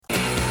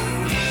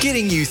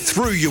getting you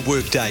through your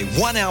workday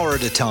 1 hour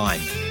at a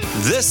time.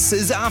 This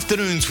is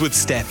Afternoons with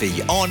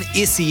Staffy on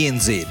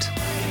SENZ.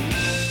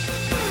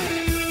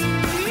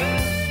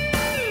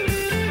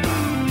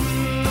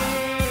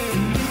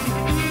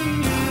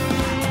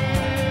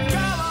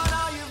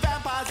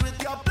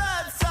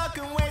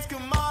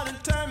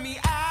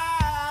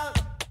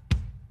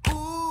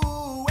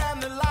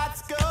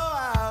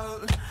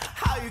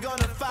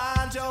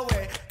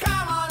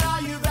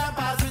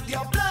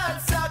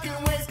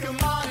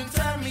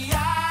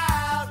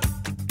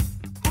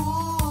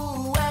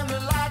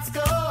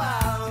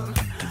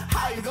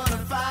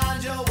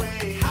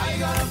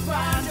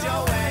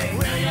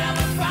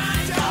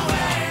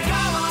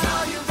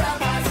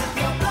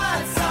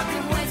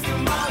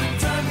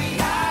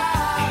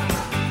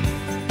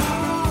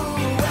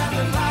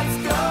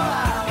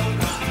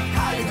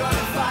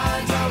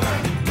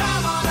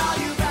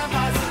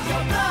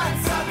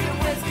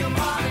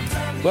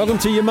 Welcome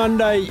to your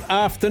Monday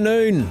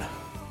afternoon,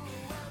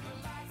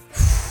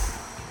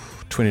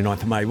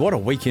 29th of May. What a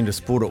weekend of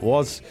sport it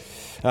was.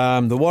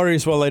 The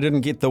Warriors, while they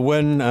didn't get the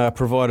win,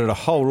 provided a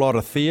whole lot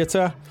of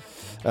theatre.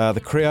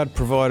 The crowd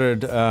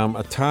provided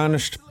a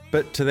tarnished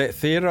bit to that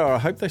theatre. I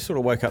hope they sort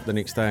of woke up the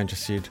next day and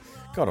just said,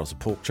 God, I was a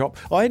pork chop.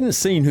 I hadn't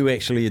seen who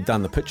actually had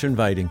done the pitch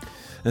invading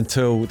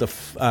until the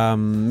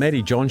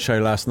Matty John show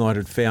last night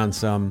had found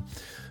some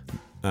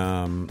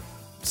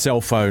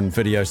cell phone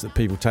videos that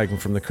people taken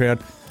from the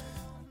crowd.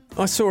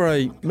 I saw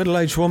a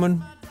middle-aged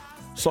woman,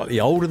 slightly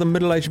older than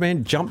middle-aged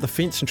man, jump the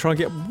fence and try and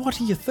get...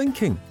 What are you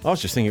thinking? I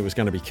was just thinking it was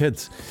going to be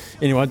kids.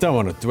 Anyway, I don't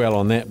want to dwell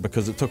on that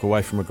because it took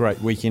away from a great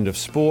weekend of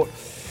sport.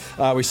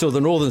 We saw the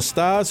Northern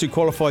Stars, who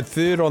qualified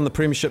third on the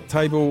premiership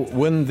table,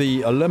 win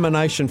the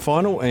elimination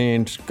final.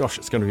 And, gosh,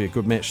 it's going to be a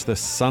good match this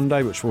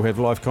Sunday, which we'll have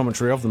live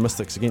commentary of, the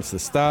Mystics against the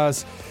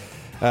Stars.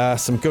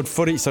 Some good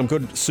footy, some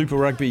good Super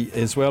Rugby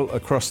as well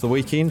across the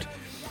weekend.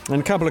 And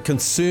a couple of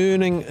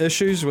concerning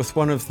issues with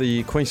one of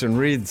the Queensland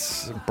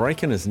Reds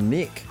breaking his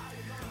neck,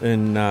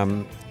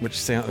 which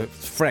sounds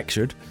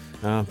fractured,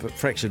 but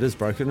fractured is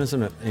broken,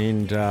 isn't it?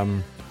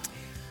 And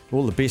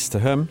all the best to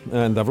him.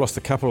 And they've lost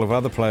a couple of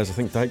other players. I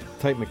think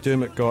Tate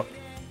McDermott got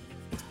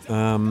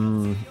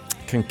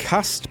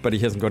concussed, but he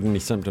hasn't got any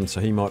symptoms, so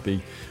he might be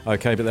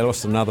okay. But they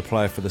lost another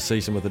player for the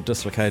season with a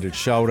dislocated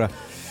shoulder.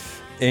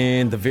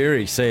 And the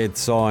very sad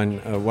sign,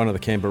 one of the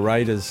Canberra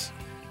Raiders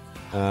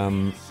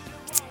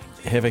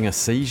having a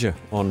seizure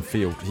on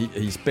field.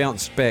 He's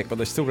bounced back, but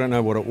they still don't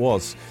know what it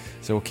was.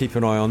 So we'll keep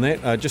an eye on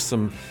that. Just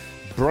some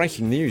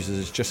breaking news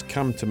has just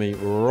come to me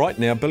right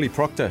now. Billy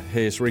Proctor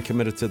has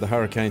recommitted to the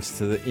Hurricanes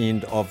to the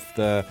end of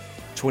the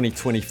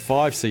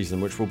 2025 season,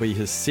 which will be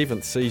his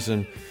 7th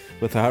season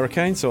with the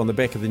Hurricanes. So on the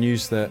back of the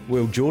news that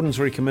Will Jordan's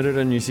recommitted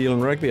in New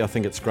Zealand rugby, I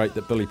think it's great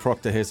that Billy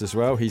Proctor has as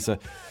well. He's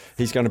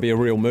going to be a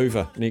real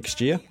mover next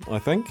year, I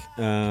think.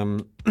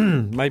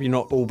 Maybe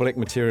not all black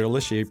material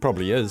this year, he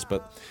probably is,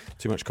 but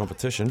too much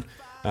competition.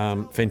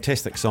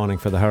 Fantastic signing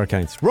for the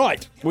Hurricanes.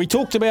 Right, we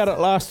talked about it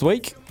last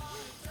week.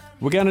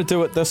 We're going to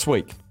do it this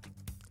week.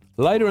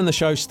 Later in the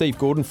show, Steve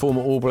Gordon,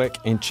 former All Black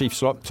and Chief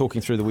Slop,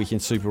 talking through the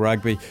weekend Super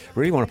Rugby.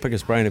 Really want to pick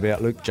his brain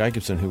about Luke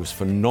Jacobson, who was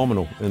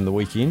phenomenal in the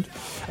weekend.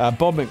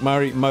 Bob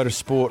McMurray,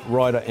 motorsport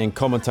writer and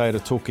commentator,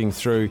 talking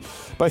through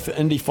both the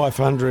Indy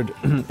 500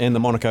 and the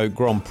Monaco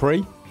Grand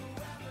Prix.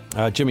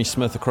 Jimmy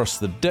Smith across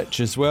the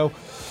ditch as well.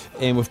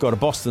 And we've got a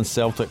Boston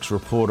Celtics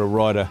reporter,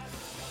 writer.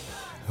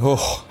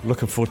 Oh,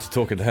 looking forward to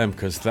talking to him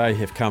because they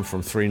have come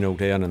from 3-0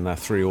 down and they're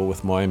 3-all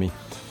with Miami.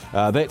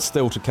 That's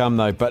still to come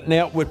though. But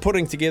now we're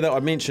putting together, I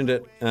mentioned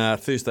it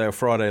Thursday or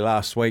Friday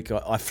last week.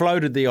 I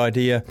floated the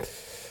idea,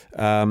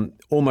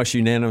 almost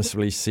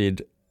unanimously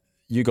said,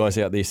 you guys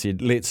out there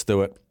said, let's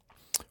do it.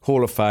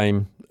 Hall of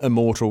Fame,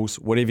 Immortals,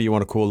 whatever you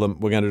want to call them.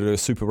 We're going to do a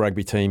Super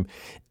Rugby team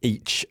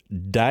each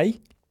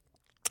day.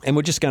 And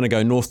we're just going to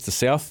go north to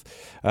south.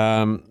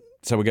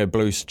 So we go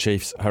Blues,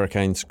 Chiefs,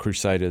 Hurricanes,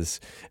 Crusaders,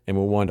 and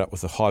we'll wind up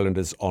with the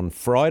Highlanders on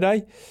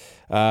Friday.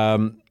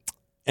 And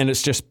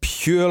it's just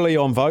purely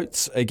on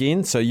votes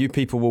again, so you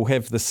people will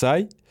have the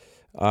say.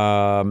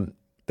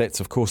 That's,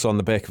 of course, on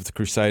the back of the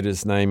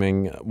Crusaders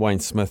naming Wayne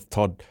Smith,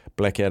 Todd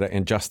Blackadder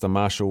and Justin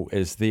Marshall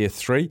as their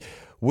 3.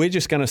 We're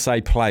just going to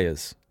say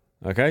players,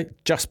 okay?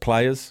 Just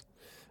players.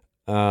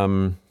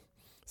 So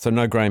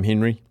no Graham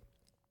Henry,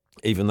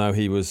 even though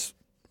he was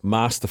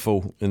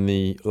masterful in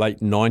the late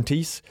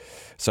 90s.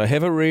 So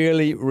have a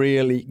really,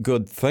 really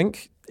good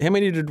think. How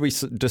many did we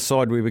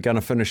decide we were going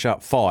to finish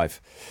up? 5.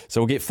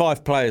 So we'll get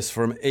 5 players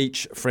from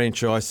each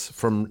franchise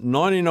from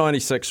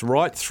 1996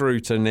 right through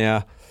to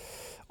now.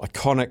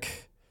 Iconic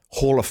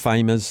Hall of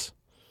Famers,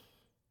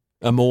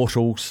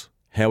 Immortals,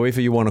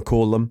 however you want to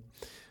call them.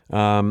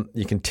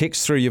 You can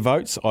text through your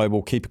votes. I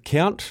will keep a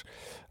count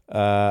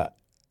on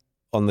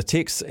the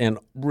text and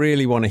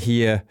really want to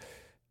hear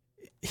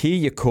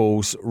your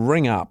calls,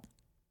 ring up,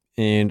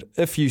 and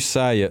if you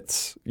say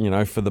it's,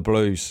 for the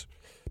Blues,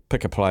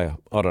 pick a player.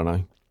 I don't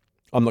know.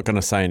 I'm not going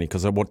to say any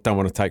because I don't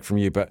want to take from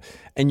you,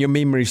 and your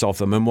memories of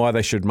them and why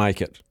they should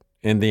make it.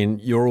 and then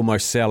you're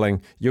almost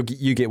selling, you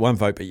get one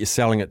vote, but you're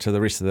selling it to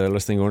the rest of the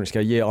listening audience. Go,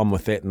 yeah, I'm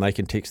with that, and they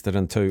can text it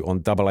in too on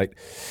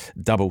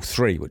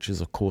 8833, which is,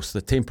 of course,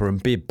 the Temper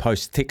and Beb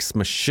post text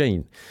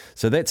machine.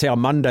 So that's our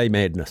Monday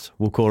Madness,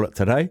 we'll call it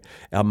today.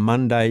 Our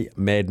Monday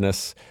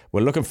Madness.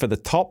 We're looking for the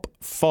top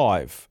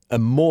 5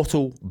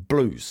 immortal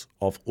blues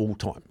of all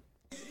time.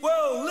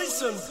 Well,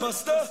 listen,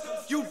 Buster,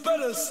 you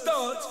better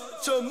start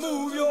to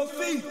move your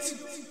feet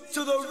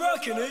to the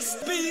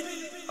rockin'est beat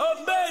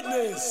of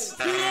madness.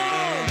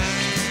 Yeah!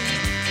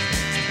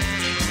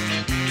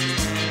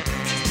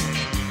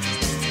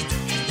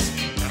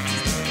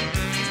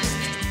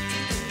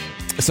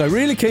 So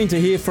really keen to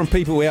hear from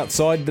people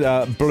outside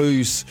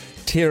blues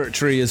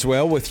territory as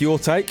well with your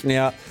take.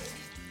 Now,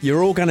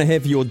 you're all going to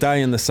have your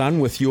day in the sun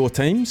with your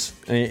teams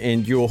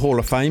and your Hall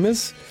of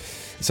Famers.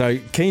 So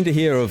keen to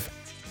hear of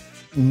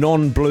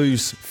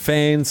non-blues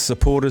fans,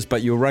 supporters,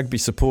 but your rugby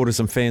supporters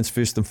and fans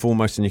first and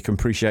foremost, and you can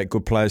appreciate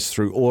good players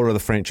through all of the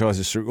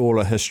franchises, through all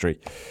of history.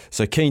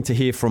 So keen to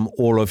hear from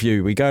all of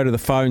you. We go to the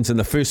phones, and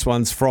the first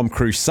one's from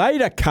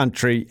Crusader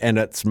Country, and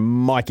it's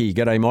Mikey.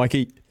 G'day,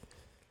 Mikey.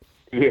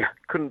 Yeah,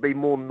 couldn't be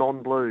more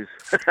non-blues.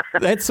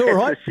 That's all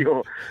right. For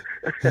sure.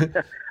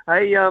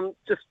 Hey,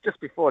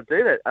 just before I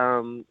do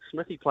that,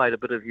 Smithy played a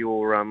bit of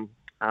your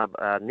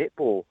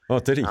netball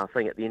did he?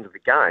 Thing at the end of the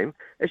game.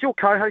 Is your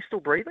co-host still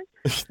breathing?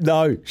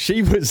 No,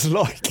 she was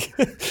like,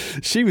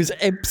 she was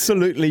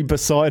absolutely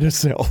beside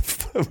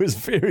herself. It was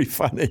very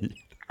funny.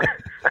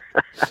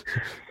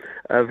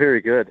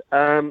 Very good.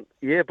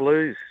 Yeah,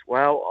 blues.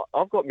 Well,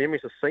 I've got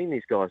memories of seeing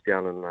these guys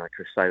down in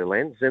Crusader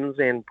Land.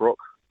 Zinzan Brook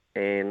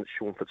and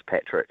Sean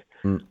Fitzpatrick.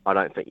 I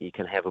don't think you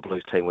can have a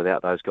blues team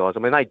without those guys. I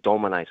mean, they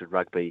dominated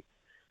rugby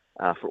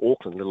for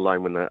Auckland, let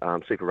alone when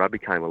the Super Rugby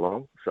came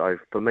along. So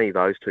for me,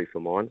 those two for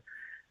mine.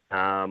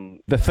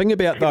 The thing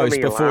about those,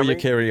 before you Alami.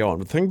 carry on,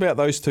 the thing about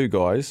those two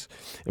guys,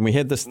 and we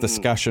had this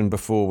discussion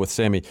before with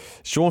Sammy,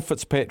 Sean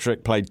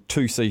Fitzpatrick played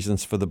 2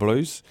 seasons for the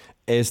Blues,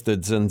 as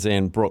did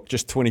Zinzan Brook,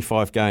 just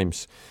 25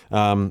 games.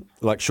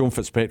 Like Sean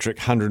Fitzpatrick,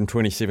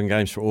 127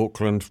 games for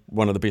Auckland,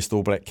 one of the best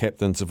All Black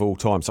captains of all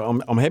time. So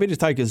I'm happy to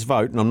take his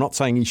vote, and I'm not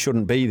saying he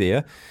shouldn't be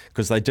there,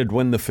 because they did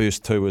win the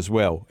first 2 as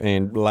well,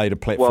 and laid a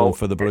platform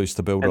for the Blues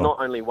to build and on. not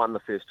only won the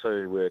first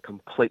 2, were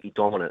completely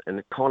dominant, and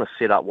it kind of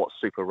set up what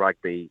Super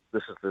Rugby.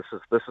 This is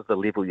the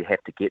level you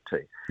have to get to.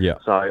 Yeah.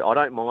 So I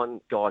don't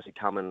mind guys who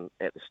come in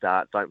at the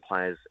start, don't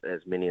play as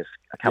many as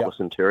a couple of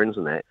Centurions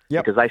and that,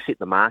 because they set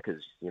the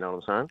markers. You know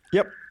what I'm saying?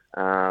 Yep.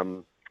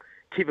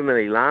 Kevin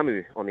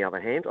Lamu, on the other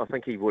hand, I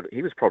think he was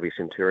probably a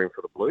Centurion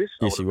for the Blues.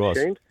 Yes, he was.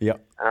 Yep.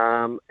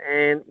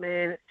 And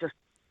man, just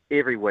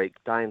every week,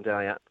 day in,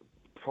 day out,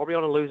 probably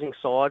on a losing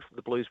side.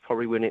 The Blues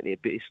probably weren't at their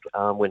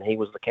best when he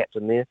was the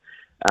captain there,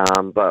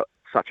 but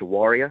such a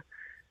warrior.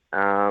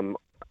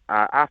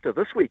 After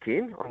this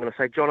weekend, I'm going to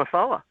say John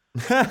Afoa.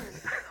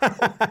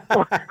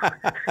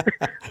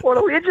 What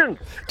a legend.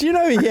 Do you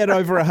know he had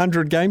over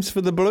 100 games for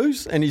the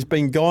Blues, and he's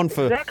been gone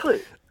for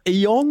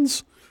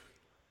eons?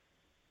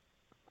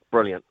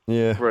 Brilliant.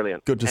 Yeah.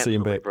 Brilliant. Good to see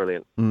him back.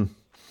 Brilliant. And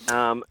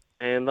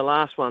the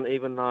last one,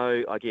 even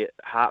though I get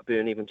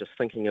heartburn even just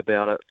thinking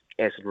about it,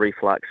 acid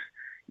reflux,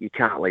 you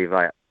can't leave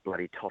out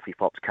bloody Toffee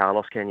Pops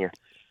Carlos, can you?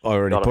 I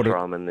already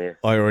throw him in there.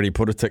 I already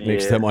put a tick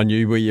next to him. I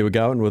knew where you were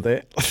going with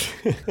that.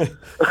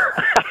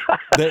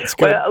 That's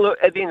good. Well, look,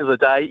 at the end of the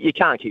day, you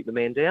can't keep the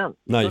man down.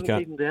 You can't.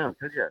 Keep him down,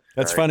 could you?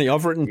 That's funny.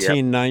 I've written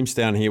 10 names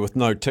down here with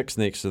no ticks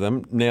next to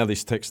them. Now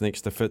there's ticks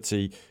next to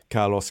Fitzy,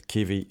 Carlos,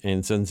 Kevy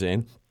and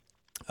Zinzan.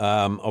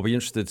 I'll be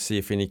interested to see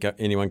if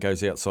anyone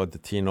goes outside the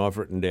 10 I've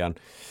written down.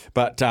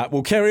 But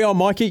we'll carry on,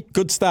 Mikey.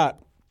 Good start.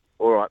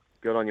 All right.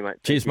 Good on you, mate.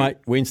 Cheers, mate.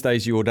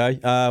 Wednesday's your day.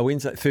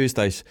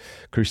 Thursday's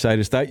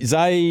Crusaders Day.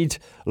 Zaid,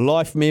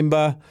 life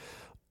member,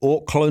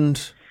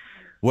 Auckland,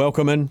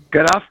 welcome in.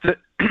 Good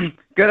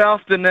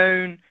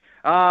afternoon.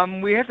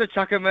 We have to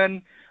chuck him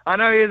in. I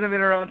know he hasn't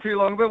been around too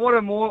long, but what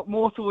a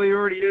mortal he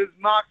already is.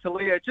 Mark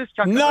Talia, just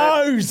chuck him in.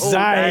 No,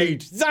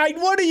 Zaid. Zaid,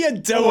 what are you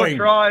doing?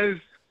 4 tries.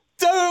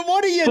 Dude,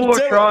 what are you doing?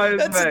 4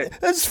 tries, mate.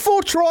 It's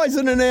 4 tries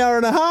in an hour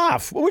and a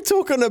half. We're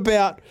talking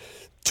about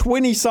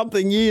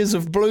 20-something years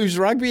of Blues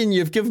rugby, and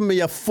you've given me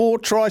a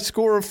 4-try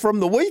scorer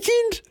from the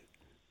weekend?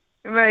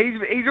 Mate,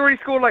 he's already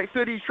scored like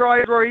 30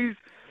 tries where he's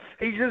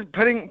just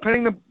putting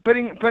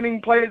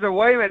players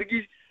away, mate.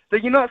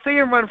 Did you not see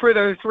him run through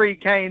those 3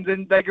 canes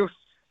and they just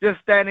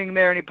standing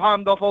there, and he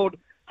palmed off old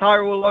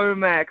Tyrell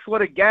Lomax?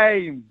 What a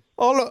game.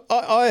 Oh, look,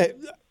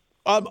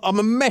 I'm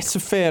a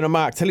massive fan of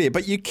Mark Talia,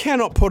 but you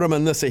cannot put him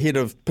in this ahead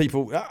of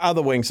people,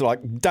 other wings like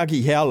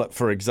Dougie Howlett,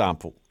 for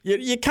example.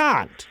 You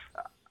can't.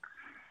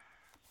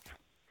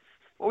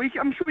 Well,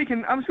 I'm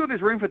sure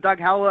there's room for Doug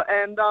Howlett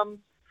and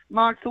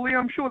Mark Talia.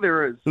 I'm sure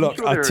there is.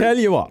 Look, I'll tell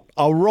you what.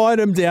 I'll write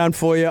him down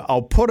for you.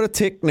 I'll put a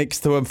tick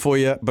next to him for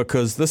you,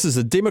 because this is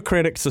a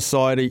democratic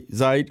society,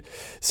 Zaid.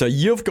 So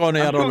you've gone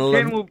out on a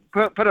limb. Ken will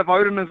put a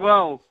vote in as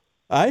well.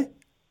 Eh?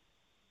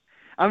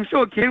 I'm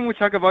sure Ken will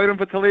chuck a vote in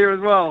for Talia as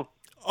well.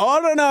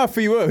 I don't know if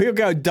he will. He'll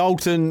go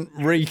Dalton,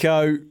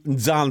 Rico, and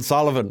Zahn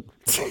Sullivan.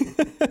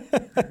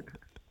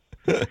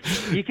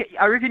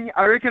 I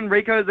reckon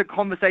Rico's a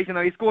conversation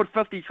though. He scored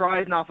 50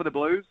 tries now for the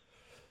Blues.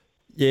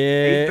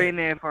 Yeah. He's been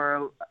there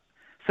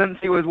since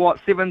he was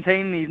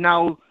 17. He's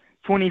now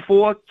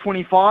 24,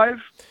 25.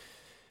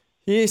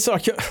 Yes,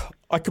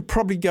 I could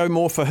probably go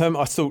more for him.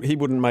 I thought he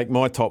wouldn't make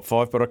my top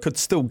 5, but I could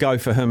still go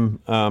for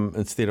him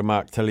instead of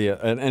Mark Tillier.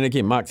 And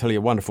again, Mark Tillier,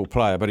 wonderful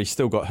player, but he's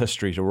still got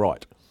history to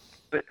write.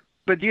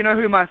 But do you know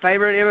who my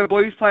favourite ever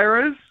Blues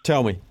player is?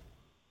 Tell me.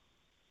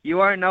 You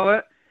won't know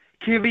it.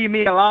 Kiwi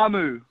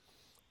Mialamu.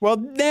 Well,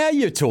 now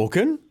you're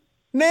talking.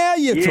 Now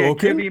you're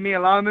talking. Kiwi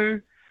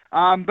Mialamu.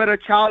 Bit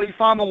of Charlie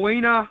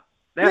Farmer-Wiener.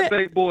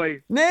 Big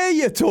boy. Now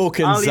you're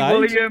talking, Ali Zane.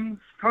 Williams.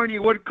 Tony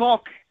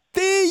Woodcock.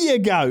 There you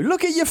go.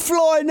 Look at you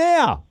fly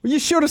now. You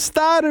should have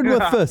started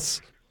with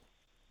this.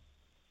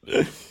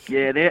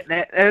 Yeah,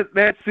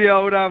 that's the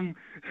old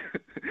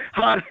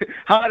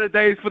harder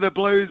days for the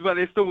Blues, but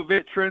they're still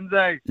veterans,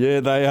 eh?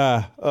 Yeah, they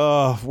are.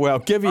 Oh, well,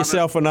 give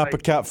yourself an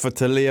uppercut for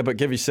Talia, but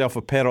give yourself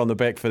a pat on the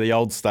back for the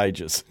old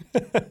stages.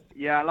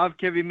 Yeah, I love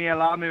Kiwi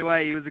Mialamu,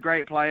 eh? He was a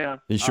great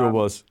player. He sure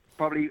was.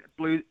 Probably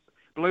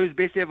Blues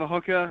best ever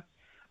hooker.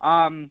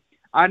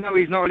 I know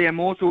he's not really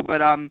immortal,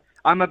 but I'm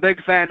a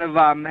big fan of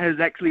his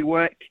actually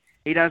work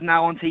he does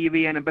now on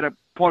TV and a bit of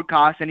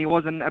podcast, and he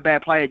wasn't a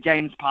bad player.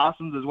 James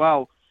Parsons as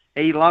well.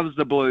 He loves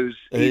the Blues.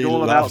 He's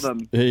all about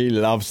them. He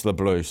loves the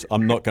Blues.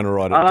 I'm not going to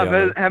write it down. I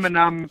love him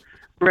and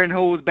Brent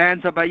Hall's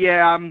banter. But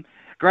yeah,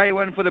 great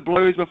win for the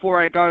Blues.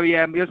 Before I go,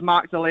 yeah, just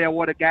Mark Delia,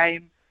 what a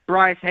game.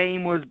 Bryce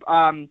Heem was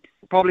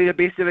probably the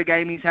best ever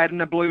game he's had in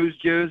the Blues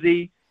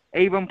jersey.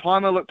 Even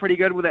Plummer looked pretty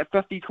good with that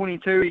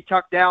 50-22 he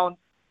chucked down.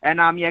 And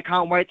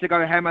can't wait to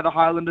go hammer the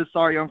Highlanders,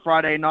 on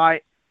Friday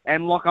night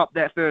and lock up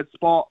that third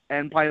spot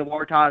and play the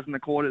Waratahs in the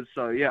quarters.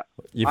 So, yeah,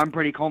 I'm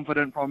pretty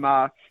confident from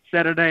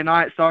Saturday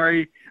night.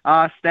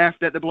 Staff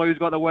that the Blues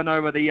got the win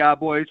over the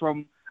boys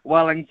from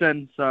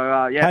Wellington.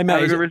 So, hey,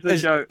 mate, the rest of the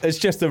show. It's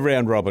just a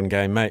round-robin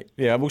game, mate.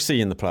 Yeah, we'll see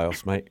you in the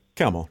playoffs, mate.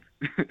 Come on.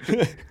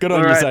 Good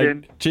on you, right,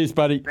 Zane. Cheers,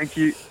 buddy. Thank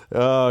you.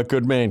 Oh,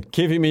 good man.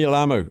 Kiwi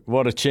Mialamu,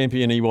 what a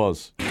champion he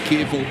was.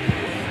 Careful.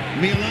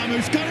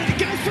 Mialamu's got it.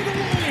 He goes for the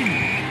line.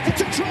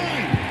 It's a try.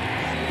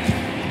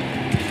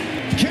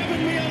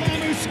 Kevin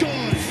Mialamu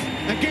scores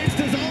against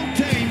his old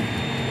team.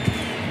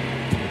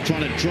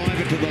 Trying to drive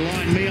it to the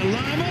line.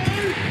 Mialamu.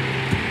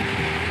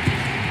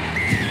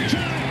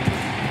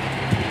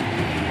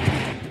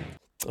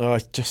 Oh,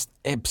 just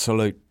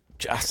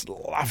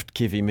loved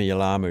Kiwi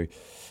Mialamu.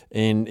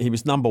 And he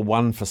was number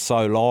 1 for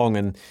so long.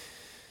 And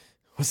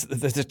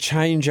there's a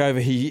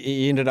changeover.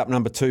 He ended up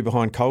number 2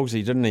 behind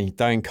Colesy, didn't he?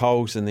 Dane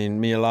Coles, and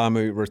then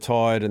Mialamu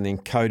retired, and then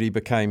Cody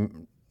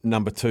became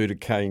number 2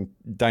 to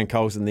Dane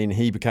Coles, and then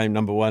he became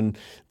number 1,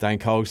 Dane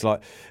Coles.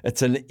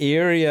 It's an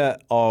area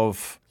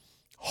of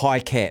high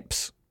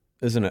caps,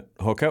 isn't it,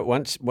 hooker?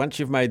 Once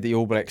you've made the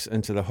All Blacks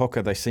into the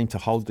hooker, they seem to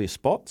hold their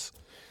spots.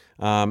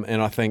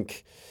 And I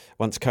think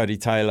once Cody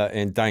Taylor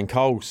and Dane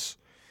Coles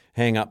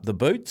hang up the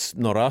boots,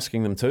 not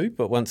asking them to,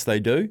 but once they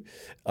do,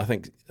 I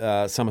think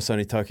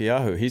Samasoni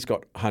Tokiahu, he's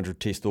got 100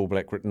 Test All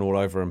Black written all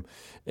over him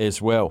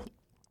as well.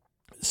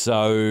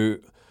 So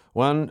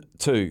 1,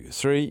 2,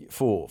 3,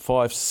 4,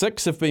 5,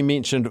 6 have been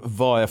mentioned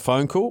via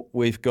phone call.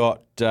 We've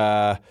got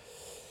about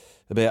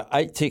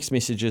 8 text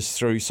messages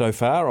through so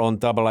far on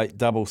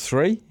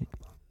 8833.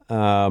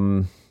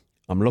 I'm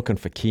looking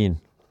for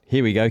Ken.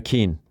 Here we go,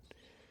 Ken.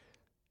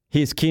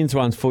 Here's Ken's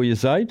ones for you,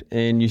 Zaid,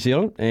 in New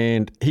Zealand,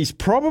 and he's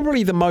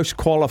probably the most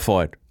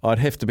qualified, I'd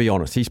have to be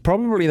honest. He's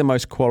probably the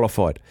most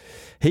qualified.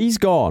 He's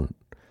gone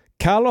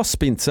Carlos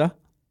Spencer,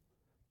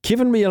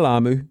 Kevin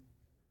Mialamu,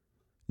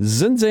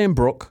 Zinzan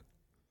Brook,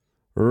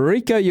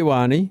 Rico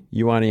Ioane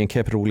in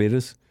capital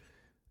letters,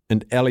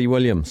 and Ali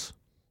Williams.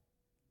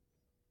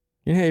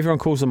 You know how everyone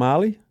calls him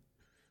Ali?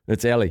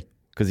 It's Ali,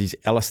 because he's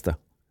Alistair,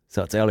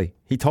 so it's Ali.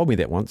 He told me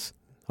that once.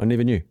 I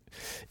never knew.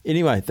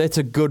 Anyway, that's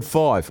a good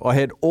 5. I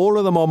had all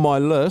of them on my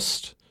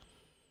list,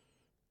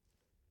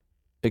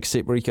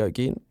 except Rico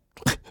again.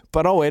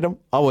 But I'll add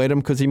him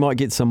because he might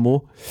get some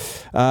more.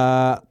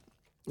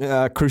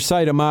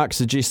 Crusader Mark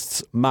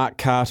suggests Mark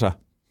Carter,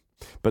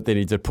 but then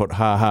he did put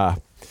ha.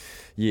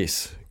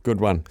 Yes, good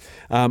one.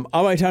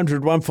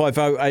 0800 150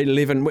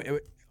 811.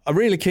 I'm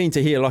really keen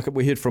to hear, like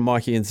we heard from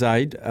Mikey and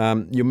Zaid,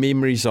 your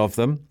memories of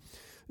them.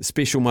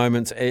 Special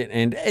moments,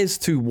 and as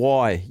to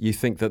why you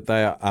think that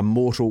they are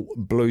immortal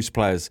Blues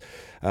players.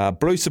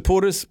 Blues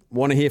supporters,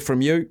 want to hear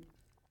from you,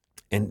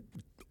 and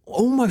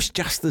almost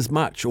just as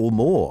much or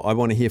more, I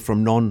want to hear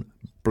from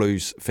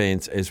non-Blues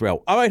fans as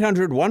well.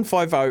 0800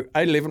 150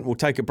 811. We'll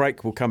take a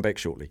break. We'll come back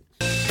shortly.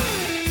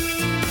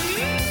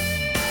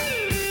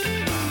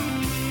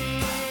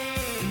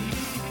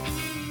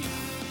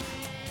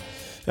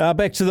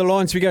 Back to the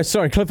lines we go.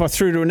 Sorry, Cliff, I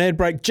threw to an ad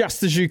break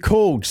just as you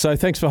called, so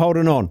thanks for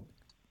holding on.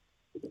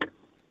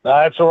 No,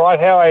 it's all right.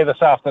 How are you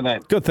this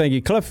afternoon? Good, thank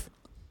you, Cliff.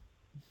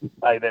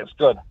 Hey, that's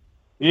good.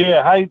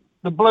 Yeah, hey,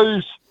 the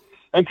Blues,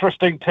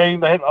 interesting team.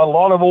 They had a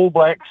lot of All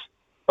Blacks,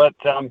 but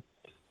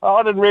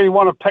I didn't really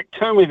want to pick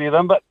too many of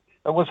them, but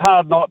it was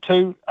hard not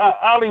to.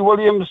 Ali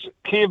Williams,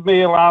 Kev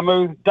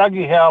Mialamu,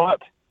 Dougie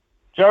Howlett,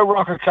 Joe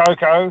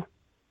Rocococo,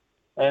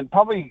 and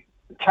probably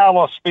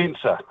Carlos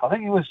Spencer. I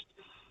think he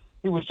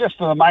was just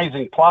an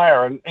amazing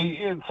player, and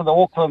for the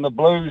Auckland, the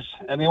Blues,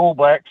 and the All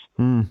Blacks.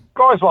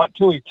 Guys like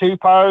Tui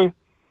Tupo,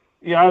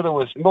 there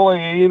was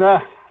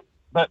Moeina,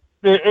 but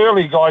the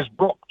early guys,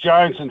 Brooke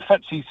Jones and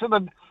Fitzy, so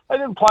they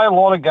didn't play a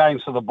lot of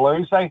games for the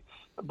Blues.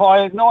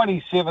 By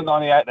 97,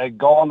 98, they'd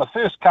gone. The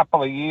first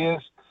couple of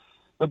years,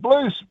 the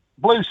Blues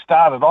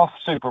started off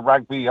Super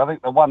Rugby. I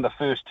think they won the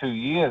first 2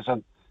 years,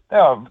 and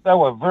they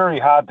were very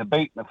hard to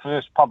beat in the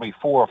first probably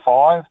 4 or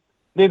 5.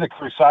 Then the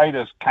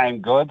Crusaders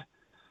came good.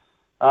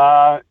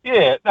 The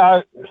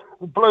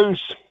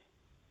Blues,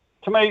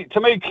 to me,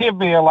 Kev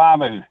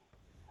Mealamu,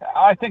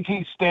 I think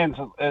he stands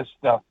as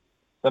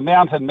the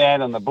mountain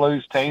man in the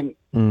Blues team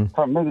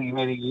for many,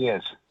 many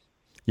years.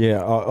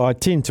 Yeah, I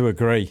tend to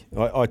agree.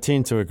 I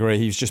tend to agree.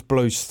 He's just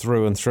Blues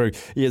through and through.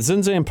 Yeah,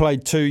 Zinzan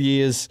played 2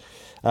 years,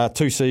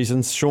 2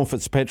 seasons. Sean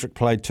Fitzpatrick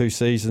played 2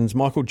 seasons.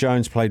 Michael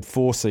Jones played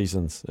 4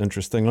 seasons,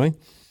 interestingly.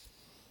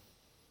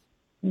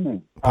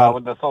 I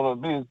would have thought it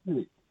would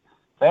be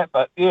that,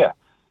 but yeah.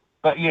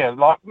 But yeah,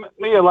 like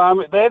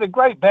Mealamu, they had a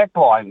great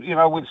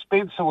backline. When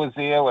Spencer was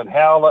there, when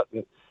Howlett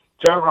and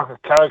Joe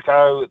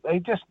Rocococo, they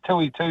just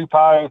Tui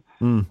Tupo.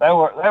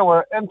 They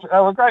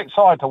were a great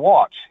side to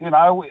watch.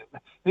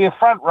 Their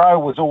front row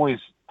was always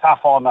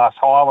tough on us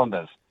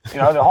Highlanders.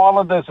 The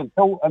Highlanders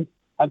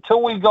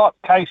until we got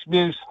Case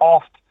Muse,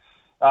 Hoft,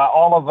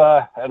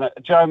 Oliver, and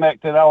Joe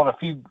McDonnell and a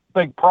few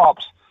big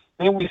props.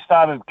 Then we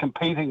started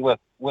competing with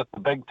the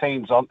big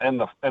teams in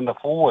the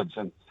forwards,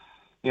 and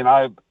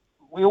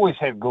we always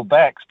had good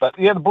backs. But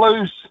yeah, the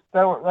Blues,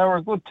 they were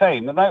a good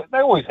team, and they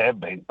always have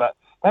been. But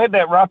they had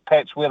that rough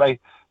patch where they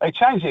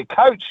changed their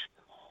coach.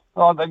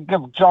 Oh, they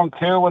give John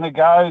Kerwin a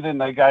go, then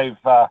they gave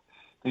the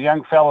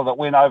young fella that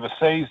went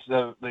overseas,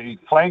 the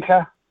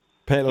flanker,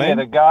 Pat Lamb,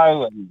 a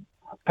go, and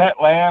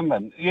Pat Lamb,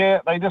 and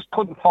they just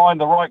couldn't find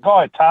the right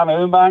guy. Tana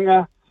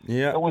Umanga.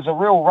 Yeah, it was a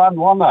real run,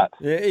 wasn't it?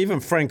 Yeah, even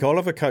Frank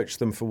Oliver coached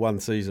them for 1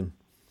 season.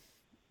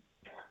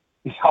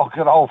 Oh,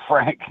 good old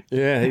Frank.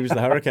 Yeah, he was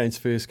the Hurricanes'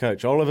 first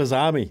coach. Oliver's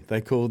Army,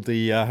 they called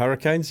the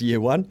Hurricanes,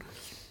 year 1.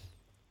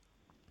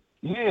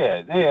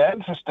 Yeah,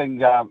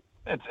 interesting.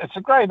 It's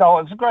a great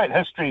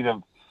history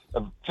of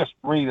just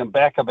reading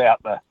back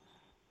about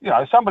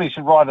somebody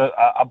should write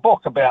a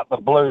book about the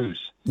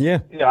Blues. Yeah.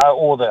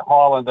 Or the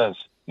Highlanders.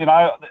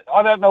 I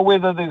don't know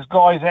whether there's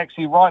guys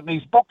actually writing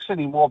these books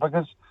anymore,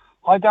 because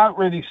I don't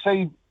really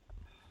see.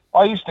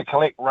 I used to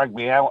collect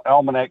rugby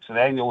almanacs and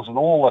annuals and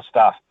all this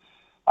stuff.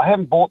 I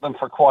haven't bought them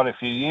for quite a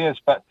few years,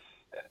 but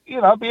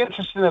it'd be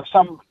interesting if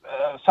some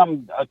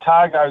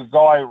Otago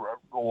guy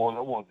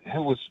or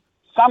who was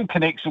some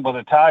connection with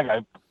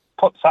Otago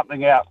put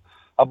something out,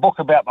 a book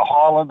about the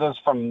Highlanders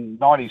from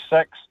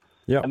 '96,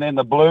 and then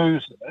the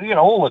Blues.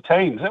 All the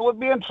teams. It would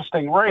be an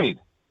interesting read.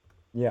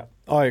 Yeah,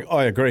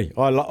 I agree.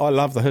 I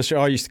love the history.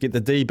 I used to get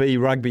the DB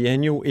Rugby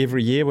Annual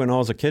every year when I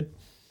was a kid.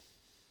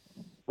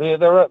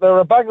 They're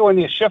a bugger when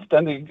you're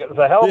shifting. There's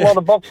a hell of a lot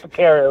of books to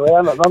carry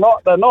around, and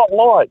they're not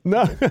light.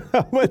 No,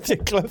 I'm with you,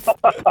 Cliff.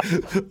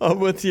 I'm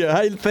with you.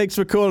 Hey, thanks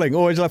for calling.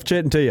 Always love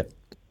chatting to you.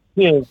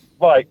 Yeah,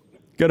 bye.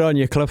 Good on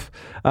you, Cliff.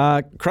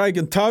 Craig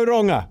and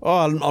Tauranga. Oh,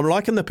 I'm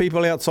liking the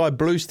people outside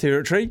Blues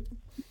territory.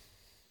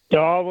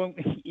 Oh, well,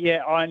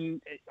 yeah,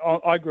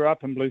 I grew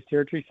up in Blues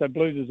territory, so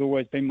Blues has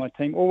always been my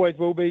team. Always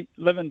will be.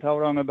 Live in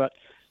Tauranga, but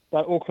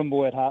Auckland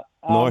boy at heart.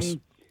 Nice.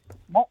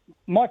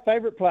 My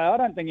favourite player, I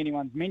don't think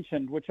anyone's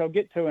mentioned, which I'll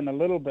get to in a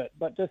little bit,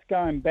 but just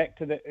going back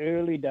to the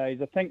early days,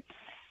 I think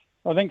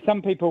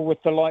some people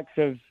with the likes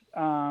of,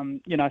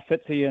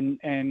 Fitzy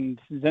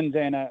and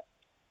Zinzan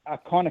are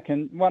kind of,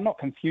 not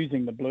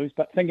confusing the Blues,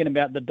 but thinking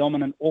about the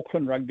dominant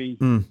Auckland rugby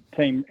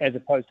team as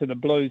opposed to the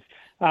Blues.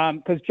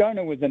 Because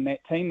Jonah was in that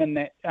team in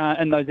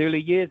those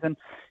early years,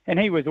 and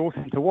he was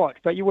awesome to watch.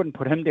 But you wouldn't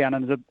put him down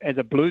as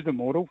a Blues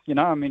immortal,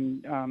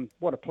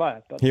 what a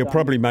player! But, he'll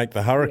probably make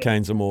the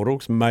Hurricanes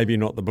immortals, maybe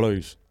not the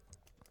Blues.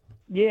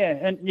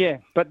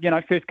 But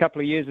first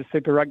couple of years of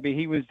Super Rugby,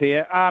 he was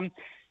there.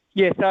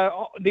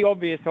 So the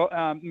obvious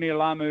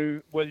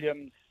Mealamu,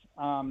 Williams,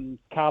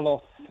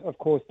 Carlos, of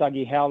course,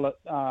 Dougie Howlett,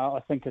 I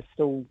think is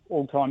still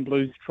all-time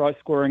Blues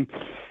try-scoring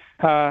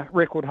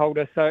record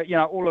holder. So,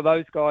 all of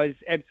those guys,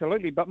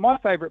 absolutely. But my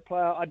favourite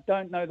player, I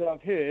don't know that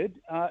I've heard,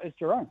 is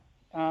Jerome.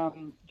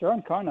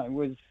 Jerome Kaino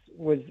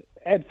was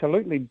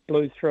absolutely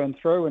Blues through and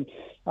through,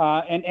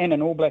 and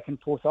an All Black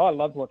enforcer. I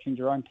loved watching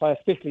Jerome play,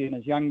 especially in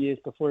his young years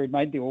before he'd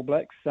made the All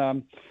Blacks.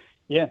 So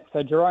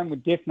Jerome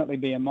would definitely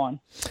be in mine.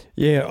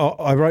 Yeah,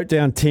 I wrote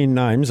down 10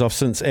 names. I've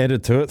since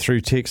added to it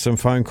through texts and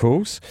phone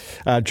calls.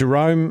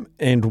 Jerome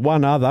and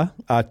one other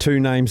are 2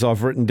 names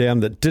I've written down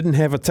that didn't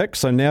have a tick.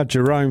 So now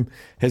Jerome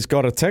has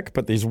got a tick,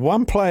 but there's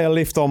one player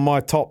left on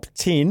my top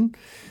 10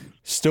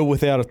 still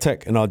without a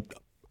tick. And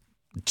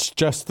it's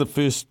just the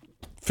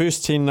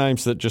first 10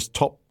 names that just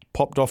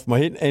popped off my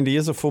head. And he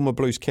is a former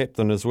Blues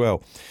captain as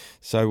well.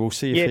 So we'll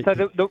see if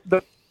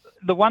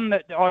the one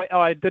that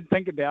I did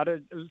think about,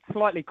 it was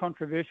slightly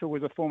controversial,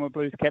 was a former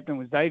Blues captain,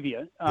 was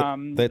Xavier.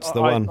 That's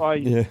the one.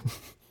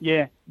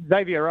 Yeah,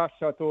 Xavier Rush,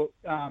 I thought,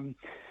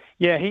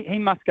 he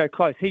must go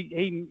close.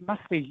 He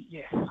must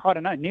be, I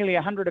don't know, nearly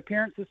 100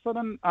 appearances for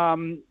them.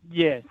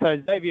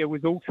 So Xavier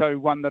was also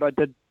one that I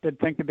did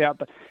think about.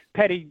 But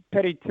Paddy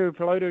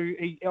Tuipulotu,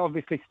 he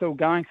obviously still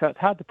going, so it's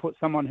hard to put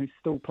someone who's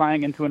still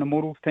playing into an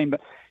Immortals team,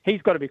 but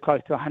he's got to be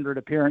close to 100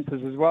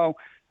 appearances as well.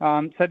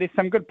 So there's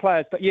some good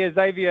players. But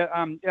Xavier,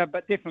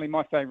 but definitely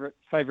my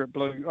favourite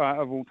Blue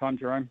of all time,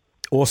 Jerome.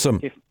 Awesome.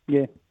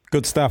 Yeah.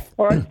 Good stuff.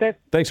 All right, Steph.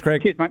 Thanks,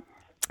 Craig. Cheers, mate.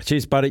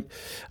 Cheers, buddy.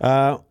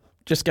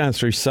 Just going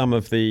through some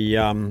of the.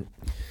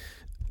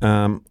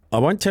 I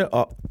won't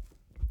tell.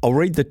 I'll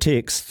read the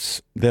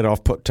texts that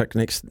I've put tick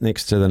next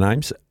to the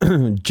names.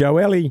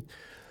 Joelle,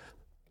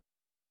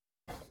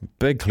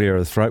 big clear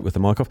of the throat with the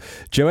mic off.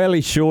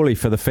 Joelle Shawley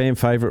for the fan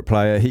favourite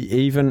player. He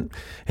even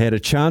had a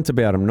chant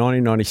about him.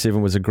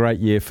 1997 was a great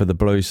year for the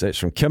Blues. That's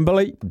from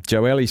Kimberley.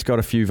 Joelle's got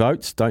a few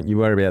votes. Don't you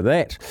worry about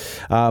that.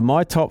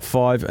 My top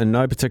 5 in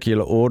no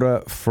particular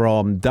order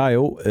from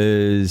Dale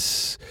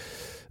is.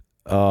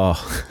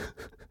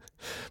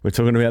 We're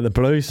talking about the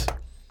Blues,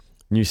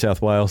 New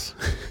South Wales.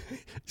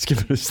 He's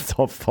given us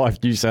top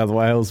 5 New South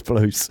Wales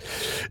Blues.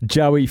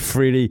 Joey,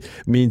 Freddie,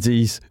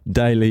 Menzies,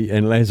 Daly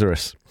and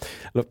Lazarus.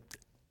 Look,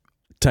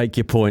 take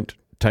your point.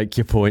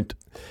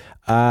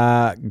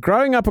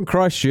 Growing up in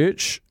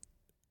Christchurch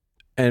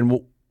and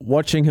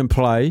watching him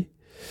play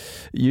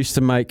used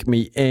to make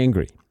me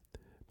angry.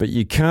 But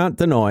you can't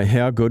deny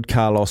how good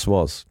Carlos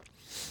was.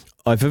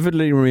 I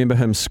vividly remember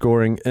him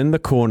scoring in the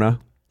corner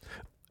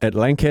at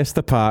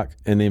Lancaster Park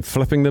and then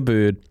flipping the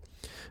bird,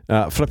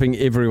 flipping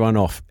everyone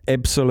off.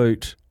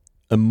 Absolute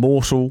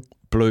immortal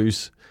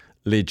Blues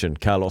legend,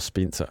 Carlos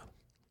Spencer.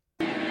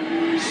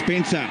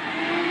 Spencer.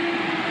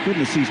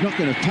 Goodness, he's not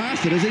going to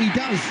pass it, is he? He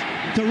does.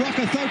 To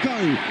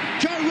Rokethoko.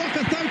 Joe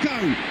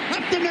Rokethoko.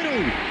 Up the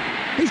middle.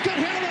 He's got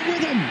Howlett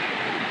with him.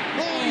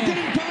 Oh, he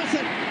didn't pass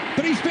it,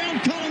 but he's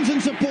found Collins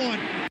in support.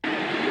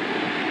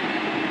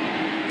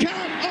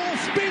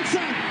 Spencer.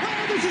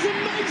 Oh, this is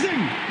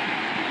amazing.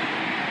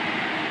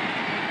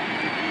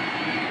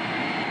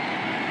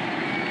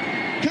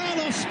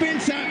 Carlos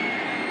Spencer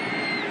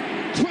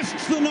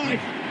twists the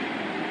knife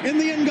in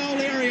the in-goal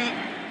area.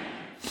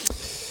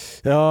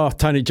 Oh,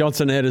 Tony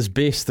Johnson at his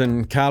best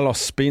and Carlos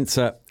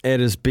Spencer at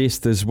his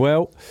best as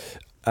well.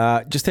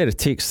 Just had a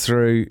text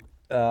through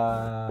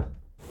from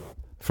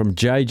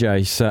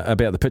JJ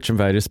about the pitch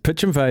invaders.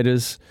 Pitch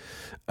invaders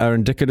are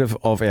indicative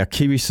of our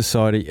Kiwi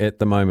society at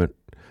the moment.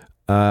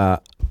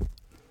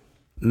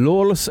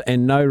 Lawless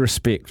and no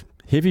respect.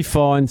 Heavy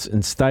fines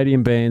and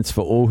stadium bans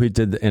for all who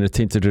did and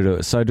attempted to do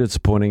it. So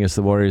disappointing as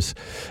the Warriors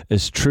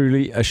is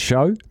truly a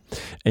show,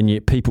 and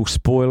yet people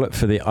spoil it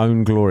for their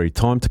own glory.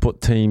 Time to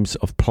put teams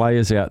of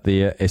players out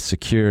there as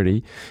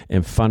security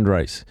and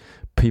fundraise.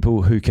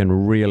 People who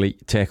can really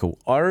tackle.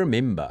 I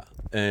remember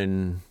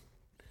in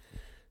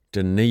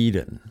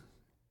Dunedin,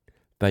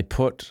 they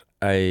put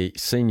a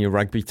senior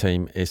rugby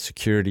team as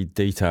security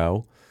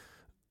detail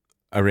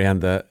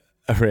around the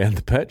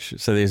pitch.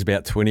 So there's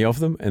about 20 of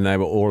them, and they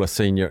were all a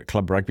senior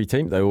club rugby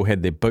team. They all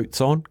had their boots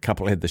on. A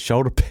couple had the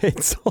shoulder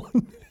pads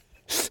on.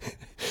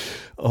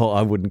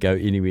 I wouldn't go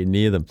anywhere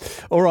near them.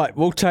 All right,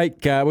 we'll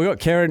take... we got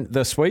Karen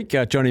this week.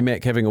 Johnny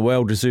Mack having a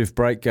well-deserved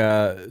break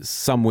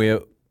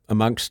somewhere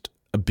amongst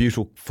a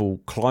beautiful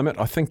climate.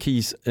 I think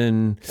he's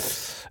in...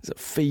 Is it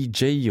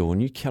Fiji or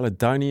New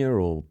Caledonia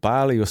or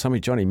Bali or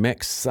something? Johnny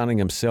Mack's sunning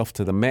himself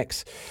to the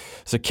max.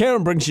 So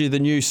Karen brings you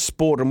the news,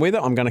 sport and weather.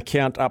 I'm going to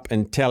count up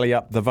and tally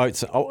up the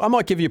votes. I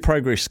might give you a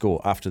progress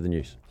score after the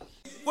news.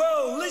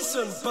 Well,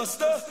 listen,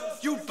 Buster,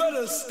 you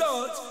better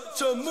start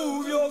to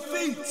move your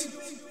feet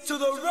to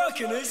the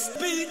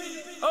rockin'est beat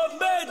of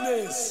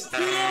madness.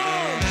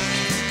 Yeah!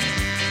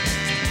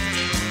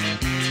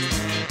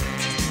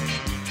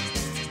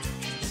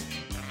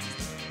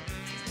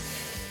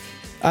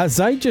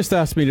 Zaid just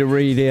asked me to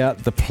read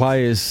out the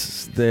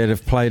players that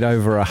have played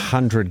over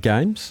 100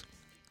 games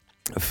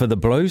for the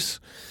Blues.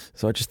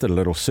 So I just did a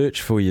little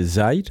search for you,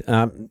 Zaid.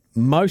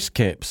 Most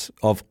caps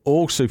of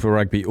all Super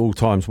Rugby all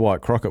times,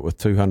 Wyatt Crockett with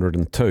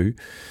 202.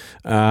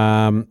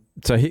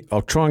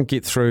 I'll try and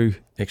get through.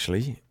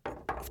 Actually,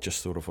 I've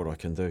just thought of what I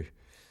can do.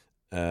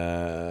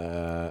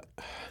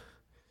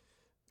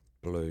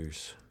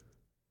 Blues.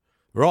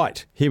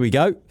 Right, here we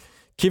go.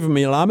 Kevin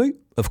Mialamu,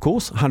 of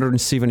course,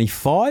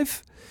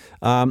 175.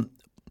 Manonu,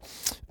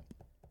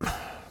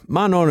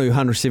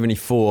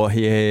 174.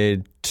 He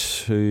had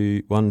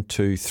 3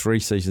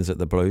 seasons at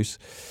the Blues,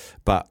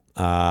 but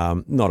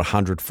not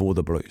 100 for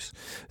the Blues.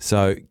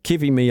 So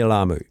Kevi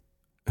Mialamu.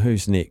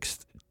 Who's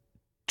next?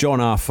 John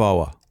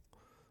Arfoa.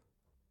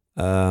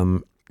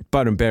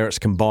 Bowden Barrett's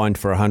combined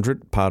for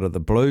 100, part of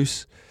the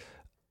Blues.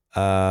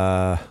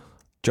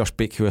 Josh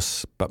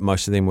Beckwith, but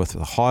most of them with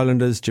the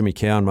Highlanders. Jimmy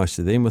Cowan, most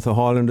of them with the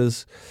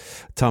Highlanders.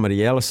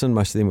 Tamati Allison,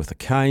 most of them with the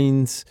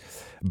Canes.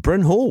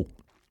 Bryn Hall,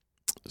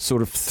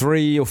 sort of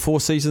 3 or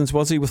 4 seasons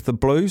was he with the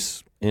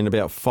Blues and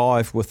about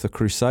 5 with the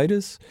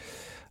Crusaders.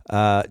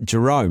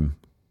 Jerome,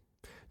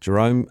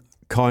 Jerome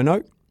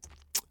Kaino,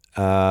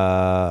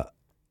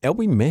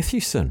 Albie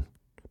Mathewson,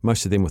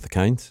 most of them with the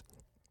Canes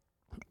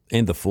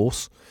and the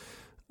Force.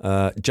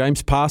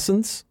 James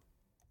Parsons,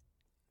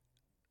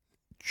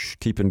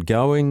 keeping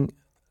going.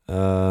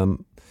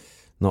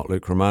 Not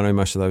Luke Romano,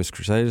 most of those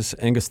Crusaders.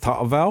 Angus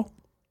Ta'aval,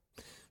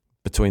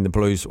 between the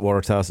Blues,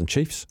 Waratahs and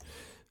Chiefs.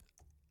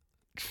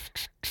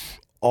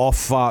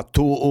 Ofa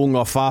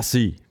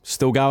Tu'ungafasi,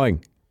 still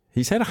going.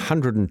 He's had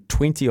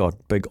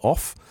 120-odd big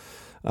off.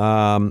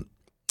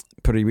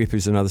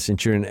 Piriwepu's another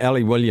Centurion.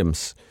 Ali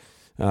Williams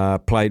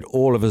played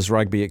all of his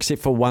rugby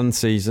except for one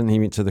season. He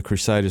went to the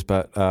Crusaders,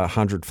 but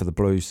 100 for the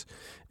Blues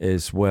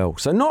as well.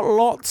 So not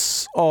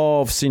lots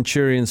of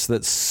Centurions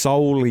that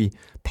solely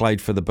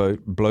played for the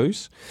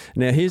Blues.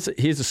 Now, here's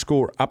a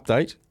score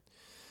update.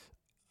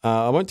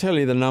 I won't tell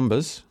you the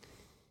numbers,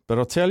 but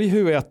I'll tell you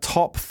who our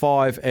top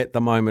 5 at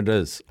the moment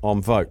is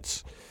on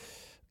votes.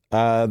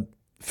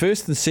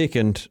 First and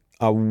second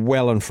are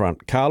well in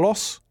front.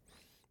 Carlos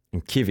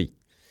and Kevi.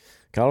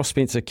 Carlos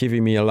Spencer, Kevi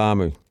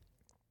Mialamu.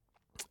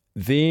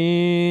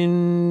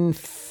 Then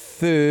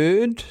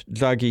third,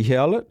 Dougie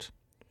Howlett.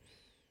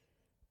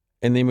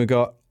 And then we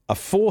got a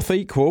fourth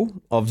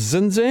equal of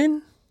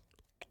Zinzan,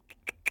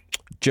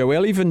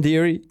 Joelle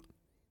Vinderi,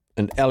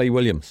 and Ali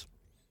Williams.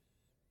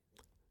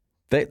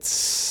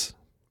 That's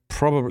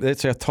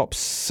our top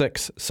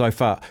 6 so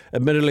far.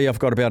 Admittedly, I've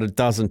got about a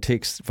dozen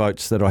text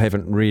votes that I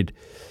haven't read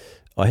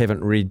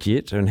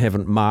yet and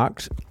haven't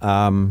marked.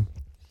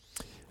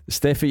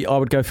 Staffy, I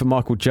would go for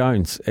Michael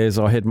Jones, as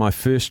I had my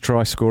first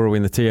try scorer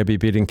when the TAB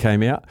betting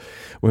came out,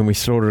 when we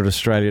slaughtered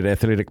Australia at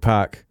Athletic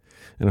Park.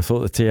 And I thought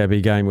the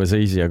TAB game was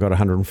easy. I got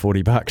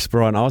 $140.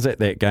 Brian, I was at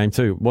that game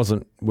too.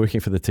 Wasn't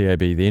working for the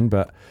TAB then,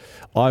 but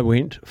I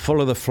went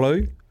full of the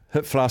flu,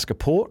 hit flask of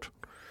port,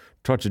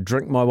 tried to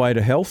drink my way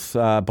to health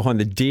behind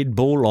the dead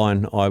ball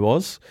line I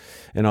was.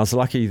 And I was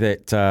lucky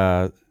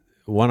that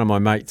one of my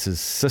mates'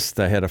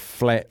 sister had a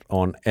flat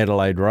on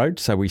Adelaide Road.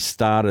 So we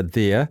started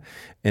there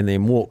and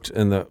then walked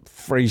in the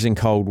freezing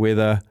cold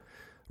weather,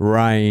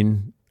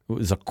 rain. It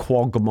was a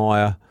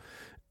quagmire.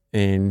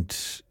 And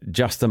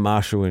Justin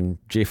Marshall and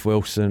Jeff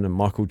Wilson and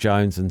Michael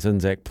Jones and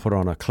Zinzak put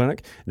on a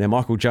clinic. Now,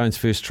 Michael Jones,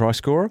 first try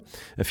scorer.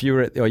 If you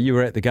were at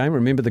the game,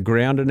 remember the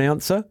ground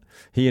announcer?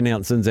 He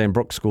announced Zinzan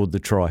Brooks scored the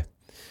try.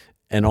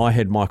 And I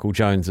had Michael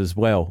Jones as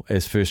well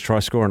as first try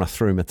scorer, and I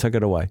threw my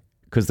ticket away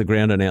because the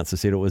ground announcer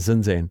said it was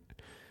Zinzan.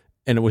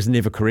 And it was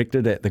never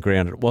corrected at the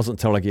ground. It wasn't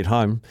until I get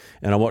home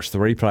and I watched the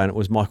replay and it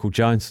was Michael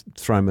Jones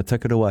throwing my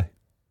ticket away.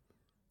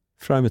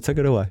 I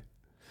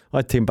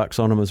had $10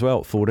 on him as well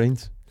at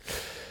 14s.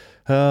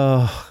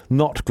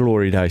 Not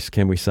glory days,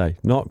 can we say?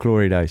 Not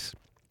glory days.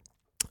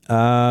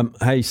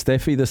 Hey,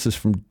 Staffy, this is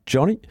from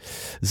Johnny.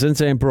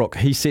 Zinzan Brook,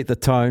 he set the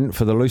tone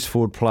for the loose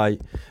forward play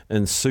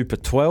in Super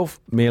 12.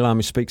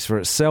 Mialamu speaks for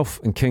itself,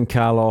 and King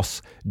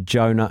Carlos,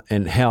 Jonah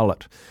and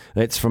Howlett.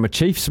 That's from a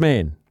Chiefs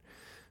man.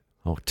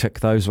 I'll tick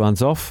those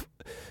ones off.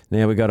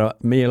 Now we've got a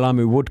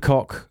Mialamu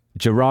Woodcock,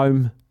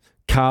 Jerome,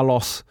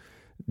 Carlos,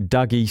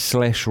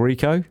 Dougie /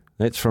 Rico.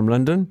 That's from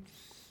Lyndon.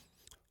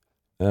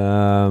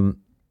 Kevin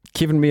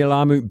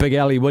Mialamu, Big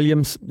Ali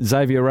Williams,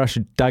 Xavier Rush,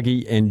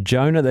 Dougie and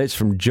Jonah. That's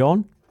from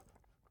John.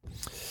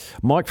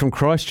 Mike from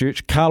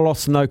Christchurch,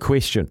 Carlos, no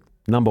question,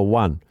 number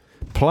 1.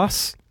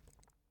 Plus,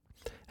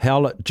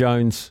 Howlett,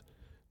 Jones,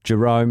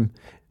 Jerome,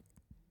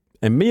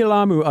 and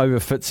Mialamu over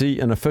Fitzy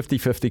in a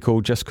 50-50 call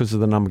just because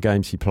of the number of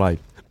games he played.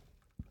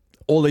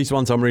 All these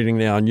ones I'm reading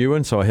now are new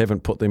ones, so I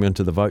haven't put them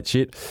into the votes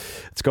yet.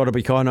 It's got to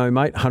be Kaino,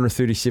 mate.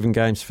 137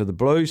 games for the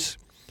Blues.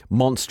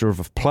 Monster of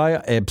a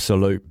player,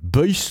 absolute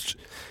beast.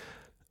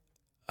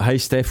 Hey,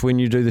 Steph, when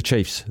you do the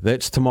Chiefs,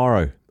 that's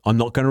tomorrow. I'm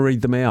not going to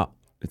read them out.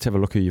 Let's have a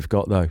look who you've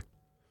got, though.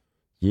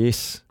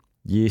 Yes.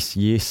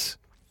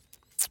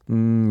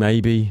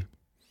 Maybe.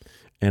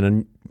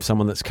 And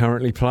someone that's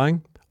currently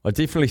playing. I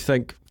definitely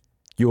think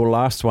your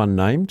last one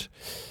named,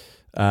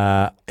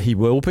 he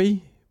will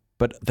be,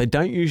 but they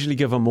don't usually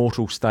give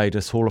immortal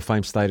status, Hall of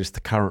Fame status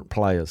to current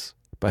players.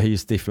 But he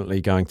is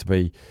definitely going to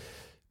be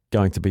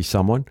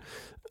someone.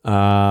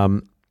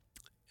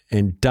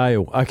 And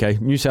Dale, okay,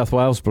 New South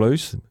Wales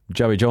Blues,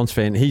 Joey Johns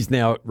fan, he's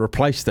now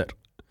replaced it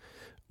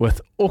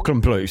with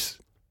Auckland Blues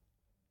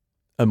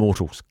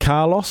immortals.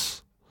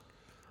 Carlos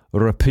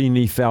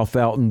Rapini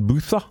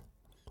Faufau-Mbutha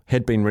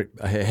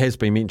has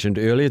been mentioned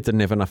earlier, didn't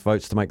have enough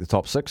votes to make the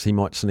top 6. He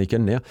might sneak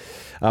in now.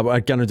 We're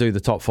going to do the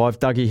top 5.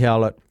 Dougie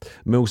Howlett,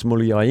 Mills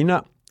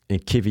Muliaina,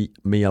 and Kevi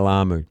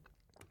Mialamu.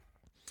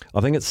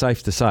 I think it's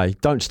safe to say,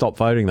 don't stop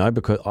voting though,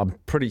 because I'm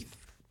pretty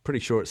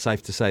sure it's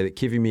safe to say that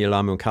Kevi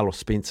Mialamu and Carlos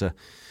Spencer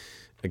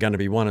are going to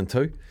be 1 and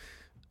 2.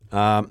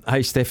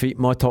 Hey, Staffy,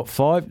 my top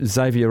 5,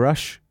 Xavier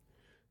Rush,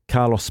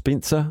 Carlos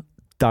Spencer,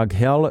 Doug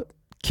Howlett,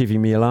 Kevi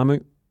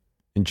Mialamu,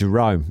 and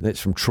Jerome. That's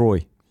from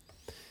Troy.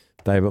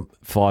 They were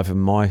 5 in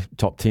my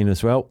top 10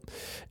 as well.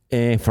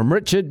 And from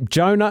Richard,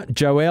 Jonah,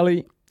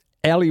 Joelle,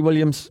 Ali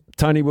Williams,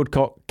 Tony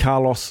Woodcock,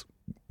 Carlos,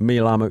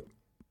 Mialamu,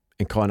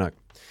 and Kaino.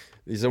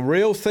 There's a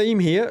real theme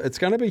here. It's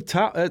going to be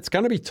tough. It's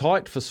going to be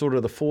tight for sort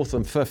of the 4th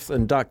and 5th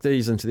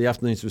inductees into the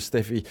Afternoons with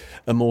Staffy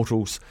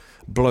Immortals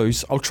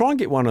Blues. I'll try and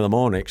get one of them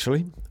on,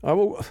 actually.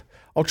 I'll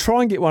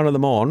try and get one of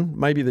them on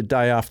maybe the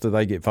day after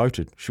they get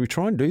voted. Should we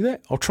try and do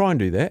that? I'll try and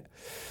do that.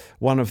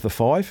 One of the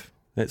 5.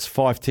 That's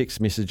 5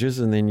 text messages,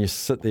 and then you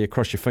sit there,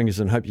 cross your fingers,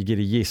 and hope you get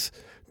a yes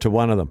to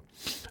one of them.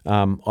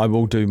 I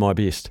will do my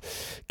best.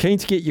 Keen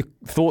to get your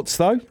thoughts,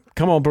 though.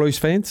 Come on, Blues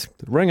fans.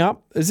 Ring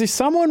up. Is there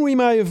someone we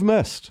may have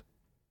missed?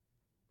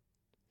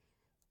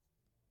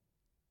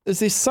 Is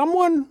there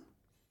someone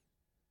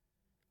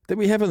that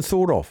we haven't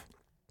thought of?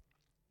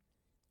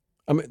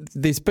 I mean,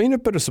 there's been a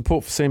bit of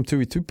support for Sam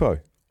Tuitupo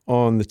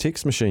on the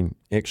text machine,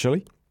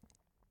 actually.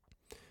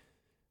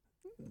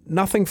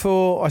 Nothing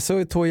for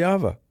Isaiah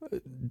Toiava.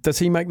 Does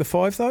he make the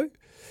 5, though?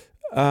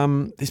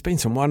 There's been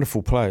some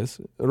wonderful players.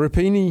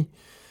 Rapini's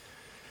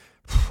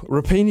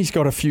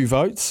got a few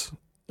votes.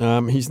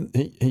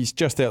 He's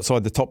just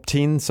outside the top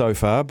 10 so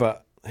far,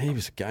 but he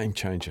was a game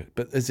changer.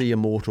 But is he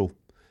immortal?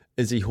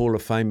 Is he Hall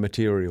of Fame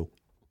material?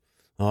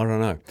 I don't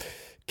know.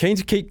 Keen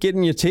to keep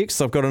getting your texts.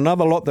 I've got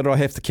another lot that I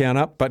have to count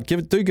up, but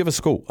do give us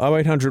a call.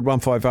 0800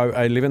 150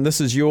 811.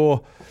 This is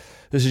your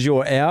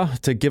hour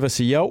to give us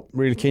a yelp.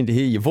 Really keen to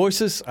hear your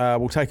voices.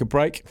 We'll take a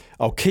break.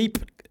 I'll keep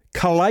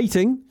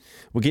collating.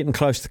 We're getting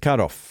close to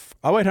cut-off.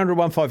 0800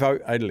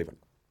 150 811.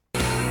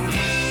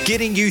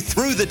 Getting you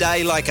through the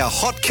day like a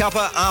hot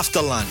cuppa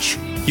after lunch.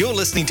 You're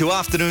listening to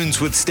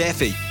Afternoons with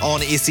Staffy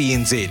on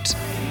SENZ.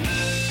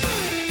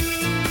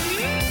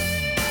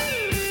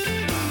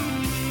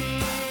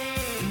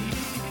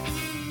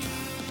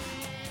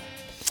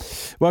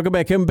 Welcome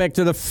back in, back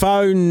to the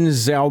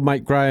phones, our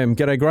mate Graham.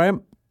 G'day,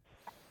 Graham.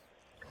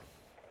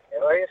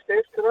 How are you,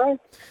 Steph, today?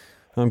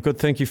 I'm good,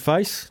 thank you,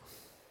 face.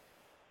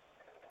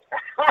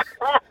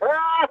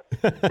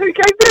 Who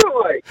came that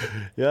way?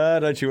 Yeah,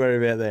 don't you worry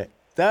about that.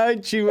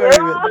 Don't you worry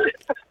about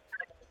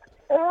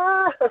that.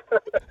 I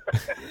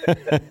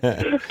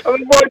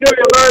might do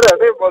it later.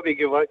 That might be a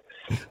good way.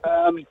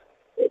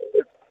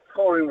 It's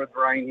pouring with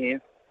rain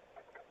here.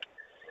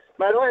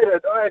 Mate, I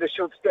had a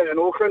short stint in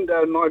Auckland,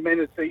 and I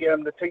managed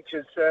the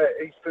teachers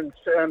Eastern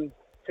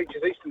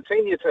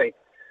senior team,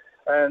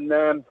 and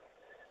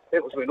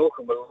that was when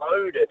Auckland was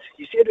loaded.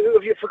 You said, who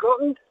have you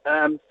forgotten?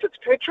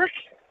 Fitzpatrick,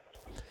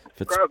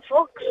 Grant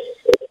Fox,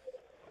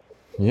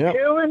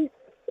 Kerwin,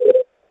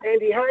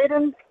 Andy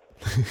Hayden,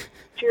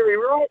 Jerry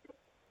Wright.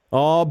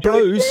 Oh,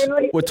 Blues.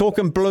 We're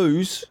talking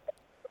Blues.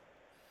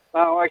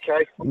 Oh,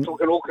 okay. I'm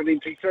talking Auckland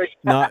NPC.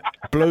 No,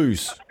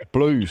 Blues.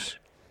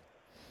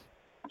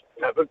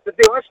 No, but the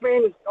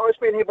Iceman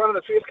had one of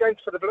the first games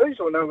for the Blues,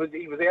 or no,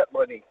 he was out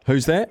by then?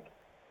 Who's that?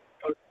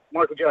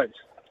 Michael Jones.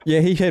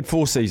 Yeah, he had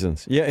 4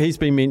 seasons. Yeah, he's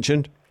been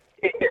mentioned.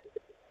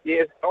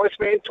 Yeah,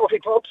 Iceman, Toffee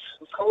Pops,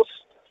 of course.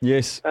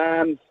 Yes.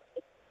 Fitzy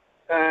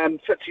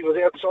was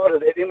outside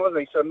of that then, wasn't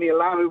he? So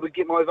Mialamu would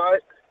get my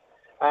vote.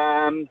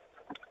 And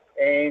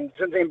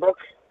Zinzambrook,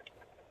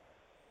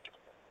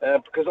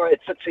 because I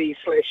had Fitzy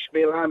 /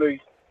 Mialamu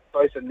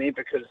both in there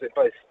because they're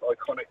both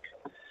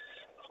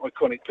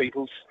iconic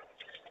peoples.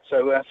 So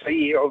yeah,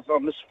 I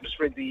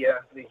misread the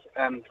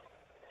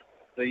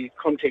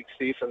context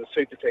there for the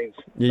super teams.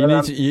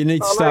 Yeah, you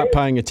need to start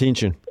paying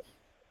attention.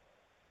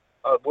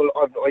 Well,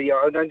 I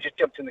don't just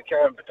jumped in the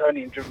car in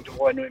Petone and driven to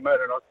Wainui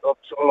Motor, and I'm sort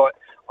of like,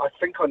 I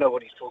think I know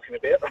what he's talking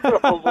about.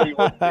 What he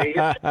wants to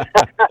hear.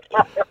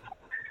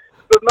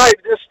 But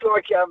mate, just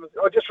like I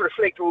just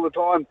reflect all the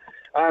time.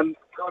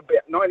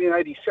 About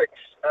 1986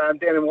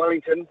 down in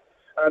Wellington,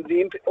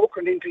 the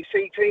Auckland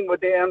NPC team were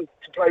down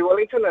to play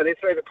Wellington at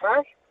Athletic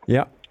Park.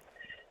 Yeah.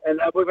 And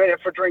we went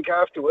out for a drink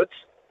afterwards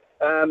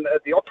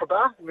at the Opera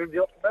Bar. Remember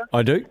the Opera Bar?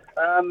 I do.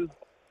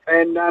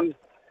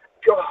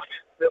 God,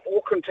 the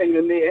Auckland team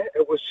in there,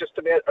 it was just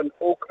about an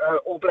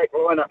all-black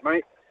lineup,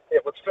 mate.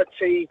 It was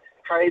Fitzy,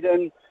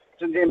 Hayden,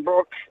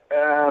 Zinzambrook,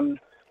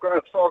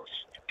 Grant Fox,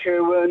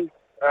 Kerwin,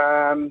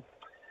 and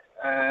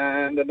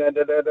the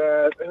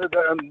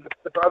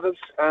brothers.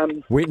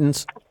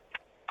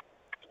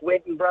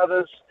 Wetton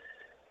brothers.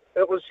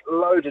 It was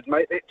loaded,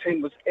 mate. That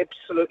team was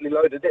absolutely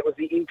loaded. That was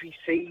the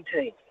NPC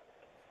team.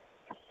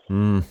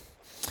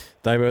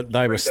 They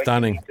were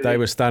stunning. They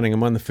were stunning and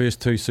won the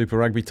first 2 Super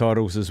Rugby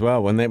titles as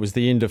well. And that was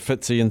the end of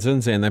Fitzy and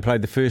Zinzan. They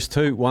played the first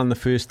 2, won the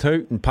first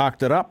 2 and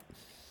parked it up.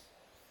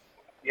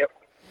 Yep.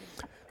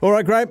 All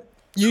right, Graham.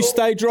 You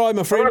stay dry,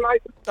 my friend. All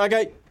right, mate.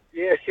 Okay.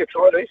 Yeah,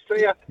 try to.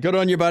 See ya. Good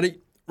on you, buddy.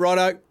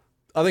 Righto.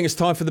 I think it's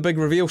time for the big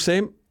reveal,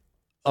 Sam.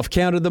 I've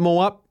counted them all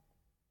up.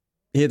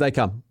 Here they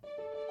come.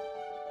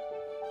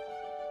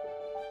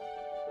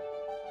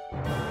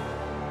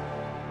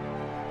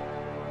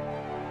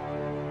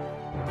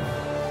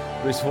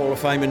 This Hall of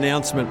Fame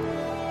announcement.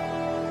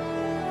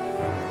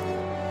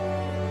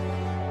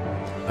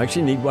 I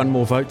actually need one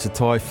more vote to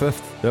tie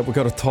 5th. We've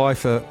got a tie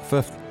for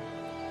 5th.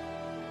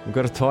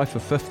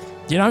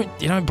 You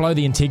don't blow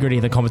the integrity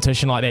of the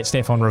competition like that,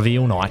 Steph, on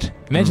reveal night.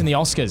 Imagine the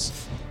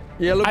Oscars.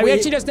 Yeah, look, we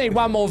actually just need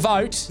one more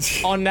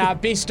vote on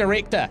Best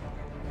Director.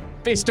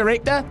 Best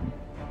Director?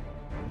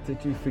 Did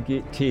you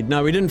forget Ted?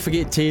 No, we didn't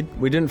forget Ted.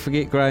 We didn't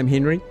forget Graham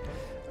Henry.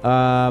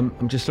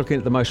 I'm just looking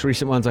at the most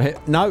recent ones I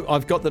had. No,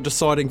 I've got the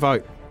deciding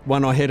vote.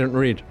 One I hadn't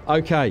read.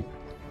 Okay.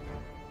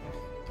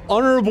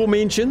 Honourable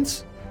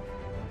mentions.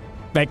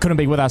 That couldn't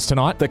be with us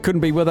tonight. That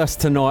couldn't be with us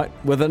tonight.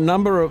 With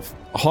a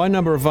high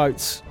number of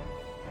votes.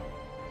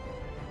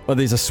 Well,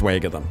 there's a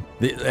swag of them.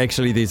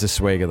 There's a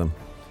swag of them.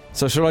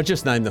 So should I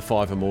just name the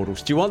 5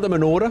 immortals? Do you want them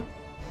in order?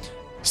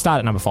 Start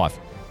at number 5.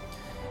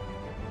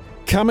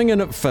 Coming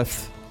in at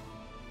 5th.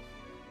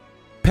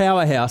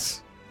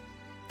 Powerhouse.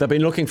 They've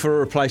been looking for a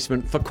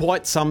replacement for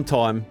quite some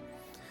time.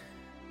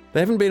 They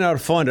haven't been able to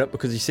find it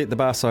because he set the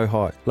bar so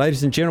high.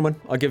 Ladies and gentlemen,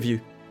 I give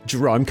you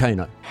Jerome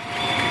Kano.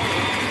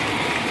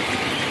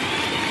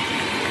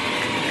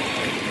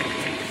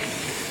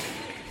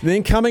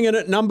 Then coming in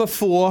at number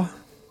 4,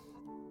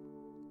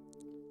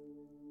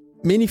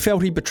 many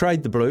felt he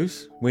betrayed the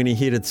Blues when he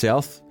headed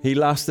south. He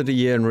lasted a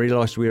year and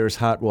realised where his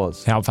heart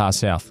was. How far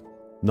south?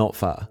 Not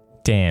far.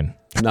 Damn.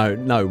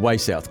 No, way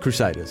south.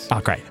 Crusaders. Oh,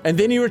 great. And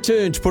then he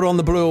returned to put on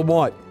the blue and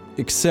white.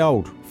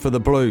 Excelled for the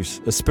Blues.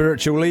 A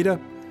spiritual leader,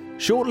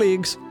 short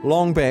legs,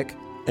 long back,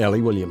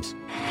 Ali Williams.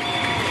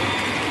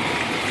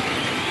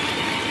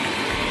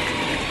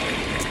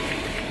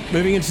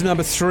 Moving into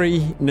number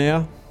 3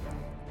 now.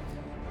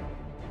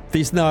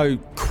 There's no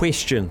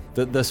question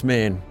that this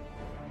man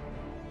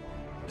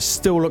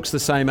still looks the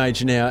same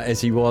age now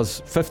as he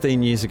was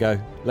 15 years ago.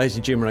 Ladies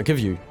and gentlemen, I give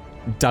you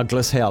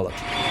Douglas Howlett.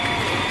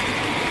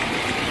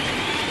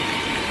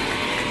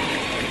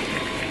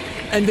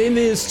 And then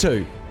there's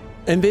 2.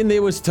 And then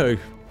there was 2.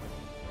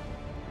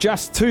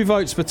 Just 2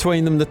 votes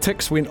between them. The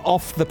ticks went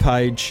off the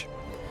page.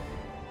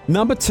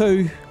 Number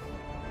 2,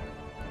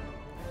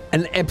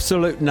 an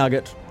absolute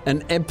nugget,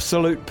 an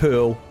absolute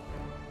pearl,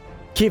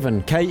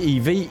 Kevin,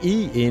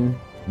 Keven,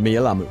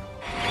 Mealamu.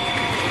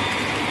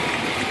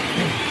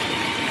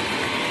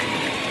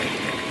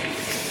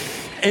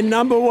 And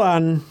number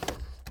 1,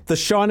 the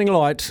shining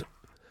light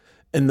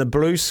in the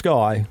blue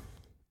sky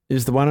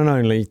is the one and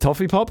only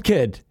Toffee Pop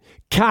Kid,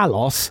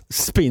 Carlos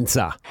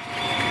Spencer.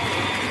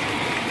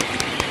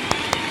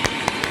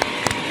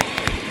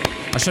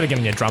 I should have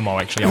given you a drum roll,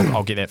 actually.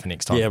 I'll get that for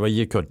next time. Yeah, well,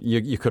 you could.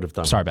 You could have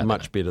done Sorry about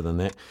much better than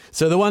that.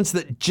 So the ones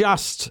that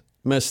just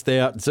missed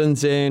out,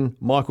 Zinzan,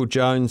 Michael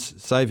Jones,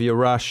 Xavier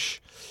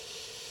Rush,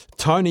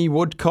 Tony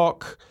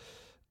Woodcock,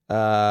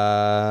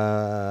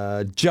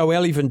 Joeli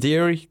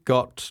Vanderi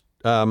got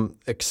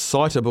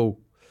excitable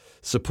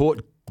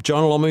support.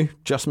 John Lomu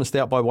just missed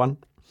out by 1.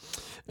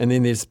 And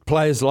then there's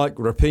players like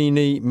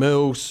Rapini,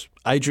 Mills,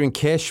 Adrian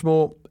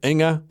Cashmore,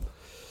 Inga,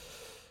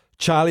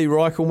 Charlie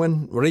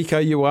Reichelman,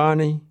 Rico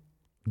Ioane,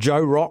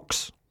 Joe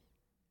Rocks,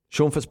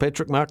 Sean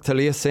Fitzpatrick, Mark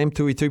Talia, Sam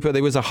Tuitupa.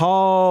 There was a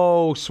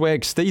whole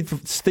swag.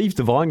 Steve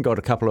Devine got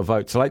a couple of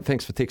votes late.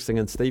 Thanks for texting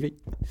in, Stevie.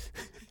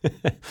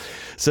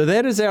 So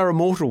that is our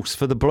immortals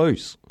for the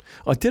Blues.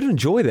 I did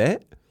enjoy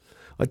that.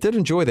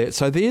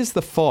 So there's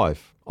the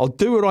 5. I'll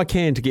do what I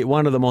can to get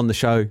one of them on the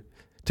show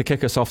to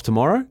kick us off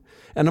tomorrow.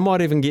 And I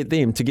might even get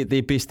them to get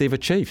their best ever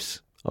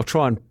Chiefs. I'll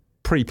try and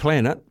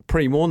pre-plan it,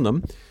 pre-warn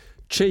them.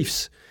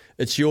 Chiefs,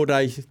 it's your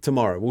day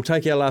tomorrow. We'll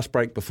take our last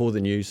break before the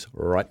news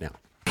right now.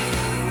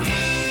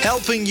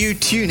 Helping you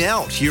tune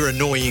out your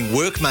annoying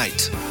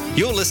workmate.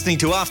 You're listening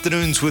to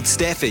Afternoons with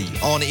Staffy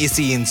on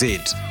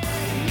SENZ.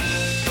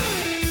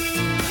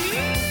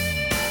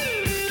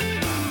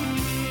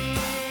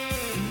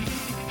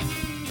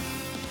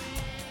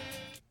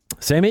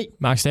 Sammy?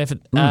 Mark Stafford.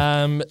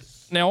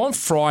 Now, on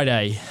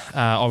Friday,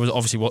 I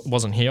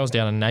wasn't here. I was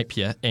down in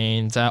Napier,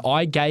 and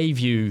I gave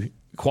you,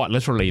 quite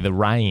literally, the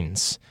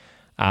reins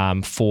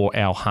for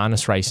our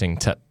harness racing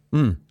tip. Do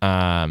you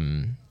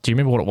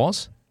remember what it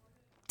was?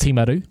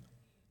 Timaru?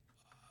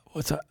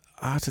 What's that?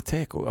 Art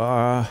Attack?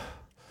 It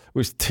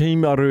was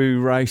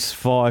Timaru Race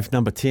 5,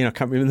 number 10. I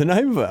can't remember the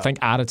name of it. I think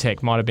Art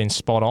Attack might have been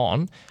spot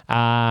on.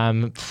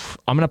 I'm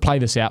going to play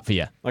this out for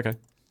you. Okay.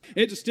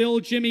 It's still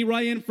Jimmy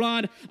Ray in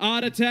front.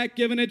 Art Attack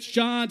given its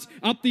chance.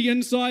 Up the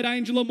inside,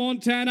 Angela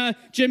Montana.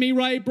 Jimmy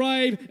Ray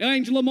brave.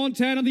 Angela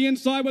Montana the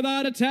inside with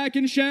Art Attack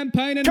and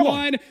Champagne and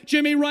Wine.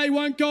 Jimmy Ray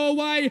won't go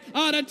away.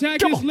 Art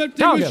Attack is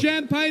lifting with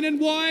Champagne and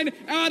Wine.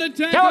 Art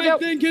Attack, I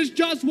think, has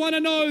just won a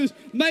nose.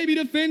 Maybe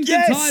defends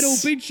the title.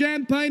 Beat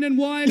Champagne and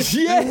Wine.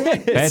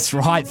 Yes! That's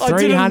right.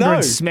 300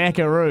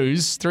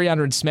 smackaroos.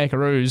 300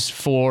 smackaroos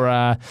for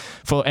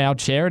our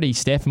charity,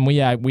 Steph, and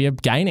we are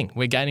gaining.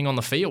 We're gaining on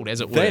the field,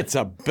 as it were. That's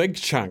a big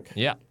chunk.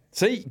 Yeah.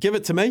 See, give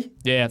it to me.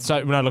 Yeah,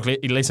 so, no, look,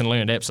 lesson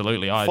learned,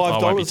 absolutely. I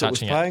won't be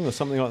touching it. Paying or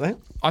something like that?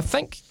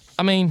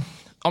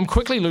 I'm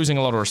quickly losing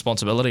a lot of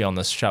responsibility on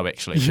this show,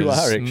 actually. You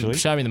are, actually.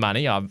 Show me the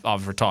money.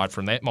 I've retired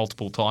from that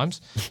multiple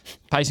times.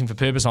 Pacing for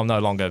purpose, I'm no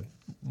longer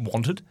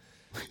wanted.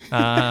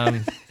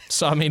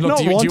 So, I mean, look,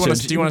 do you want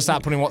to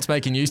start putting What's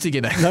Making News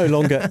together? No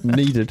longer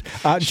needed.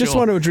 Just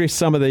want to address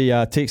some of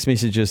the text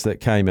messages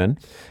that came in.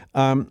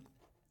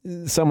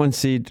 Someone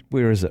said,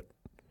 where is it?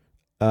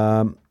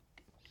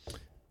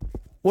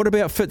 What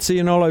about Fitzy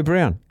and Olo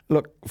Brown?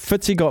 Look,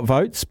 Fitzy got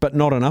votes, but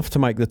not enough to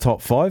make the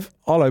top 5.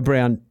 Olo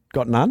Brown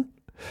got none.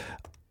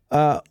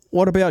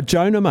 What about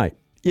Jonah, mate?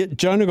 Yeah,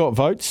 Jonah got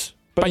votes,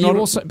 but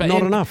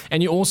not enough.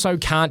 And you also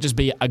can't just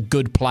be a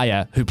good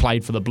player who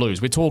played for the Blues.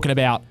 We're talking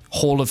about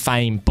Hall of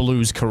Fame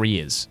Blues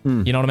careers.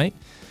 You know what I mean?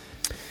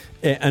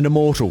 Yeah, and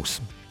immortals.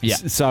 Yeah.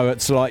 So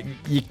it's like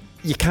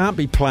you can't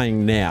be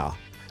playing now.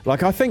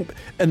 Like, I think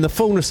in the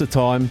fullness of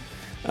time,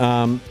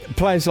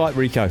 players like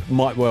Rico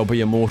might well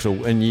be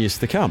immortal in years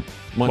to come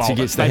once he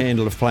gets the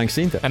handle of playing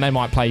centre. And they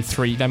might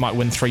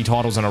win 3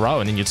 titles in a row,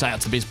 and then you'd say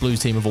it's the best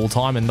Blues team of all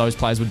time, and those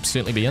players would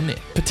certainly be in there.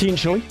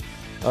 Potentially.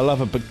 I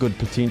love a bit good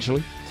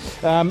potentially.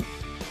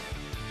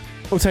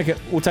 We'll take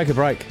a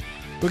break.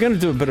 We're going to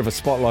do a bit of a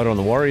spotlight on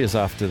the Warriors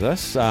after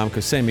this,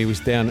 because Sammy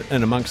was down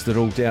in amongst it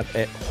all down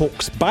at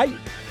Hawke's Bay.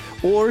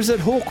 Or is it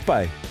Hawke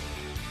Bay?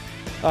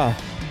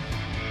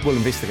 We'll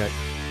investigate.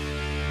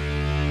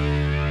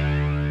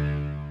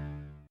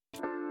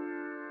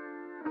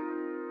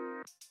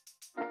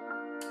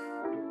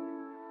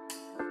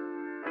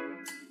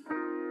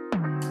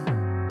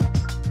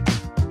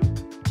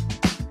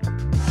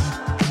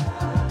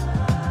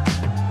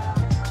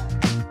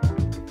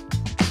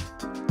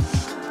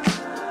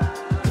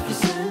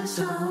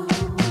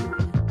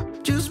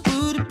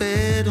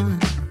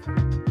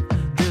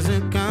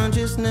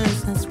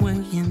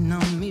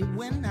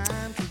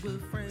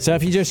 So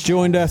if you just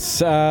joined us,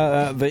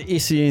 the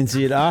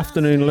SENZ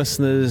afternoon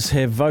listeners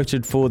have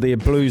voted for their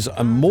Blues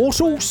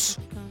Immortals,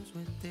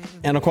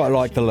 and I quite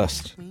like the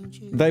list.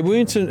 They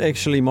weren't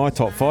actually my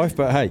top 5,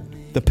 but hey,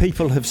 the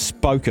people have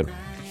spoken.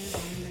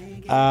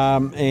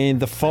 And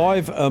the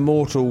 5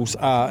 Immortals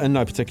are in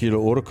no particular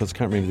order, because I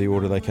can't remember the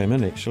order they came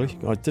in actually.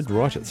 I did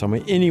write it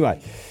somewhere.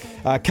 Anyway,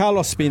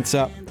 Carlos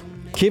Spencer,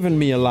 Kevin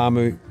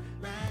Mialamu,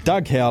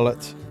 Doug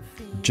Howlett,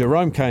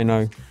 Jerome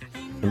Kano,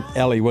 and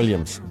Ali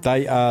Williams.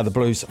 They are the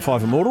Blues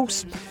 5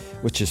 Immortals,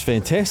 which is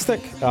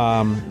fantastic.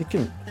 You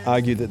can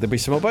argue that there'll be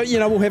some more, but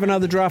we'll have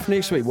another draft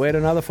next week. We'll add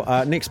another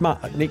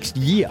next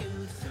year,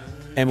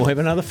 and we'll have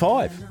another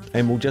 5,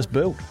 and we'll just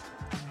build.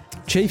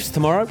 Chiefs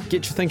tomorrow.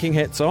 Get your thinking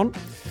hats on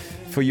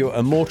for your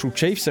Immortal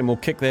Chiefs, and we'll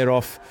kick that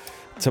off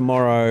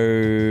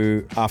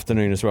tomorrow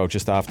afternoon as well,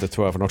 just after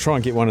 12. And I'll try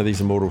and get one of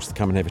these Immortals to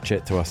come and have a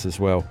chat to us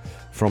as well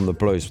from the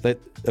Blues.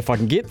 If I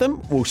can get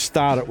them, we'll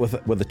start it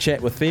with a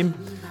chat with them.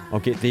 I'll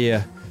get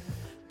their,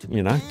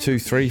 2,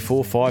 3,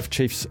 4, 5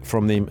 Chiefs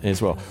from them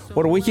as well.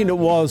 What a weekend it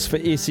was for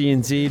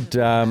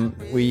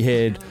SENZ. We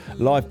had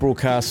live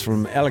broadcasts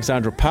from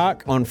Alexandra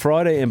Park on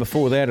Friday, and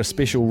before that a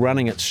special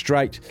Running It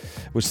Straight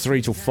was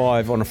 3 till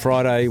 5 on a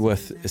Friday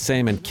with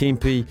Sam and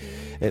Kempe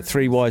at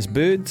Three Wise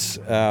Birds.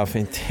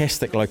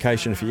 Fantastic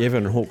location if you're ever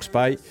in Hawke's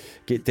Bay.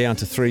 Get down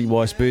to Three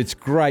Wise Birds.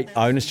 Great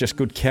owners, just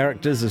good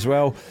characters as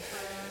well.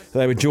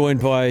 They were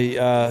joined by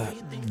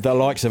the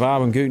likes of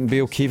Arwen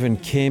Gutenbiel, Kevin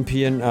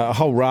Campion, a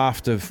whole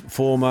raft of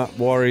former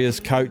Warriors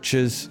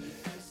coaches.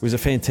 It was a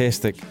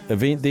fantastic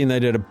event. Then they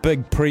did a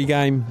big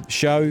pre-game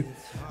show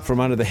from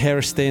under the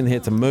Harris stand. They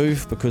had to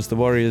move because the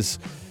Warriors,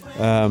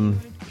 the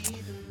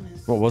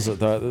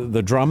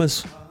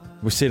drummers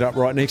were set up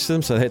right next to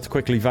them, so they had to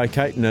quickly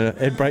vacate and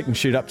ad break and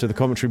shoot up to the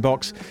commentary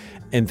box,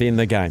 and then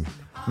the game.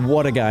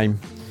 What a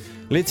game.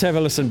 Let's have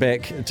a listen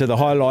back to the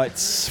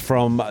highlights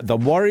from the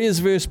Warriors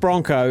vs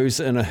Broncos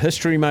in a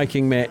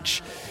history-making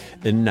match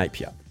in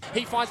Napier.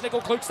 He finds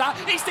Nickel Klukstad.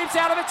 He steps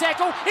out of the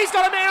tackle. He's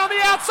got a man on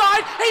the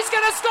outside. He's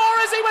going to score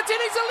as he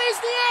Watini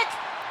Zalesniak.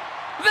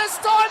 This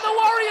time the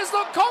Warriors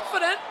look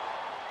confident,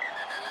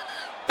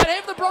 but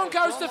have the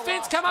Broncos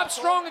defence come up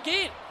strong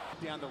again.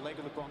 Down the leg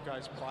of the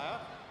Broncos player.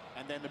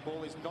 And then the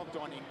ball is knocked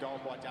on in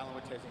goal by Dallin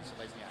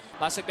Watini-Zalesniak.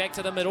 Lussick back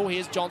to the middle.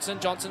 Here's Johnson.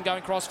 Johnson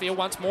going crossfield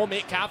once more.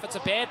 Metcalf, it's a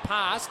bad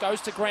pass.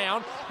 Goes to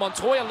ground.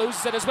 Montoya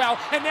loses it as well.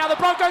 And now the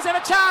Broncos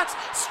have a chance.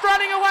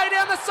 Strutting away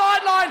down the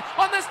sideline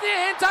on this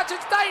near-hand touch.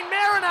 It's Dane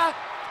Mariner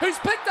who's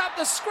picked up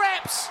the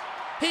scraps.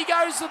 He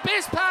goes the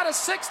best part of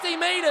 60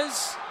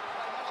 metres.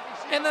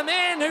 And the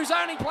man who's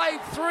only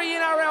played 3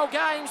 NRL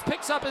games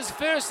picks up his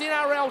first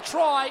NRL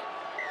try.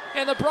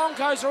 And the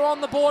Broncos are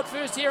on the board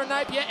first here in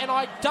Napier. And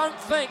I don't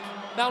think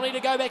they'll need to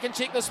go back and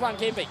check this one,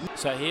 Kempe.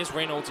 So here's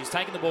Reynolds. He's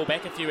taken the ball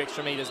back a few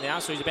extra metres now.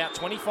 So he's about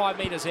 25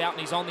 metres out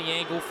and he's on the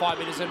angle, 5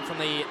 metres in from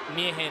the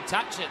near-hand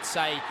touch. It's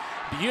a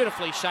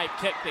beautifully shaped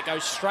kick that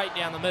goes straight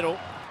down the middle.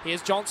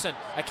 Here's Johnson.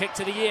 A kick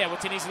to the air.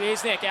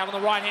 Watini-Zalesniak out on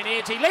the right-hand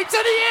edge. He leaps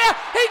in the air.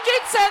 He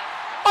gets it.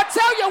 I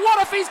tell you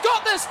what, if he's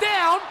got this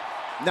down.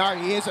 No,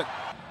 he isn't.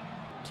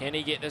 Can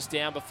he get this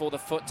down before the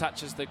foot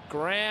touches the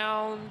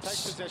ground?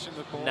 Takes possession of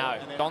the ball. No.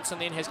 Johnson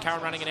then has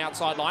Curran running an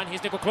outside line.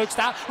 Here's Nickel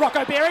Klukstad.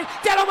 Rocco Berry.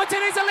 Down on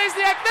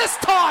Watini-Zalesniak this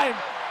time.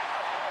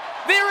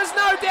 There is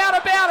no doubt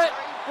about it.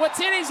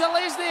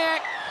 Watini-Zalesniak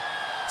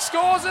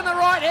scores in the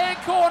right-hand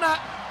corner.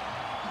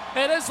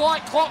 It is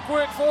like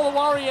clockwork for the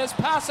Warriors.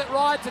 Pass it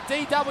right to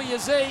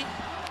DWZ.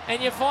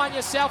 And you find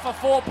yourself a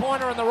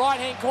 4-pointer in the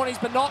right-hand corner. He's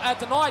been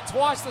denied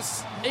twice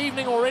this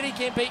evening already,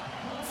 Kempe.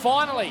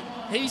 Finally,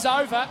 he's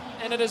over,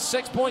 and it is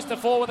 6 points to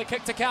 4 with a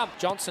kick to come.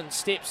 Johnson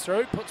steps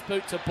through, puts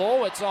boot to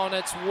ball. It's on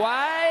its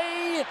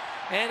way,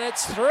 and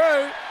it's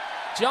through.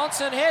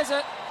 Johnson has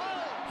it.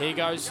 Here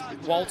goes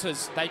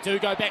Walters. They do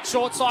go back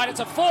short side. It's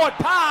a forward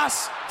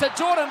pass to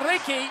Jordan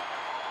Riki.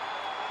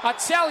 I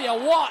tell you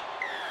what,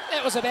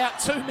 that was about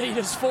 2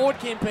 metres forward,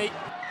 Kempy.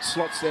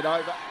 Slots that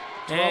over.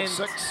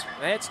 12-6.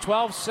 That's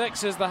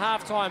 12-6 as the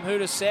halftime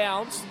hooter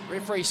sounds.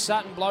 Referee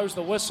Sutton blows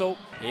the whistle.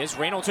 Here's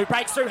Reynolds, who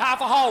breaks through half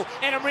a hole.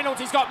 Adam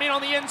Reynolds, he's got men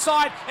on the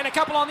inside and a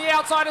couple on the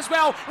outside as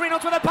well.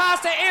 Reynolds with a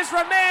pass to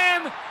Ezra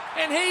Mam,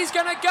 and he's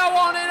going to go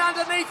on in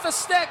underneath the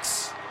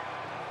sticks.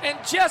 And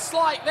just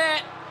like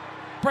that,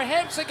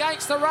 perhaps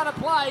against the run of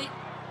play,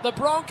 the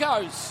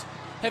Broncos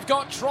have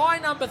got try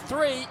number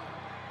 3.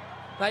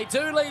 They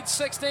do lead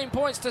 16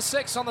 points to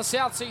 6 on the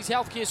South Seas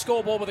Healthcare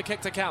scoreboard with a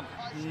kick to come.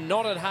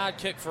 Not a hard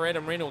kick for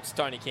Adam Reynolds,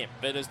 Tony Kemp.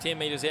 It is 10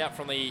 metres out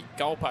from the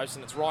goalpost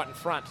and it's right in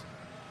front.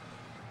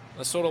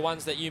 The sort of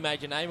ones that you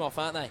made your name off,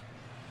 aren't they?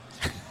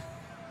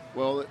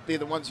 Well, they're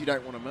the ones you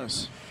don't want to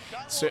miss.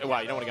 So,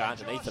 well, you don't want to go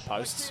underneath the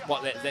posts.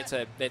 What?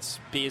 That's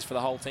beers for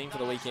the whole team for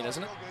the weekend,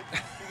 isn't it?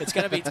 It's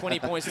going to be 20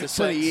 points to 6.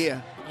 For the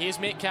year. Here's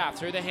Metcalf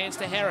through the hands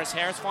to Harris.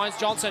 Harris finds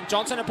Johnson.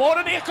 Johnson aboard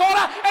in near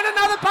corner, and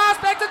another pass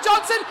back to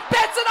Johnson.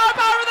 Bats it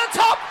over the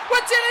top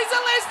with Denny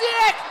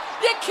Zalesniak.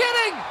 You're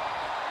kidding!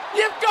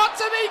 You've got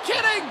to be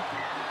kidding!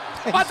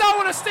 I don't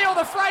want to steal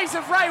the phrase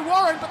of Ray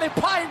Warren, but they're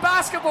playing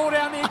basketball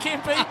down there,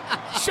 Kempy.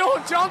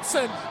 Sean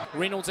Johnson.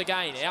 Reynolds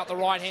again, out the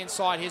right-hand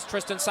side. Here's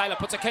Tristan Saylor,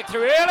 puts a kick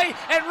through early,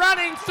 and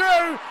running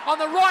through on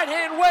the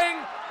right-hand wing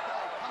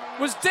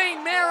was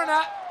Dean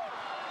Mariner,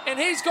 and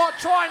he's got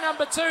try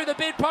number 2, the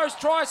bedpost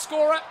try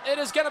scorer. It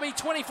is going to be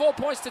 24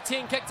 points to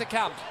 10, kick to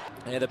come.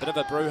 Yeah, a bit of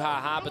a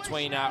brouhaha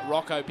between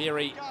Rocco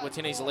Berry,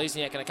 Watene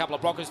Zalesniak, and a couple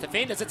of Broncos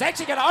defenders. It's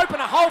actually going to open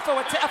a hole for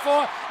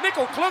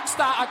Nickel Klugstad.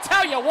 I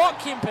tell you what,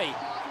 Kempy,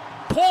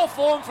 poor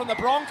form from the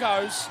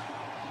Broncos,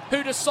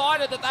 who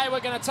decided that they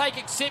were going to take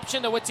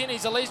exception to Watene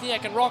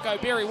Zalesniak and Rocco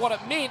Berry. What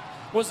it meant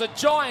was a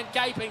giant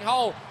gaping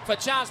hole for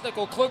Chance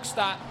Nickel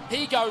Klugstad.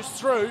 He goes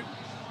through,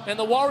 and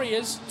the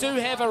Warriors do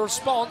have a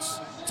response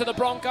to the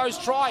Broncos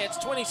try. It's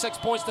 26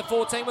 points to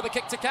 14 with a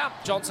kick to come.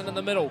 Johnson in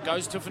the middle,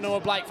 goes to Fanua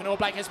Blake. Fanua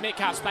Blake has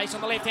Metcalf, space on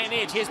the left-hand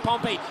edge. Here's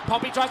Pompey.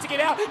 Pompey tries to get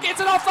out, gets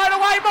it off, thrown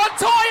away.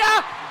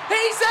 Montoya,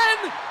 he's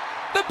in.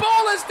 The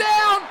ball is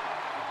down,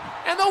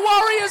 and the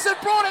Warriors have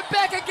brought it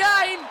back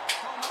again.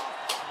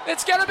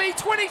 It's going to be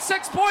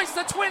 26 points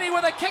to 20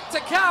 with a kick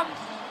to come.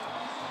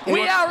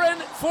 We are in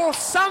for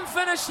some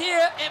finish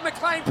here at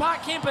McLean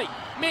Park, Kempy.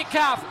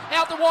 Metcalf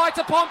out the wide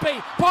to Pompey.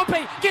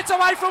 Pompey gets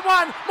away from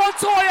one.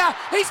 Montoya,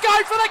 he's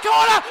going for the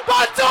corner.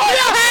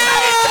 Montoya,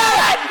 he's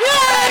done it! He's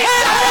done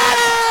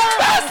it!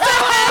 He's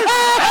done it!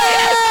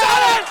 He's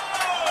done it!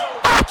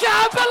 I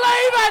can't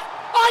believe it!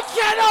 I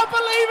cannot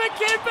believe it,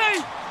 Kempy!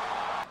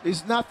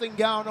 There's nothing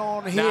going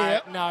on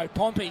here. No,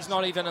 Pompey's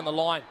not even in the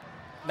line.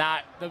 No,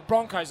 the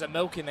Broncos are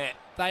milking that.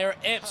 They are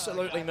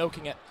absolutely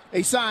milking it.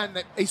 He's saying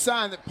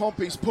that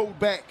Pompey's pulled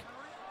back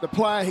the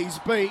player he's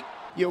beat.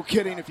 You're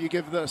kidding if you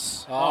give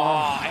this.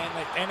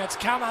 And it's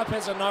come up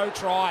as a no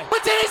try.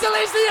 But Denny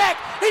Zalesniak,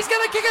 he's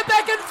going to kick it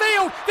back in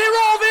field. They're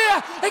all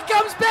there. It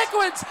comes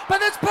backwards,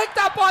 but it's picked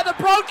up by the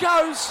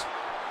Broncos.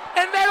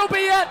 And that'll be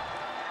it.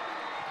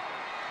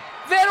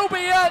 That'll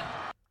be it.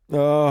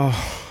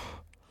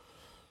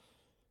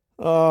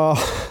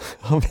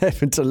 I'm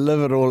having to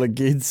live it all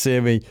again,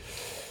 Sammy.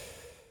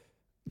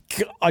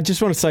 I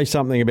just want to say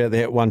something about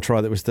that one try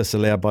that was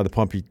disallowed by the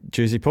Pompey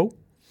jersey pull.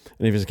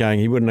 And he was going,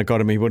 he wouldn't have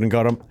got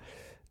him.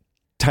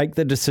 Take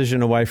the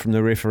decision away from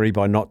the referee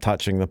by not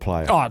touching the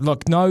player. Oh,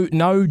 look,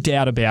 no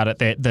doubt about it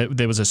that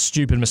there was a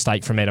stupid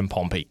mistake from Adam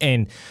Pompey.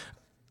 And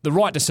the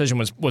right decision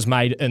was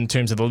made in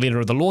terms of the letter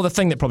of the law. The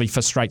thing that probably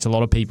frustrates a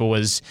lot of people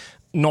is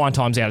 9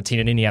 times out of 10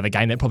 in any other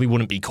game, that probably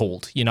wouldn't be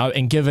called, you know.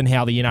 And given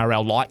how the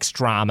NRL likes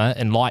drama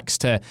and likes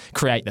to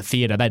create the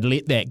theatre, they'd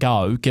let that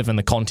go given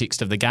the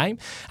context of the game.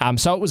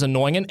 So it was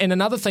annoying. And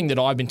another thing that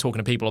I've been talking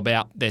to people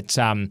about that,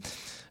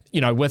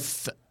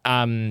 with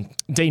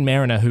Dean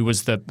Mariner, who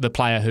was the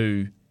player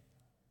who,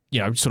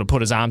 sort of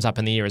put his arms up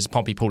in the air as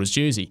Pompey pulled his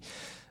jersey,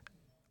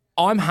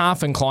 I'm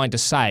half inclined to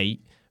say,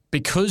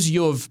 because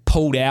you've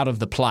pulled out of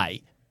the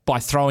play by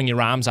throwing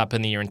your arms up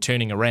in the air and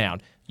turning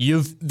around,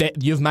 you've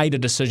made a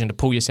decision to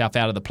pull yourself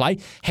out of the play.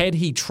 Had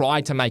he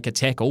tried to make a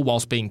tackle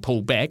whilst being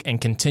pulled back and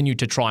continued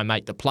to try and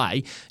make the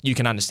play, you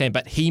can understand.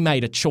 But he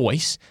made a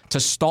choice to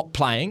stop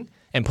playing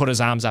and put his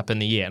arms up in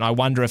the air. And I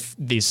wonder if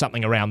there's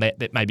something around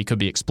that maybe could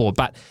be explored.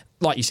 But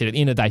like you said, at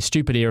the end of the day,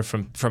 stupid error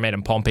from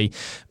Adam Pompey.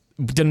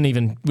 We didn't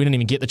even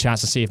get the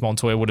chance to see if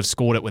Montoya would have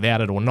scored it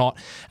without it or not.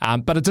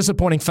 But a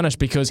disappointing finish,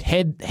 because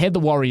had the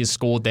Warriors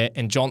scored that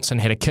and Johnson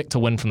had a kick to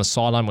win from the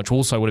sideline, which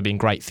also would have been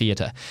great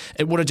theatre,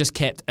 it would have just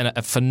kept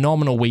a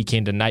phenomenal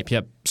weekend in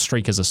Napier,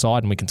 streakers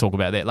aside, and we can talk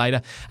about that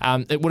later.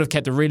 It would have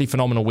kept a really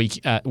phenomenal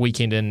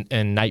weekend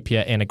in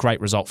Napier, and a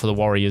great result for the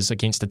Warriors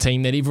against a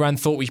team that everyone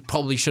thought we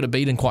probably should have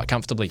beaten quite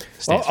comfortably.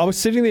 I was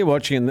sitting there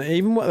watching, and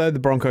even though the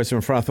Broncos were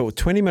in front, I thought, with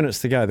 20 minutes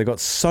to go, they've got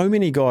so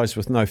many guys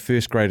with no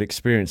first-grade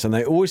experience, and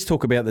they always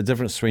talk about the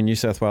difference between New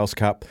South Wales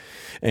Cup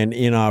and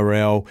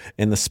NRL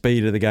and the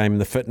speed of the game and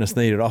the fitness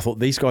needed. I thought,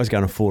 these guys are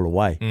going to fall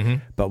away. Mm-hmm.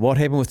 But what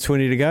happened with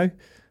 20 to go?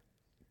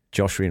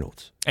 Josh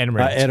Reynolds. Adam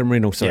Reynolds. Adam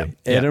Reynolds, sorry.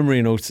 Yeah. Adam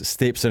Reynolds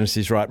steps in and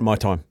says, right, my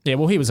time. Yeah,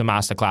 well, he was a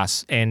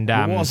masterclass. And,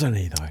 wasn't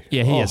he, though?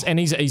 Yeah, he is. And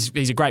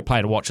he's a great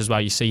player to watch as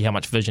well. You see how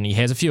much vision he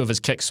has. A few of his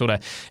kicks sort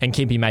of, and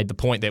Kempy made the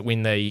point that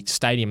when the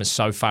stadium is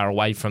so far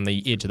away from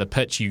the edge of the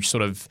pitch, you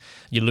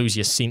lose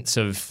your sense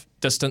of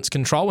distance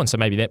control, and so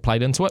maybe that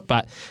played into it.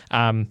 But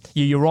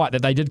you're right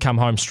that they did come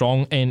home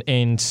strong,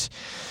 and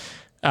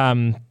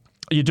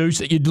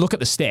you'd look at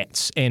the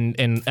stats,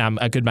 and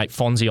a good mate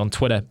Fonzie on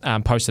Twitter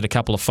posted a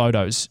couple of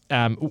photos.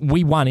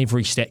 We won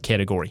every stat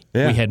category.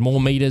 Yeah. We had more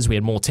meters, we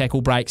had more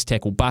tackle breaks,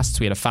 tackle busts,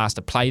 we had a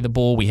faster play the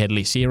ball, we had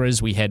less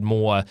errors, we had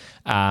more.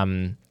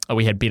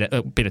 We had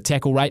better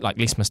tackle rate, like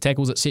less missed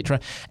tackles, etc.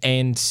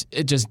 And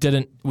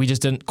we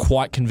just didn't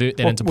quite convert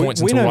that into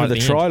points. We until went right over at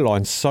the try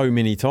line so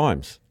many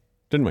times,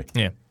 didn't we?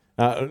 Yeah.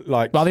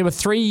 Well, there were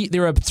three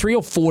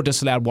or four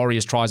disallowed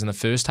Warriors tries in the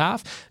first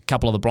half. A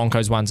couple of the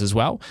Broncos ones as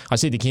well. I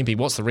said to Kempy,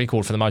 "What's the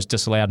record for the most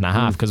disallowed in a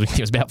half?" Because it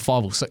was about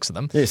 5 or 6 of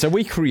them. Yeah, so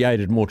we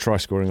created more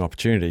try-scoring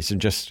opportunities,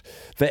 and just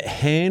that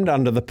hand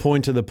under the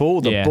point of the ball.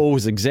 The ball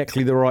was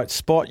exactly the right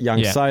spot.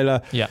 Young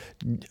Sailor. Yeah,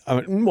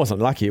 I mean, it wasn't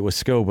lucky; it was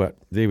skill, but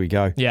there we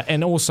go. Yeah,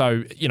 and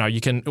also,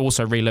 you can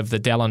also relive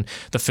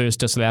the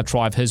first disallowed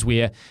try of his,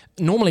 where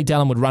normally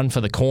Dallin would run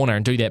for the corner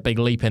and do that big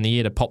leap in the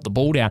air to pop the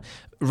ball down.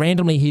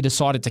 Randomly, he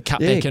decided to cut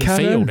back in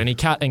field,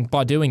 and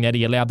by doing that,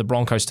 he allowed the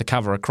Broncos to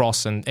cover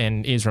across, and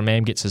Ezra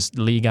Mam gets his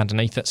leg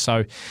underneath it.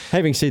 So,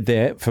 having said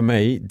that, for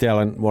me,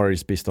 Dallin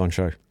Warrior's best on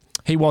show.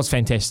 He was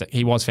fantastic.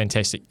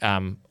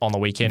 on the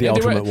weekend. The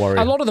ultimate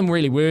warrior. A lot of them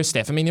really were,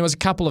 Steph. I mean, there was a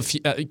couple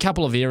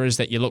of errors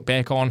that you look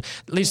back on.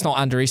 Let's not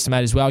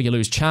underestimate as well. You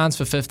lose Chance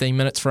for 15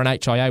 minutes for an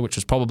HIA, which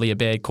was probably a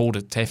bad call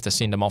to have to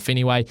send him off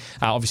anyway.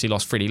 Obviously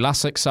lost Freddie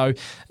Lussick. So,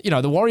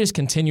 the Warriors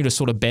continue to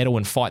sort of battle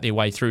and fight their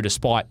way through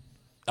despite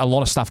a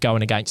lot of stuff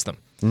going against them.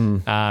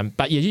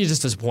 But you're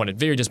just disappointed,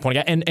 very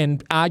disappointing.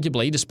 And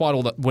arguably, despite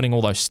winning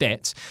all those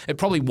stats, it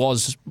probably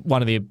was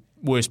one of their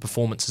worst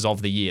performances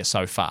of the year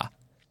so far.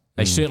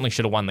 They certainly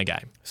should have won the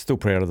game. Still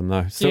proud of them,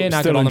 though. Still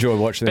good enjoy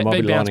watching them.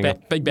 Big bounce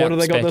back. Big bounce what have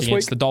they got back this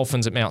against week? the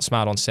Dolphins at Mount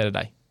Smart on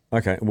Saturday.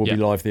 Okay, we'll be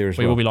live there as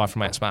well. We will be live from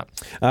Mount Smart.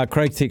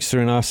 Craig texts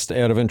through and asked,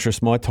 out of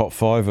interest, my top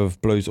 5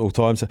 of Blues all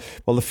times.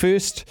 Well, the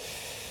first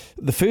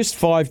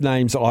 5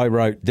 names I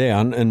wrote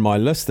down in my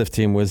list of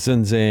 10 were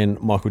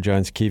Zinzan, Michael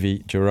Jones,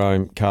 Kevy,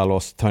 Jerome,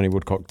 Carlos, Tony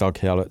Woodcock, Doug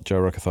Howlett, Joe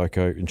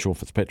Rakathoko, and Sean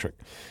Fitzpatrick.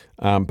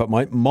 But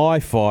my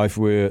 5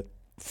 were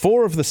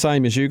 4 of the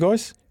same as you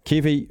guys: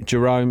 Kevy,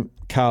 Jerome,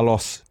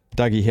 Carlos,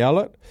 Dougie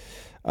Howlett.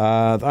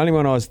 The only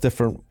one I was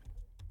different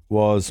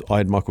was I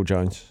had Michael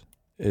Jones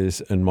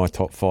is in my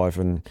top 5,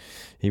 and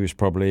he was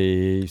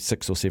probably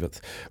 6th or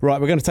 7th.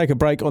 Right, we're going to take a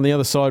break. On the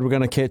other side, we're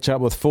going to catch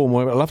up with 4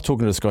 more. I love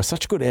talking to this guy,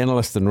 such a good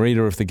analyst and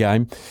reader of the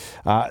game.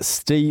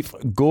 Steve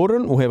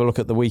Gordon. We'll have a look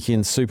at the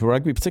weekend Super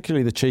Rugby,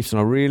 particularly the Chiefs, and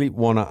I really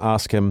want to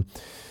ask him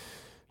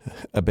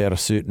about a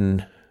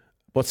certain...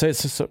 What's that?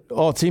 It's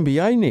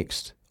NBA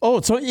next. Oh,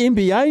 it's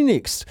NBA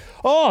next.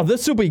 Oh,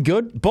 this will be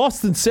good.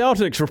 Boston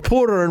Celtics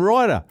reporter and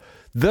writer.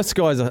 This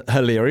guy's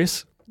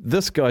hilarious.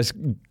 This guy's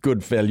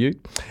good value.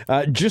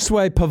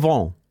 Josue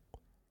Pavon.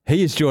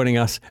 He is joining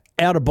us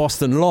out of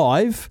Boston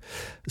live.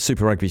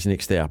 Super Rugby's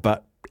next hour,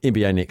 but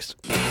NBA next.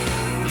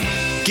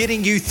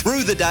 Getting you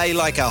through the day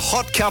like a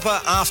hot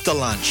cuppa after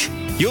lunch.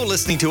 You're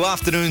listening to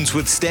Afternoons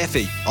with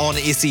Staffy on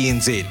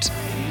SENZ.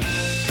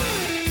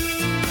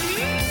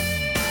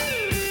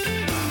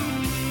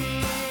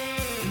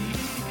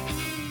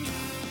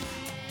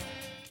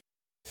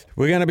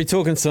 We're going to be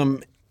talking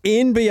some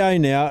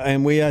NBA now,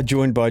 and we are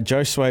joined by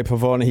Josue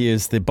Pavon. He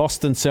is the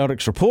Boston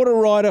Celtics reporter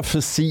writer for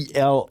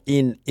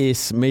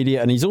CLNS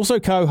Media, and he's also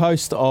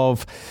co-host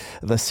of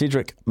the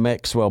Cedric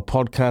Maxwell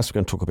podcast. We're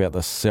going to talk about the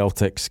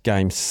Celtics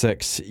Game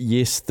 6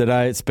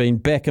 yesterday. It's been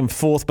back and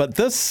forth, but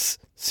this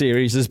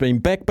series has been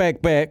back,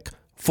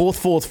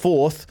 fourth,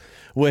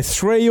 We're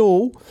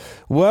 3-3.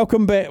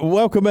 Welcome back,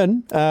 welcome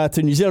in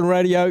to New Zealand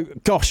Radio.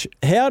 Gosh,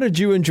 how did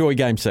you enjoy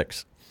Game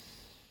 6?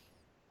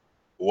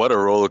 What a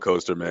roller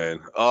coaster, man.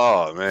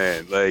 Oh,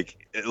 man.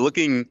 Like,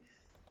 looking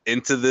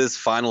into this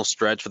final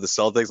stretch for the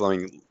Celtics, I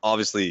mean,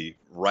 obviously,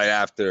 right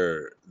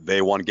after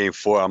they won Game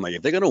 4, I'm like,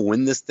 if they're going to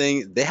win this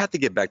thing, they have to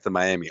get back to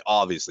Miami,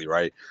 obviously,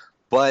 right?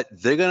 But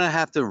they're going to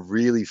have to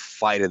really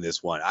fight in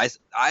this one.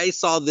 I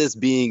saw this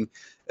being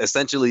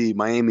essentially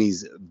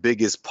Miami's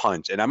biggest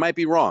punch, and I might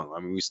be wrong. I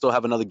mean, we still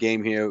have another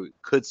game here. We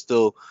could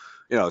still,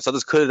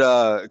 Celtics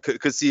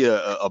could see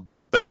a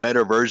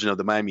better version of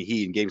the Miami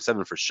Heat in Game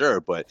 7 for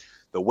sure, but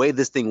the way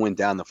this thing went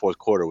down in the fourth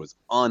quarter was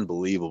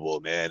unbelievable,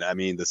 man. I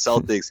mean, the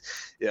Celtics,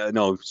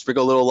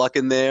 sprinkle a little luck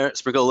in there,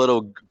 sprinkle a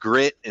little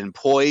grit and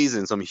poise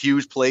and some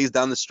huge plays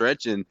down the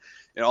stretch, and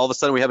all of a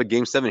sudden we have a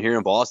Game 7 here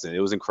in Boston. It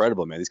was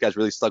incredible, man. These guys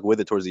really stuck with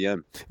it towards the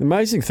end. The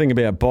amazing thing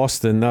about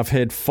Boston, they've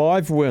had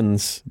 5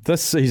 wins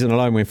this season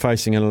alone when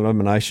facing an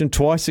elimination,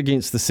 twice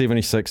against the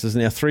 76ers,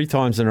 now 3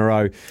 times in a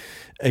row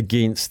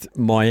against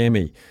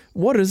Miami.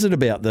 What is it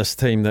about this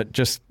team that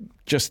just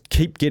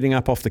keep getting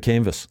up off the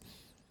canvas?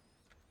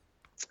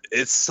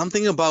 It's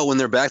something about when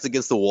their back's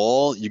against the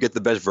wall, you get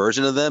the best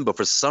version of them. But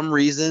for some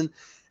reason,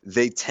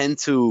 they tend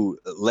to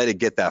let it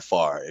get that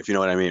far, if you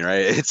know what I mean, right?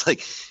 It's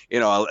like, a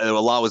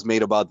lot was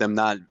made about them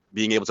not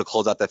being able to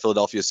close out that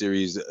Philadelphia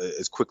series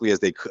as quickly as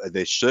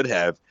they should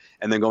have,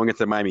 and then going into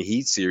the Miami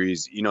Heat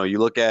series, you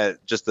look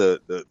at just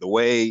the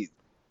way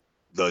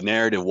the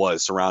narrative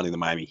was surrounding the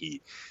Miami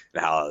Heat,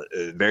 and how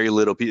very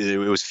little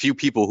people, it was few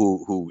people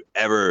who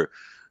ever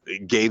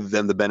gave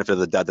them the benefit of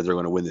the doubt that they're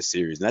going to win this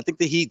series. And I think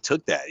the Heat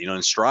took that,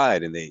 in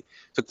stride, and they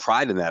took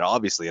pride in that,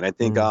 obviously. And I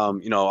think,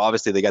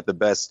 obviously they got the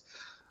best,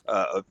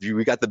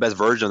 we got the best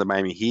version of the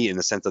Miami Heat in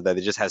the sense of that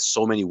it just has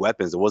so many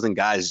weapons. It wasn't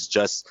guys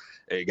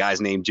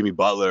named Jimmy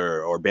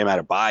Butler or Bam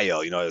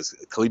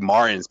Adebayo. Khalid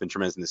Martin's been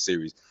tremendous in this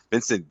series.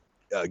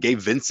 Gabe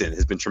Vincent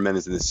has been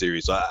tremendous in this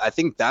series. So I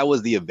think that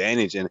was the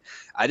advantage. And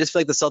I just feel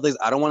like the Celtics,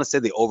 I don't want to say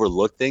they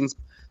overlooked things.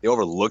 They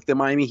overlooked the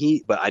Miami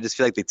Heat, but I just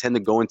feel like they tend to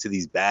go into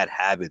these bad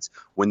habits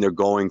when they're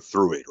going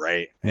through it,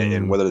 right?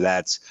 And whether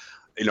that's,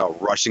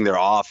 rushing their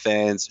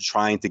offense,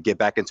 trying to get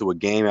back into a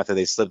game after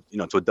they slipped,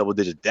 to a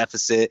double-digit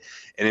deficit.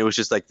 And it was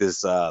just like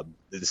this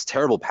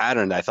terrible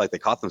pattern that I feel like they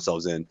caught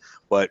themselves in.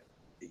 But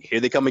here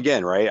they come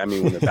again, right? I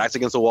mean, when their back's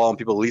against the wall and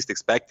people least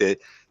expect it,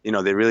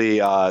 they really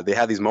they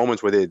have these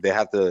moments where they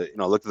have to,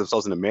 look at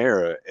themselves in the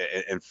mirror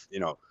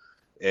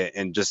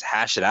and just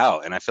hash it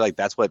out. And I feel like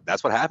that's what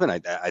happened.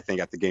 I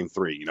think at the game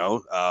 3,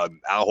 Al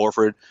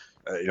Horford,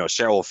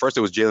 first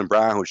it was Jaylen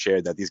Brown who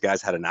shared that these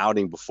guys had an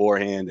outing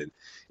beforehand, and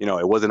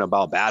it wasn't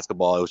about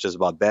basketball. It was just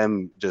about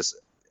them just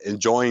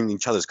enjoying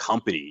each other's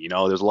company.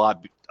 There's a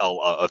lot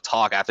of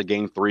talk after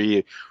game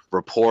 3,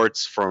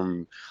 reports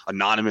from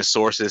anonymous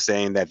sources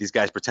saying that these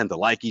guys pretend to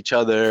like each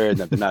other and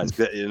that they're not as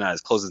good, not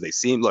as close as they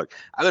seem. Look,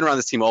 I've been around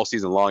this team all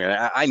season long, and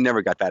I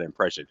never got that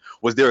impression.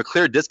 Was there a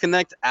clear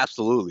disconnect?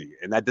 Absolutely.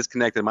 And that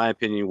disconnect, in my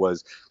opinion,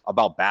 was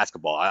about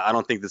basketball. I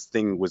don't think this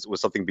thing was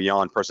something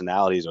beyond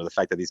personalities or the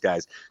fact that these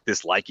guys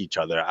dislike each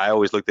other. I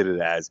always looked at it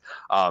as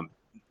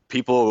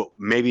people,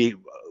 maybe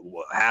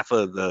half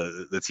of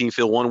the team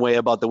feel one way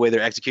about the way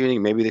they're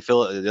executing. Maybe they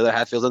feel the other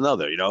half feels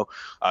another.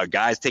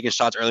 Guys taking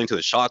shots early into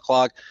the shot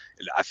clock.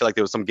 I feel like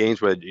there was some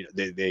games where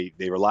they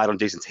relied on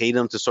Jason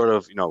Tatum to sort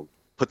of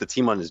put the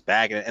team on his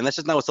back, and that's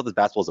just not what Celtics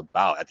basketball is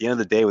about. At the end of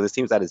the day, when this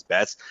team's at its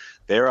best,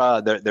 they're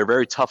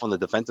very tough on the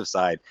defensive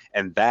side,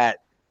 and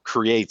that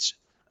creates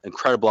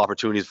incredible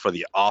opportunities for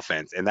the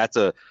offense. And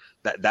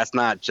that's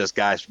not just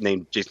guys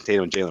named Jason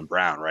Tatum and Jaylen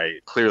Brown,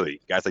 right? Clearly,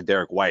 guys like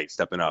Derek White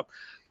stepping up.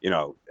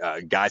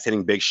 Guys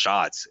hitting big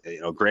shots,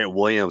 Grant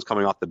Williams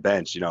coming off the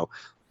bench,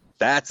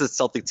 that's a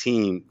Celtic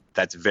team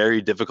that's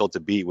very difficult to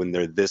beat when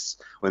they're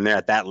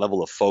at that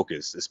level of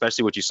focus,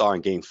 especially what you saw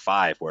in game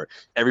 5, where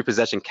every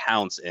possession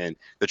counts and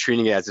they're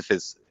treating it as if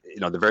it's,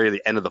 the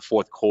very end of the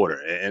fourth quarter.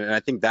 And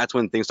I think that's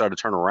when things started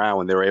to turn around,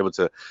 when they were able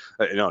to,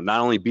 not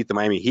only beat the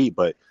Miami Heat,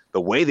 but the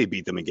way they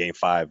beat them in game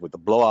 5 with the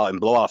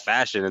blowout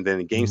fashion. And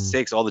then in game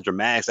 6, all the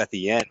dramatics at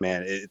the end,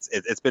 man,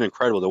 it's been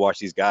incredible to watch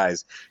these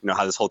guys,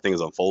 how this whole thing has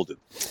unfolded.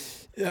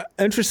 Yeah,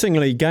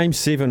 interestingly, game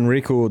 7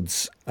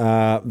 records,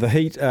 the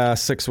Heat are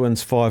 6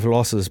 wins, 5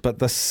 losses, but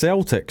the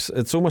Celtics,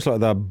 it's almost like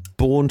they're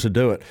born to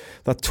do it.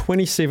 They're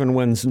 27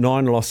 wins,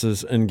 9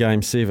 losses in game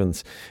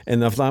 7s,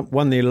 and they've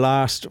won their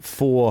last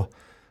 4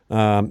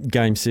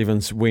 game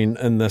 7s when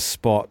in this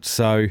spot.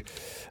 So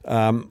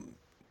I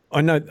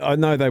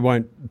know they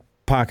won't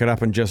park it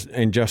up and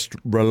just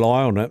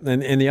rely on it.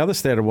 And the other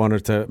stat I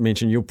wanted to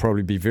mention, you'll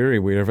probably be very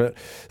aware of it.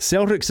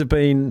 Celtics have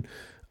been,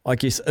 I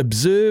guess,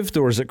 observed,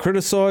 or is it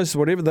criticised,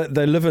 whatever.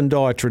 They live and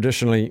die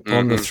traditionally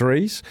on the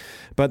threes,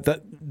 but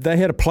they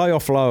had a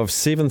playoff low of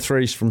 7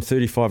 threes from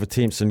 35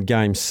 attempts in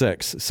game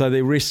 6. So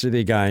the rest of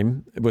their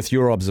game, with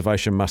your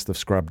observation, must have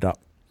scrubbed up.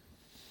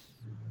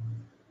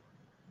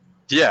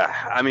 Yeah,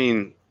 I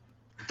mean,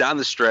 down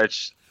the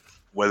stretch,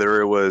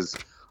 whether it was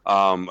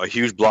a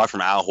huge block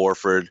from Al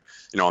Horford,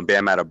 on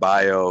Bam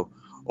Adebayo,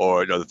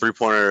 or the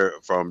 3-pointer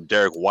from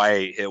Derek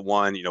White hit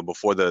one,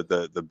 before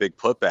the big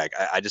putback.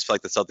 I just feel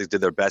like the Celtics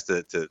did their best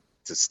to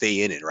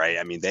stay in it, right?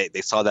 I mean,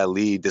 they saw that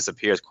lead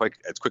disappear as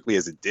quickly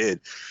as it did.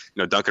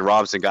 Duncan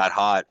Robinson got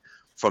hot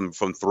from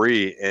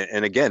 3,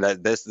 and again,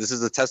 this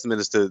is a testament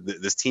as to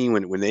this team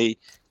when they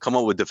come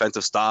up with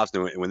defensive stops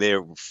and when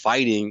they're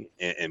fighting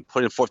and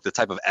putting forth the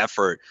type of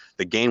effort,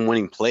 the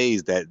game-winning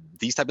plays, that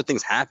these type of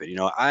things happen.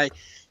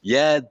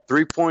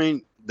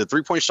 The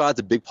 3-point shot is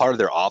a big part of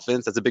their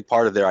offense. That's a big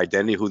part of their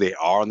identity, who they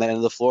are on that end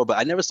of the floor. But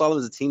I never saw them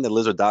as a team that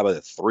lives or dies by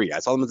the 3. I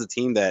saw them as a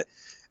team that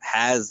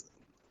has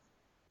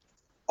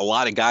a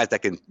lot of guys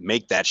that can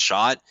make that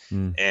shot.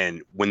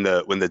 And when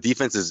the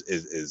defense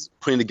is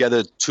putting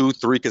together 2,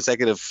 3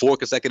 consecutive, 4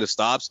 consecutive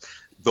stops,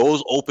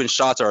 those open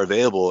shots are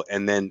available.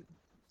 And then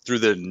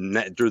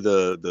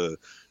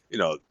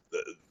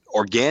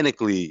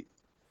organically,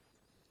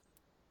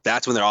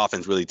 that's when their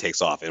offense really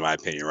takes off, in my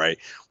opinion, right?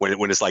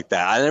 When it's like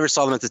that. I never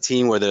saw them as a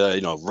team where they're,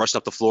 rushing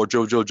up the floor,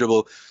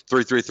 dribble,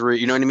 3.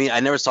 You know what I mean? I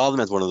never saw them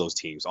as one of those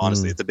teams,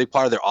 honestly. It's a big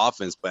part of their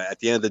offense, but at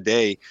the end of the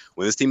day,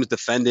 when this team is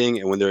defending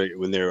and when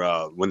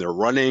they're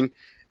running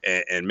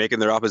and making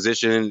their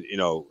opposition,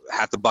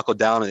 have to buckle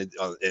down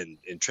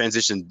in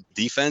transition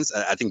defense,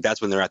 I think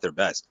that's when they're at their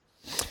best.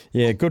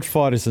 Yeah, good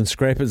fighters and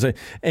scrappers.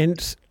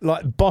 And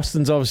like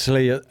Boston's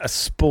obviously a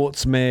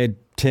sports mad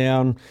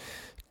town.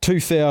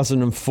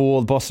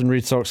 2004, the Boston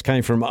Red Sox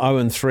came from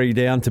 0-3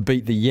 down to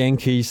beat the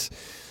Yankees.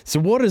 So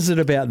what is it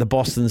about the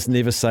Boston's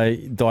never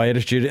say die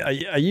attitude?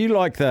 Are you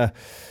like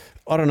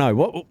I don't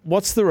know,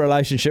 what's the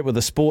relationship with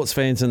the sports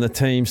fans and the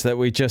teams that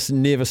we just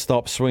never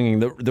stop swinging?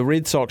 The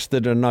Red Sox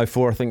did in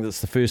 04, I think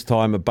that's the first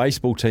time a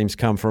baseball team's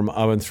come from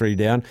 0-3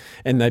 down,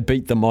 and they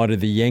beat the might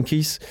of the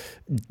Yankees.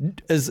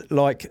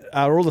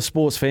 Are all the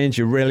sports fans,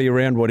 you rally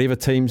around whatever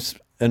team's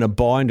in a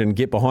bind and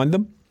get behind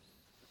them?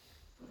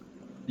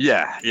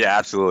 Yeah,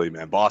 absolutely,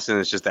 man. Boston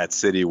is just that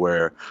city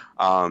where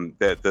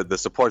the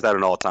support's at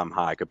an all-time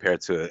high compared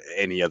to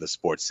any other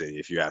sports city,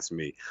 if you ask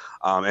me.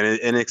 And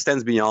it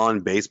extends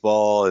beyond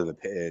baseball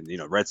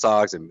and Red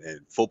Sox and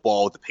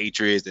football with the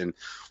Patriots and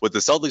with the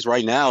Celtics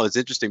right now. It's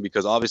interesting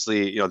because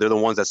obviously they're the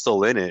ones that's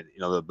still in it.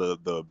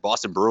 The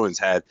Boston Bruins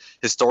had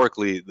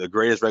historically the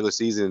greatest regular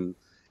season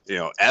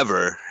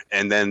ever,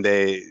 and then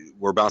they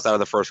were bounced out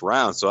of the first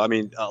round. So I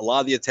mean, a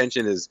lot of the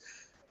attention is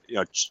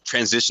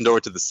transitioned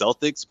over to the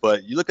Celtics,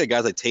 but you look at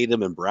guys like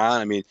Tatum and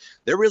Brown. I mean,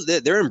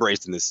 they're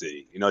embraced in this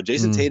city.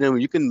 Jason Tatum,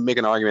 you can make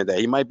an argument that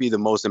he might be the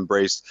most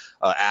embraced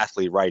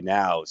athlete right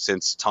now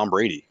since Tom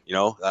Brady.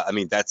 I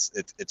mean,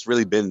 it's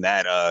really been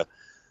that.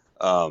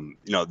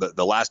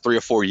 The last 3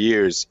 or 4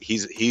 years,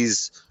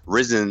 he's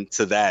risen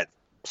to that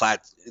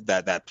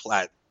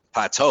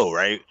plateau,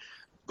 right?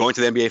 Going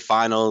to the NBA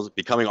Finals,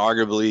 becoming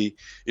arguably,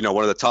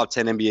 one of the top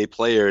 10 NBA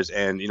players,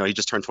 and he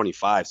just turned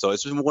 25. So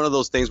it's just one of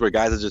those things where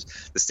guys are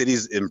just the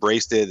city's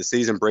embraced it. The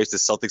city's embraced the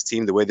Celtics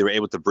team, the way they were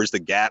able to bridge the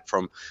gap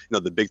from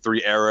the Big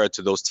Three era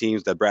to those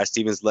teams that Brad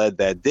Stevens led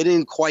that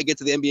didn't quite get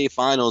to the NBA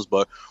Finals,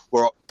 but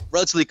were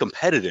relatively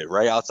competitive,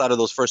 right, outside of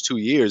those first 2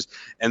 years.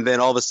 And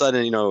then all of a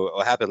sudden,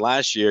 what happened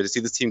last year, to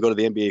see this team go to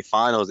the NBA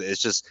Finals, it's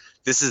just,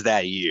 this is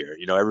that year.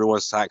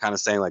 Everyone's kind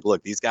of saying, like,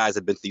 look, these guys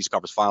have been to the Eastern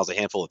Conference Finals a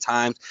handful of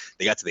times.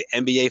 They got to the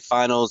NBA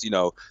Finals.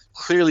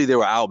 Clearly they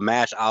were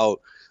outmatched,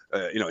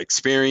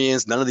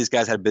 experienced. None of these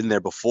guys had been there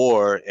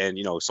before. And,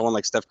 someone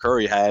like Steph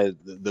Curry had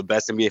the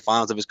best NBA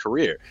Finals of his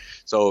career.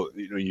 So,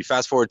 you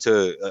fast forward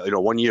to,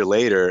 1 year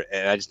later,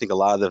 and I just think a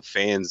lot of the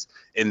fans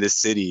in this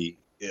city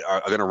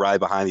are going to ride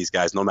behind these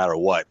guys no matter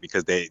what,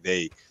 because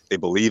they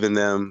believe in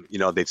them.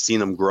 They've seen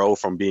them grow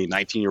from being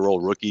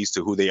 19-year-old rookies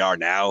to who they are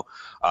now.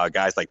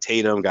 Guys like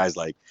Tatum, guys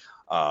like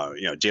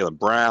Jaylen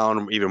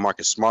Brown, even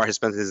Marcus Smart has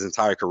spent his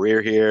entire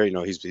career here.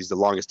 He's the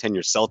longest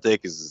tenured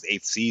Celtic. Is his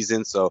 8th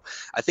season. So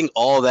I think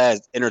all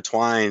that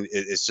intertwined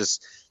is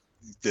just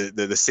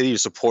the city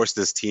supports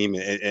this team,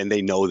 and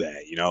they know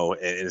that.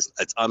 And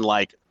it's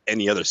unlike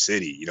any other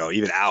city.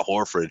 Even Al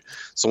Horford,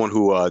 someone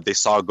who they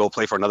saw go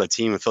play for another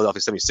team in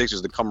Philadelphia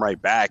 76ers, to come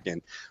right back,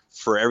 and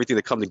for everything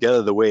to come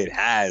together the way it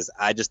has,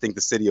 I just think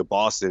the city of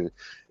Boston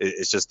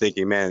is just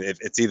thinking, man, if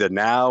it's either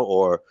now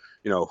or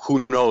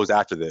who knows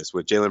after this.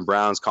 With Jaylen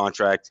Brown's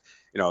contract,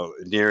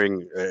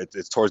 nearing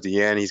it's towards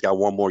the end, he's got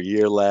 1 more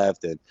year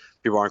left, and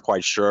people aren't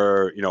quite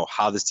sure,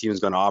 how this team is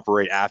going to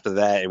operate after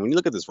that. And when you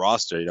look at this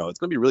roster, it's going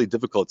to be really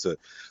difficult to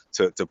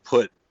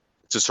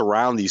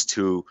surround these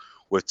two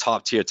with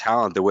top tier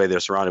talent the way they're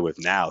surrounded with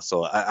now.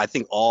 So I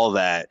think all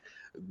that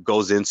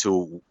goes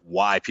into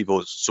why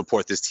people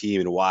support this team,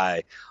 and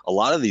why a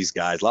lot of these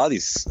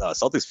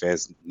Celtics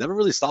fans never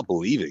really stopped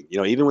believing,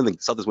 even when the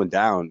Celtics went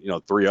down,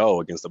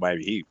 3-0 against the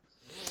Miami Heat.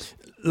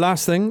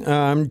 Last thing,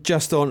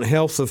 just on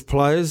health of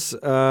players,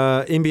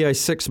 NBA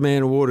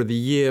Six-Man Award of the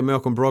Year,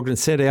 Malcolm Brogdon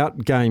sat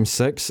out Game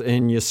 6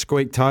 and you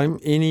squeaked home.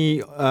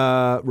 Any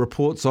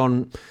reports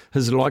on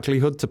his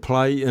likelihood to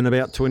play in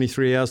about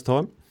 23 hours'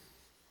 time?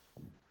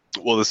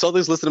 Well, the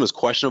Celtics listed him as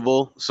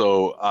questionable,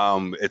 so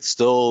it's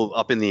still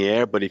up in the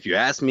air. But if you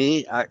ask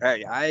me,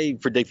 I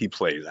predict he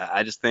plays.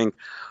 I just think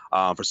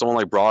for someone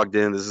like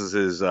Brogdon, this is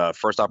his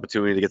first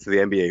opportunity to get to the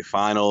NBA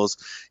Finals.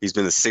 He's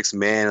been the 6th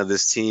man of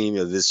this team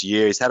this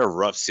year. He's had a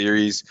rough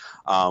series.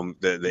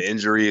 The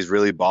injury has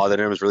really bothered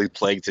him. It's really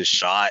plagued his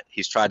shot.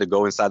 He's tried to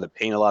go inside the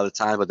paint a lot of the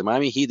time, but the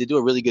Miami Heat, they do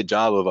a really good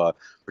job of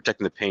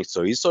protecting the paint.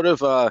 So he's sort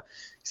of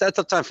he's had a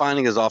tough time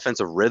finding his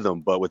offensive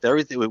rhythm, but with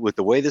everything, with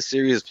the way this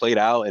series is played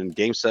out, in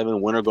Game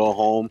 7, win or go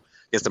home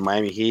against the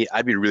Miami Heat,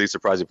 I'd be really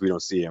surprised if we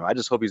don't see him. I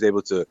just hope he's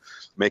able to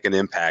make an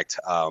impact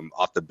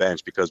off the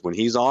bench, because when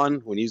he's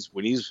on, when he's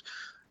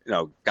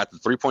got the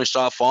 3-point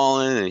shot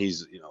falling, and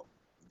he's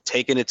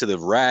taking it to the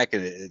rack,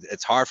 and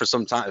it's hard for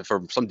some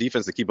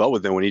defense to keep up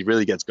with him when he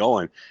really gets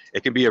going.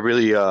 It can be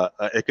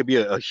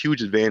a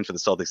huge advantage for the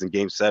Celtics in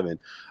Game 7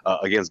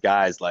 against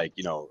guys like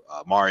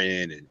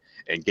Martin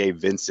and Gabe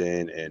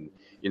Vincent and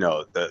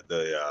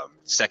the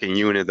second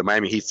unit, the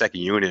Miami Heat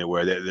second unit,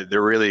 where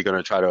they're really going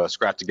to try to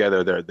scrap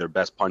together their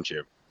best punch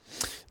here.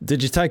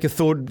 Did you take a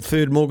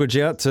third mortgage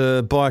out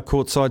to buy a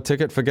courtside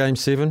ticket for Game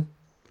 7?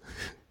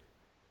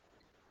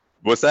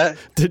 What's that?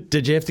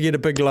 Did you have to get a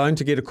big loan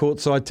to get a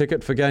courtside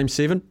ticket for Game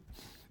 7?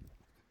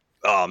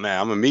 Oh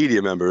man, I'm a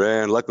media member,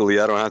 man. Luckily,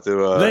 I don't have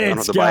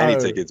to buy any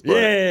tickets. But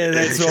yeah,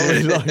 that's what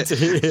we like to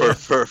hear.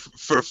 for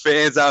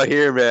fans out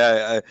here,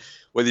 man.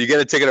 Whether you get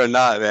a ticket or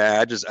not, man,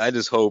 I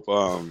just hope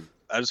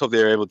I just hope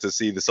they're able to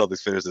see the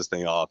Celtics finish this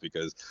thing off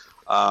because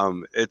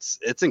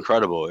it's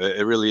incredible.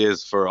 It really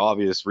is for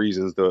obvious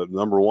reasons. The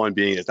number one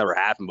being it's never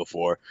happened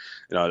before.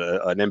 You know,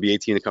 an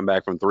NBA team to come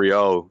back from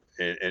 3-0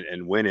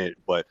 and win it,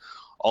 but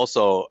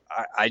also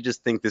I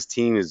just think this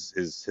team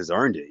has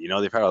earned it. You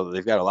know, they've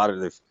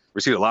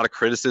received a lot of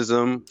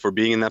criticism for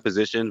being in that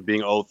position,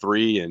 being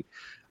 0-3,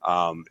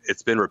 and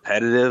it's been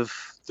repetitive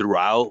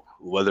throughout,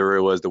 whether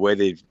it was the way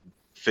they've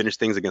finished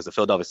things against the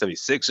Philadelphia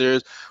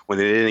 76ers, when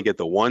they didn't get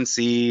the 1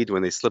 seed,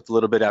 when they slipped a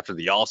little bit after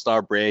the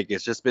All-Star break.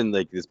 It's just been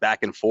like this back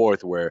and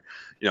forth where,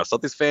 you know,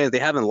 Celtics fans, they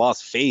haven't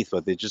lost faith,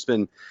 but they've just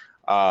been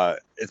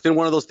it's been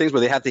one of those things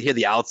where they have to hear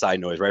the outside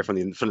noise, right, from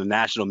the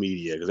national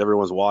media because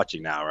everyone's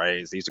watching now, right?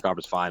 It's the Eastern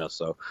Conference Finals.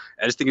 So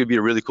I just think it would be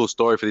a really cool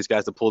story for these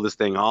guys to pull this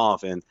thing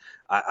off. And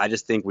I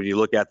just think when you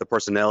look at the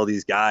personnel of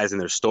these guys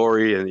and their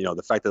story and, you know,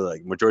 the fact that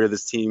like majority of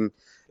this team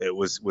it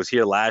was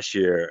here last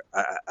year,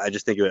 I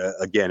just think,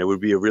 again, it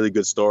would be a really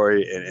good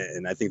story.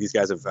 And I think these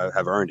guys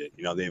have earned it.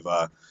 You know,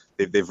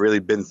 they've really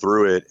been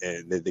through it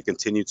and they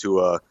continue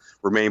to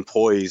remain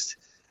poised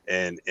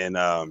and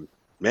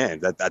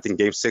man, I think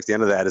Game 6, the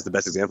end of that, is the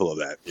best example of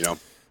that, you know?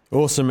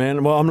 Awesome,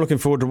 man. Well, I'm looking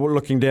forward to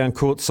looking down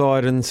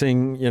courtside and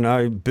seeing, you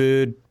know,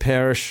 Bird,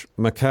 Parrish,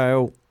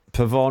 McHale,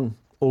 Pavon,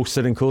 all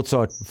sitting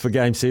courtside for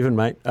Game 7,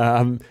 mate.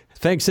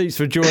 Thanks heaps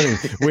for joining.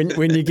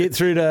 When you get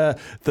through to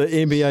the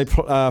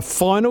NBA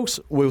finals,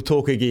 we'll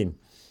talk again.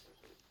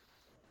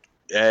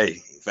 Hey,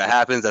 if it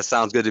happens, that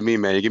sounds good to me,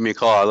 man. You give me a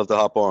call. I'd love to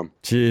hop on.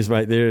 Cheers,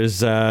 mate. There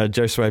is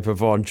Josue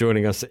Pavon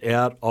joining us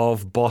out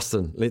of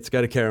Boston. Let's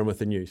go to Karen with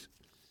the news.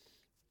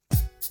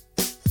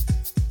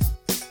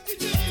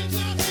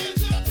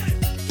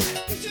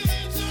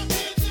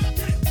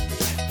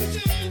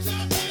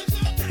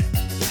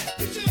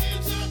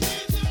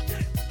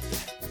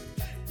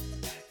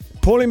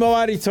 Paulie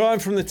Moati time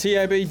from the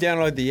TAB.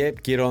 Download the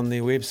app, get on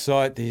their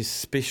website. There's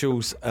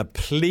specials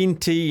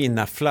aplenty and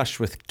they're flush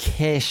with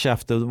cash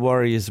after the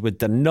Warriors were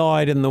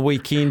denied in the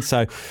weekend.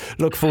 So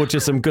look forward to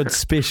some good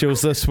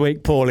specials this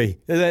week, Paulie.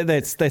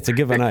 That's a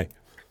given, eh?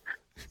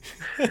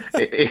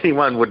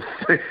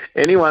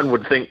 Anyone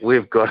would think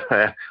we've got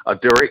a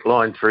direct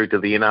line through to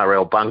the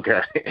NRL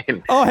bunker.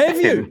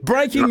 Have you?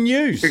 Breaking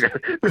news.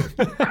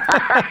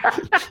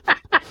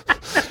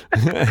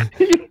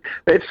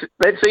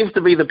 That seems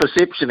to be the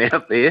perception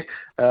out there.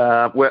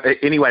 Well,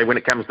 anyway, when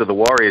it comes to the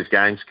Warriors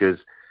games, because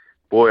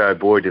boy, oh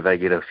boy, do they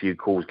get a few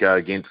calls go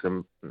against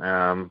them.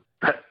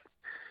 But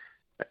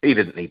he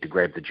didn't need to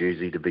grab the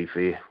jersey, to be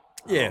fair.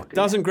 Yeah,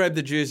 doesn't grab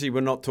the jersey,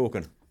 we're not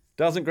talking.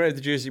 Doesn't grab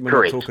the jersey, we're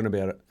Correct. not talking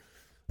about it.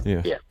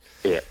 Yeah,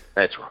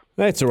 that's right.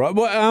 That's all right.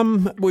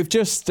 Well, we've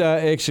just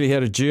actually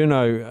had a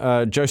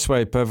journo,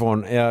 Josue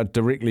Pavon, out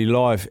directly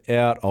live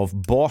out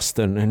of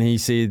Boston, and he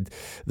said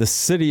the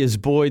city is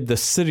buoyed, the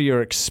city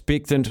are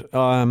expectant.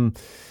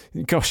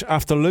 Gosh,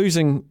 after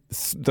losing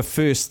the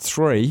first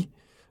 3,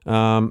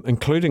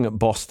 including at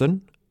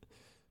Boston,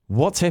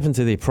 what's happened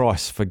to their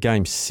price for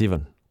Game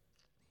 7?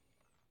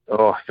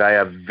 Oh, they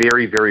are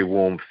very, very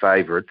warm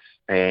favourites,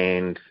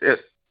 and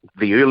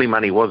the early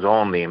money was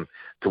on them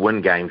to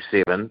win Game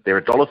 7.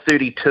 They're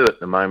 $1.32 at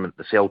the moment,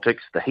 the Celtics.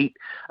 The Heat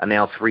are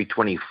now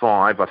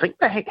 $3.25. I think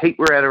the Heat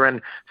were at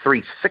around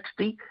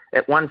 $3.60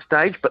 at one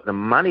stage, but the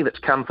money that's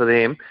come for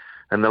them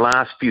in the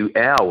last few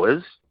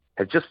hours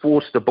have just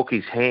forced the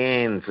bookies'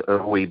 hands a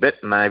wee bit,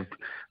 and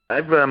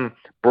they've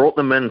brought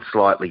them in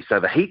slightly.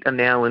 So the Heat are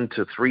now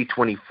into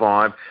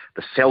 $3.25.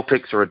 The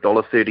Celtics are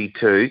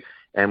 $1.32,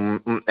 and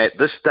at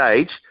this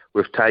stage,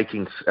 we've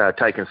taken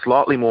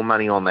slightly more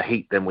money on the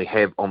Heat than we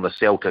have on the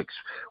Celtics,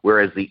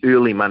 whereas the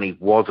early money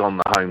was on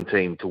the home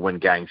team to win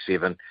Game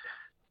 7.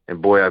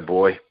 And boy, oh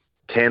boy,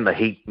 can the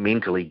Heat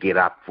mentally get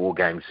up for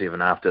Game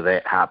 7 after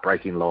that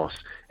heartbreaking loss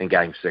in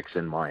Game 6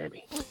 in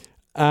Miami?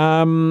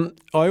 I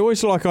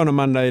always like on a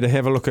Monday to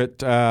have a look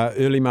at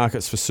early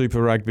markets for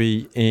Super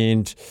Rugby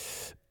and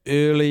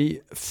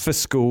early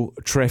fiscal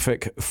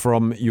traffic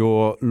from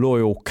your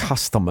loyal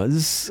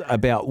customers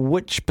about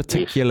which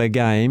particular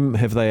game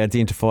have they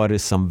identified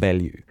as some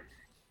value.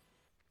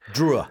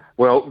 Drew.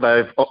 Well,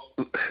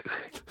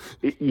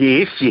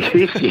 yes.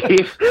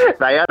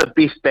 They are the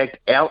best backed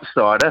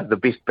outsider, the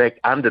best backed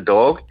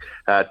underdog,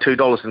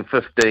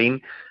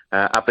 $2.15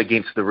 up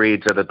against the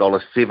Reds at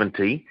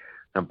 $1.70.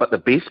 But the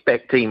best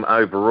backed team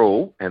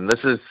overall, and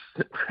this is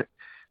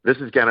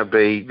going to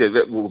be,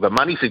 the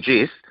money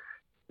suggests,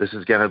 this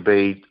is going to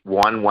be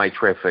one-way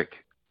traffic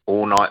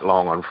all night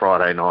long on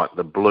Friday night.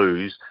 The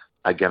Blues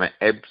are going to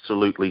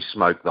absolutely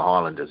smoke the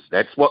Highlanders.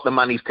 That's what the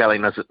money's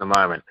telling us at the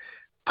moment.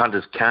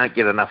 Punters can't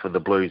get enough of the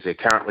Blues. They're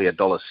currently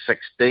 $1.16.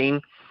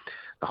 The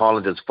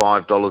Highlanders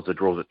 $5. The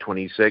draw's at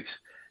 26.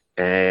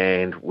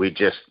 And we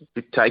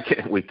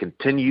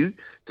continue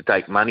to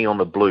take money on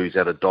the Blues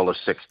at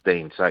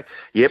 $1.16. So,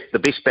 yep, the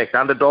best backed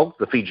underdog,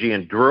 the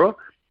Fijian Drua,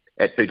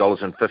 at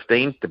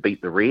 $2.15 to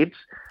beat the Reds.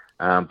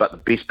 But the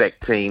best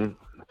backed team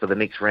for the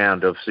next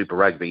round of Super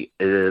Rugby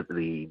is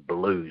the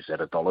Blues at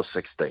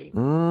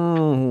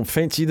 $1.16.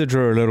 Fancy the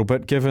draw a little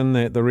bit, given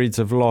that the Reds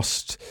have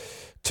lost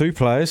two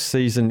players,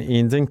 season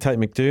ending. Tate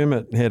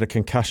McDermott had a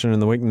concussion in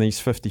the week and he's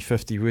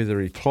 50-50 whether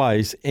he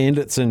plays, and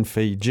it's in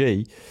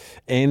Fiji,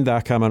 and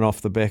they're coming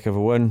off the back of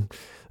a win.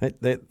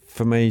 That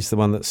for me is the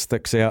one that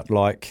sticks out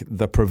like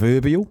the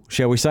proverbial,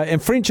 shall we say. And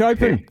French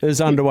Open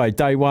is underway.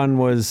 Day one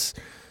was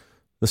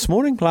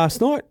last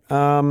night.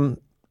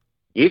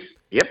 Yes,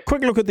 yep.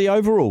 Quick look at the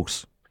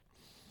overalls.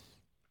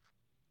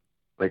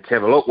 Let's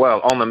have a look.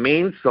 Well, on the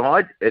men's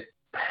side,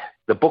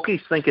 the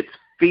bookies think it's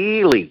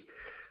fairly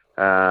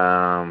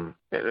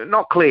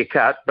not clear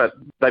cut, but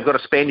they've got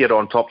a Spaniard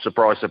on top.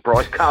 Surprise,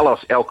 surprise.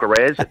 Carlos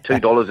Alcaraz at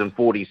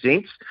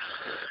 $2.40.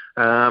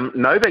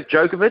 Novak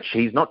Djokovic,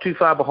 he's not too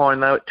far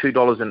behind though at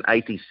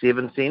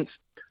 $2.87.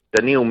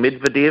 Daniil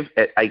Medvedev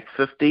at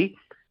 $8.50,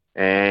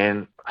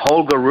 and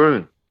Holger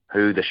Rune,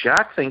 who the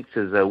Shark thinks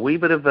is a wee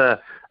bit of an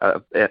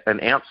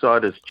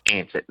outsider's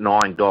chance at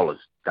 $9.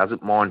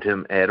 Doesn't mind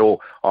him at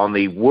all. On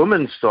the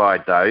women's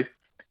side though,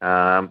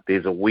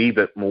 there's a wee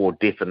bit more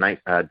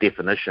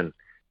definition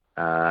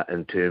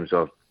in terms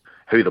of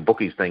who the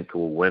bookies think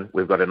will win.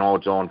 We've got an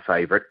odds-on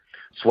favourite,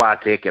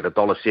 Swiatek at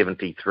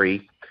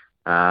 $1.73.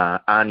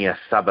 Anya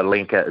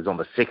Sabalenka is on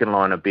the second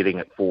line of betting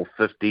at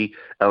 $4.50.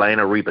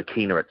 Elena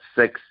Rybakina at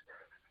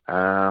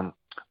 $6.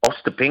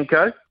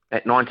 Ostapenko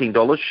at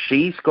 $19.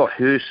 She's got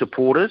her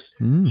supporters.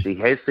 She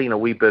has seen a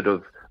wee bit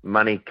of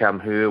money come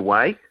her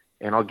way.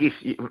 And I guess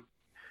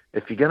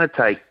if you're going to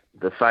take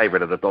the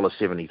favourite at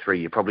 $1.73,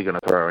 you're probably going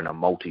to throw in a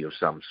multi of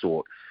some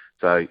sort.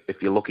 So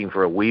if you're looking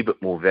for a wee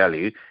bit more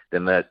value,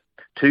 then the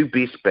two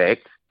best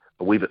backed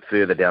a wee bit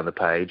further down the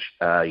page,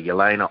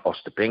 Yelena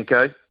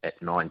Ostapenko at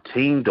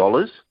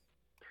 $19.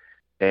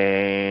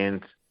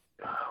 And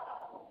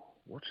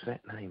what's that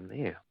name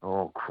there?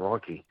 Oh,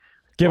 crikey.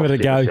 Give it a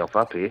go.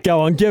 Up here.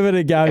 Go on, give it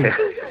a go.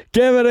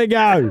 Give it a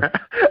go.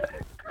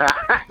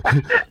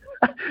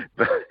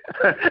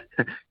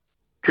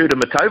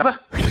 Kudermetova.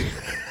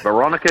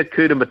 Veronica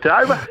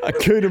Kudermetova.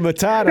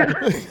 Kudermetova.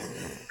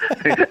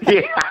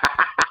 Yeah.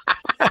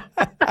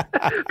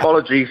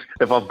 Apologies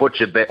if I've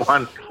butchered that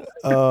one.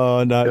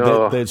 Oh,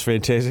 no, that's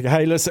fantastic.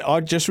 Hey, listen, I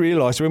just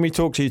realised when we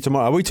talk to you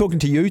tomorrow, are we talking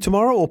to you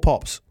tomorrow or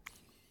Pops?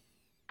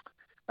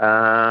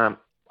 I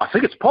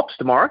think it's Pops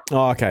tomorrow.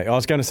 Oh, okay. I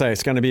was going to say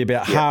it's going to be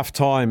about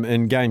half-time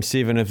in Game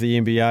 7 of the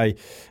NBA,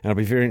 and I'll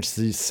be very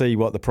interested to see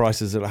what the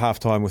price is at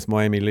half-time with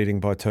Miami leading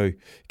by 2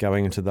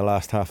 going into the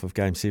last half of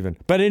Game 7.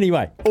 But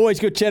anyway, always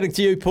good chatting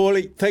to you,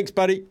 Paulie. Thanks,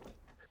 buddy.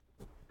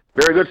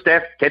 Very good,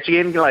 Steph. Catch you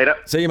again later.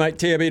 See you, mate.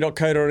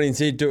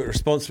 TRB.co.nz. Do it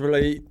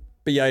responsibly.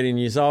 Be 18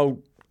 years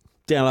old.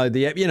 Download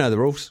the app. You know the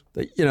rules.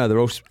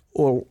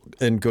 All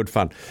in good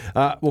fun.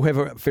 We'll have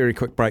a very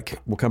quick break.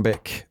 We'll come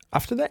back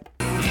after that.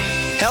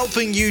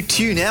 Helping you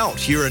tune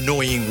out your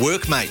annoying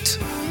workmate.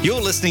 You're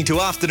listening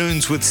to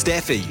Afternoons with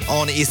Staffy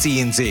on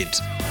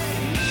SENZ.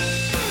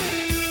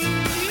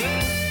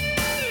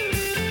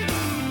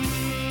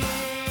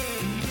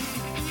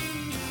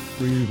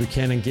 Ryu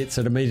Buchanan gets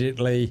it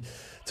immediately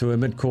to a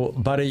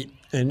mid-court buddy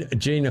in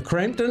Gina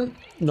Crampton.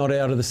 Not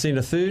out of the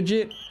centre third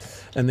yet.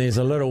 And there's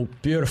a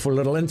beautiful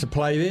little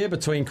interplay there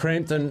between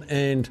Crampton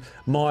and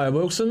Maya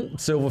Wilson,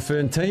 Silver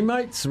Fern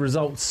teammates.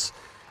 Results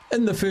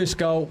in the first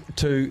goal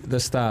to the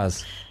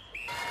Stars.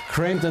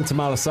 Crampton to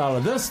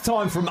Malasala, this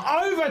time from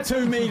over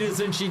 2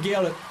 metres, and she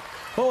got it.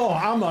 Oh,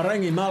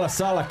 Amarangi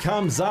Malasala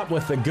comes up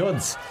with the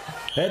goods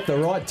at the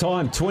right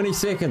time. 20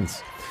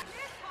 seconds.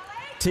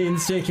 10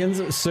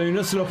 seconds.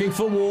 Soonest looking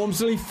for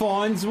Wormsley.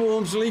 Finds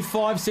Wormsley.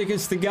 5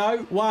 seconds to go.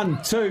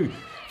 1, 2,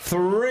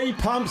 3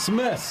 pumps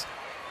miss.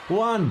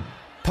 1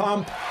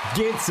 pump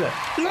gets it.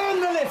 Learn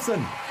the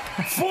lesson.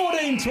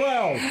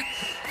 14-12.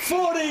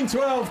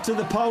 14-12 to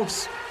the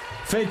Pulse.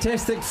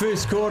 Fantastic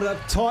first quarter.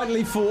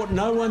 Tightly fought.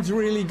 No one's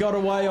really got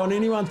away on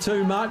anyone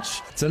too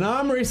much. It's an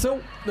arm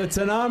wrestle.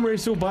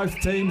 Both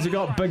teams have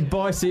got big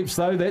biceps,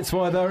 though. That's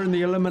why they're in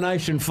the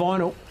elimination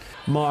final.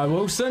 Maya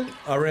Wilson,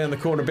 around the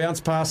corner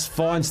bounce pass,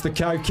 finds the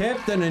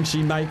co-captain, and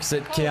she makes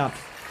it count.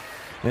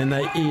 And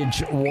they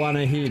edge one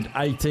ahead,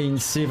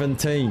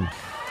 18-17.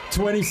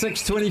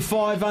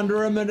 26-25,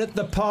 under a minute,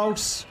 the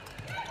Pulse.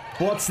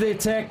 What's their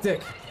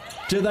tactic?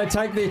 Do they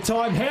take their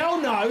time? Hell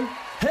no!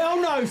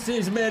 Hell no,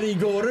 says Maddie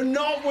Gordon.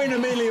 Not when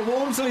Amelia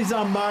Wormsley's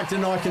unmarked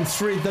and I can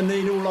thread the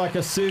needle like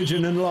a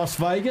surgeon in Las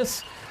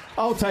Vegas.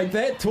 I'll take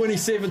that.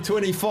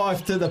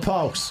 27-25 to the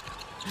Pulse.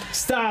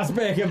 Stars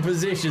back in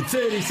possession.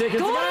 30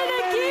 seconds. Gordon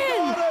again!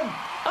 Gordon.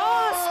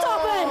 Oh,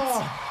 stop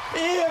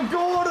it! Ia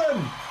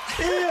Gordon!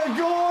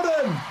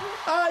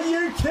 Are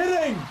you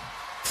kidding?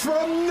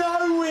 From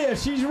nowhere.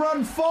 She's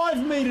run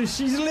 5 metres.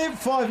 She's leapt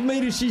 5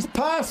 metres. She's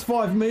passed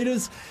 5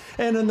 metres.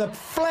 And in the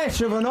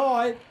flash of an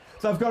eye,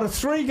 they've got a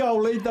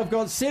 3-goal lead. They've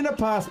got centre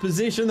pass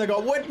possession. They've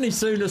got Whitney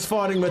Sooners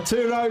fighting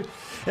Maturo.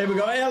 And we've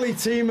got Ali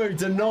Timu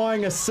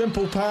denying a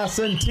simple pass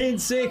in 10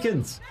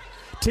 seconds.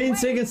 10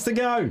 seconds to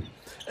go.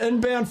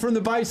 Inbound from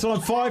the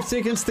baseline. 5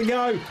 seconds to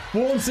go.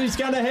 Wormsley's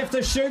going to have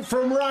to shoot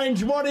from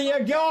range. What do you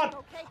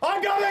got?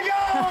 I got to go!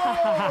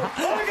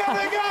 I got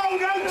to go!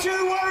 Don't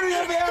you worry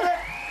about it!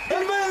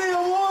 Amelia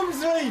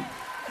Wormsley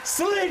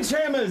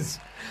sledgehammers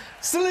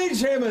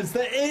Sledgehammers,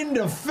 the end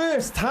of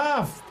first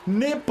half.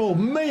 Netball,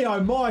 me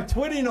oh my,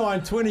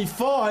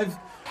 29-25.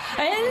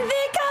 And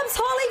there comes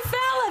Holly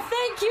Fowler,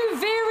 thank you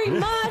very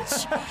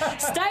much.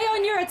 Stay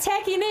on your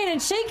attacking end,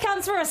 and she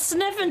comes for a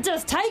sniff and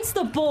just takes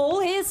the ball.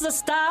 Here's the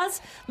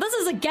Stars. This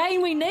is a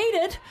game we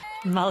needed.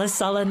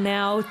 Mullisala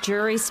now,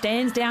 Jury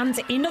stands down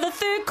to end of the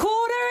third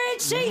quarter,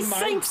 and she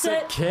sinks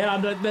it.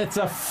 Count it, that's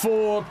a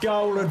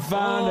 4-goal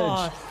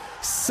advantage.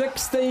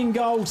 16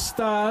 goal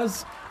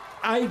Stars,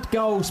 8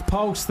 goals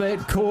Pulse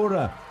that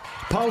quarter.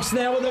 Pulse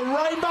now with a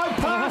rainbow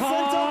pass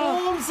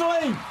into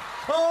Walmsley.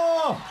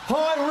 Oh,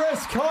 high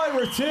risk, high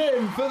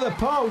return for the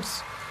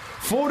Pulse.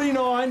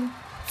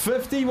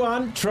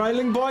 49-51,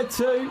 trailing by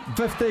 2,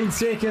 15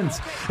 seconds.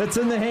 It's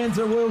in the hands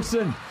of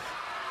Wilson.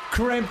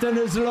 Crampton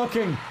is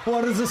looking.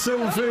 What does the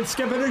Silverford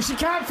skipper do? She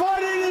can't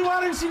find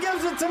anyone, and she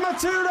gives it to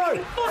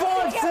Maturo.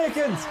 5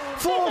 seconds.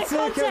 4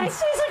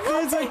 seconds.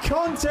 There's a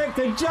contact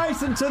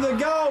adjacent to the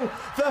goal.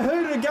 The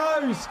hooter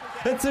goes.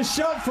 It's a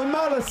shot for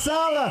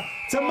Mullisala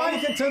to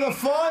make it to the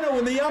final,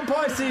 and the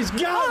umpire says go.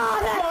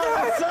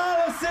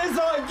 Mullisala says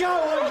I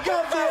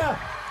got there.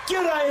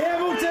 G'day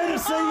Hamilton,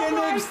 see you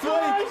next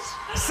week.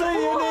 See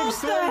you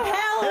next week.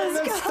 And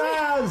the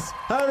Stars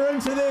are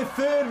into their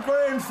third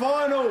grand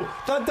final.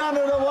 They've done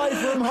it away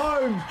from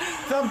home.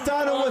 They've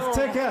done it with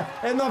Ticker,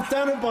 and they've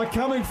done it by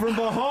coming from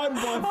behind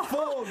by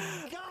 4.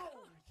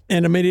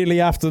 And immediately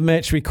after the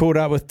match, we caught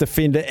up with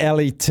defender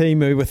Ali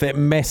Timu with that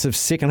massive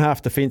second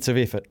half defensive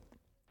effort.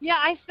 Yeah,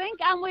 I think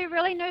we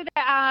really knew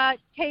that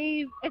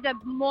T is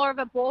more of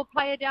a ball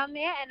player down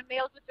there, and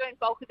Mills was doing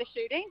bulk of the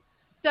shooting.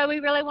 So we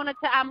really wanted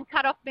to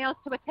cut off Mills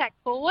to attack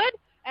forward,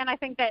 and I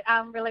think that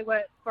really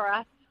worked for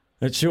us.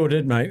 It sure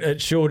did, mate.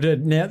 It sure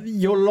did. Now,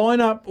 your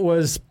lineup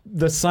was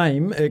the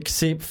same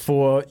except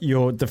for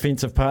your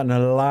defensive partner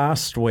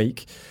last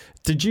week.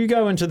 Did you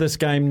go into this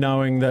game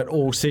knowing that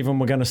all 7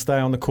 were going to stay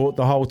on the court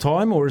the whole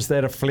time, or is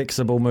that a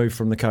flexible move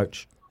from the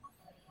coach?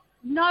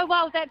 No,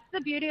 well, that's the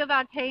beauty of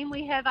our team.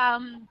 We have a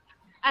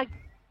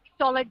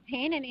solid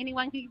 10, and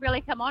anyone can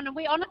really come on. And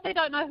we honestly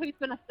don't know who's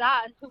going to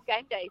start until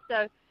game day.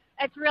 So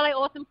it's really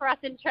awesome for us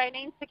in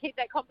training to keep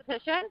that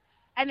competition.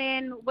 And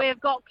then we've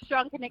got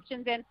strong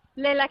connections, and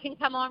Lela can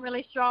come on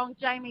really strong.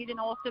 Jamie's an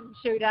awesome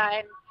shooter,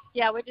 and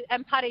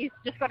and Putty's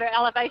just got her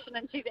elevation,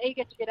 and she's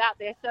eager to get out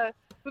there. So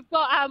we've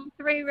got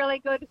 3 really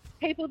good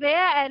people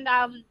there, and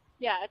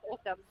it's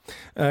awesome.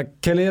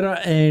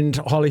 Kalera and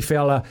Holly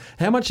Fowler,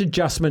 how much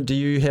adjustment do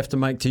you have to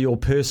make to your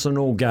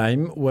personal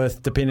game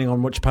with depending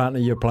on which partner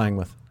you're playing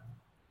with?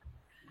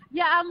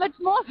 Yeah, it's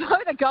more so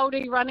the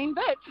Goldie running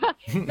bit.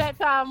 That's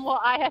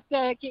what I have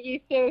to get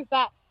used to.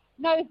 But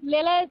no,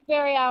 Lila's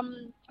very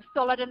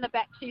solid in the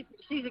back.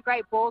 She's a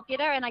great ball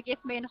getter, and I guess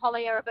me and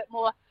Holly are a bit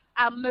more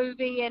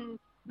movement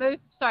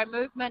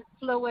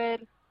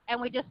fluid,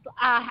 and we just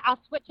our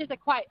switches are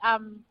quite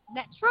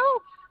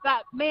natural.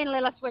 But me and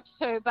Lila switch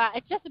too. But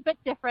it's just a bit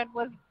different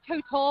with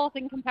 2 talls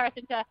in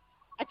comparison to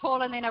a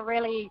tall and then a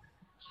really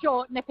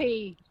short,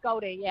 nippy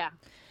Goldie. Yeah.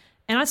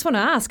 And I just want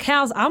to ask,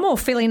 how's Amor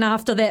feeling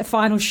after that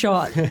final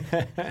shot?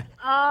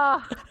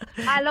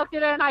 I looked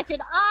at her and I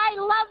said, I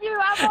love you,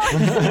 Amor.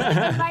 She's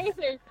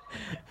amazing.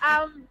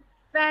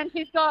 Then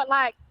she's got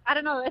is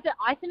it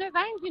ice in her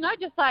veins?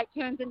 Just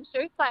turns and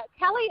shoots.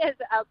 Kelly is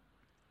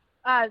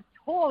a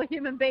tall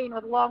human being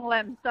with long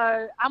limbs,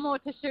 so Amor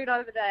to shoot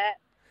over that.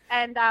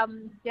 And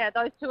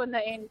those 2 in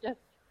the end just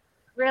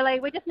really,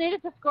 we just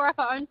needed to score up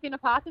our own centre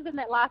passes in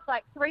that last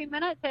 3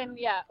 minutes, and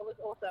it was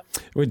awesome.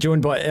 We're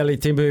joined by Ali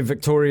Tembu,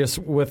 victorious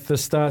with the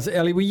Stars.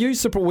 Ali,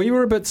 we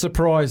were a bit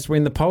surprised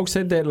when the Pulse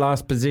had that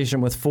last possession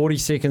with 40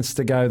 seconds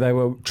to go. They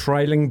were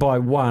trailing by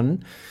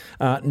 1,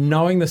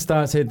 knowing the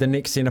Stars had the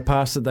next centre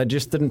pass, that they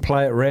just didn't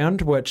play it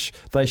round, which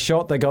they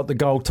shot, they got the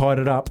goal, tied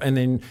it up, and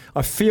then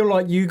I feel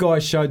like you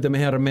guys showed them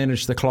how to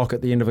manage the clock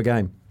at the end of a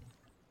game.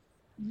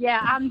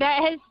 Yeah,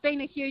 that has been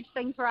a huge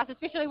thing for us,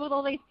 especially with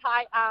all these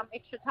tight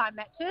extra time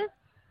matches.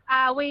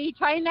 We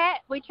train that.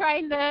 We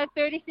train the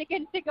 30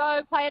 seconds to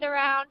go, play it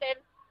around, and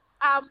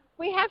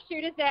we have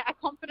shooters that are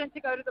confident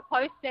to go to the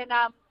post, and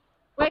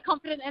we're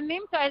confident in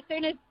them. So as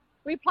soon as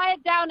we play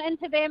it down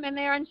into them and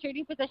they're in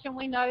shooting position,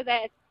 we know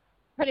that it's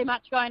pretty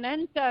much going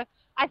in. So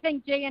I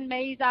think G and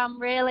me's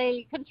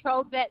really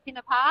controlled that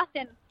centre pass,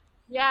 and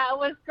it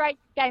was great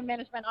game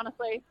management,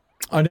 honestly.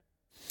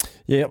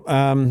 Yeah,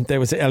 that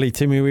was Ali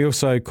Timu. We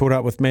also caught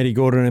up with Maddie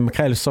Gordon and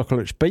Michaela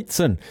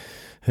Sokolic-Beatson,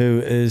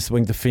 who is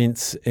wing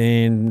defence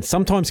and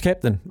sometimes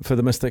captain for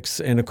the Mystics.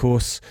 And, of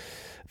course,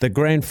 the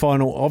grand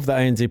final of the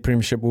ANZ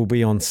Premiership will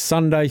be on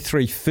Sunday.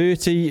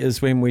 3:30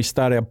 is when we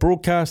start our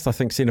broadcast. I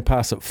think centre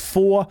pass at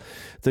 4.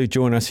 Do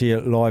join us here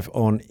live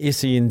on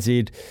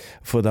SENZ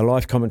for the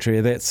live commentary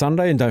of that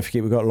Sunday. And don't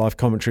forget, we've got live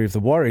commentary of the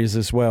Warriors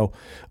as well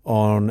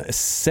on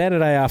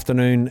Saturday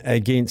afternoon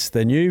against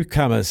the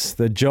newcomers,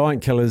 the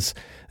Giant Killers.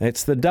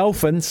 That's the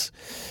Dolphins.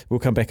 We'll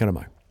come back in a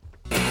moment.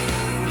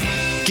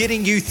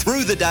 Getting you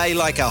through the day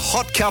like a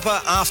hot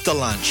cuppa after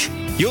lunch.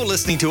 You're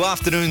listening to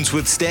Afternoons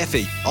with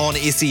Staffy on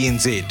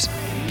SENZ.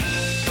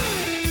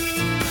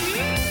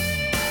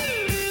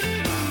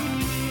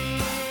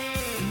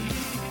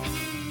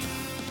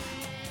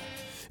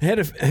 Had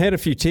a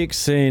few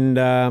texts, and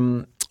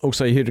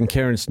also you heard in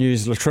Karen's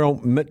news,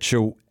 Latrell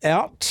Mitchell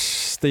out,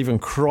 Stephen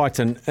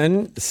Crichton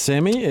in.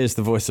 Sammy is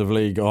the voice of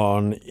league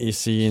on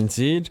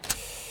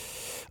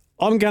SENZ.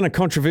 I'm going to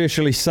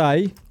controversially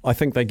say I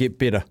think they get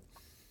better.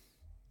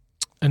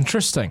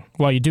 Interesting.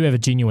 Well, you do have a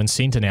genuine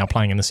centre now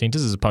playing in the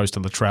centres as opposed to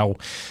Latrell,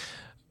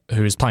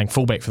 who is playing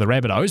fullback for the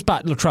Rabbitohs,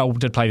 but Latrell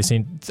did play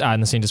in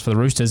the centres for the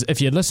Roosters.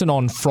 If you listen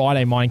on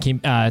Friday to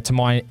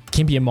my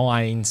Kempia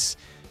Mind's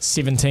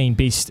 17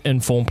 best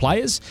informed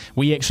players,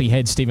 we actually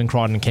had Stephen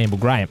Crichton and Campbell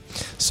Graham.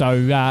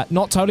 So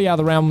not totally out of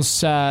the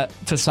realms to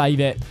say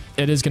that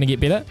it is going to get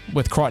better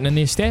with Crichton in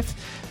their staff,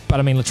 but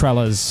I mean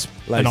Latrell is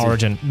lazy. in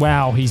Origin.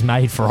 Wow, he's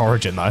made for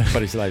Origin though.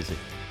 But he's lazy.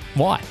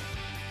 Why?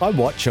 I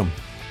watch him.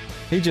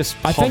 He just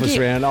hovers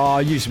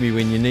around. Use me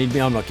when you need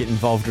me. I'm not getting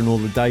involved in all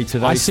the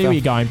day-to-day I see stuff. where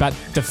you're going, but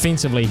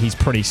defensively he's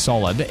pretty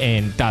solid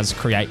and does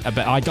create a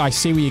bit. I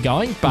see where you're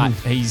going, but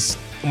he's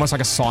almost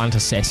like a silent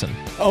assassin.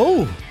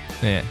 Oh!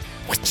 Yeah.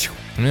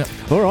 Yeah.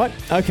 All right.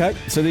 Okay.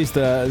 So there's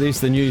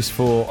the news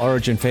for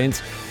Origin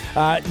fans.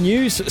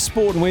 News,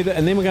 sport and weather,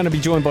 and then we're going to be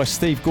joined by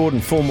Steve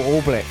Gordon, former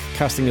All Black,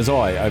 casting his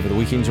eye over the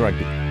weekend's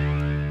rugby.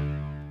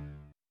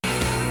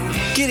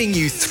 Getting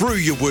you through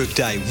your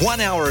workday 1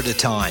 hour at a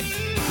time.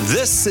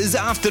 This is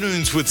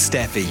Afternoons with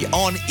Staffy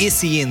on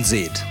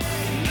SENZ.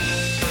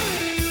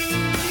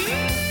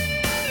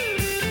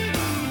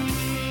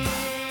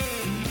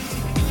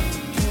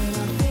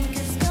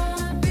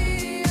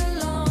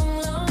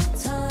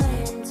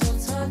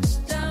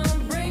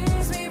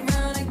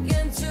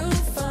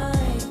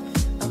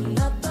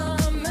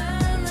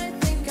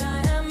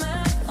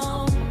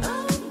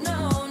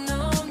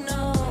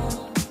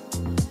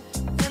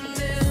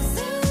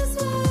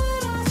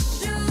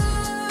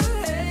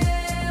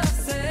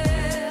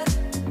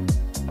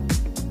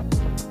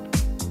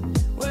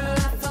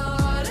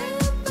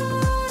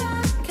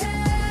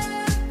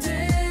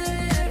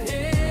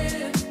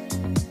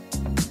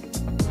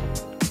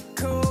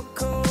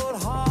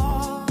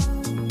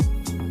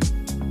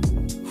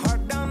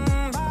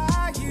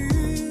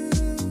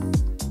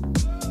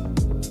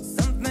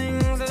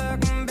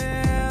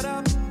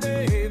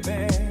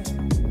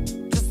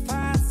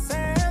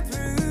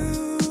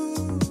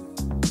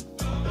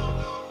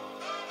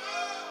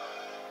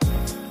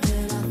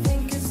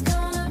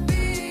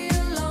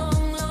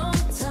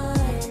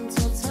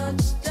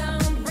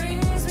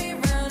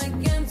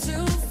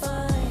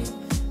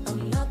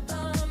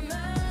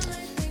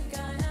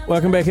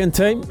 Welcome back in,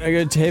 team.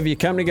 Good to have your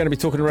company. Going to be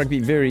talking rugby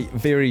very,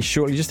 very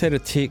shortly. Just had a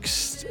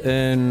text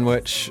in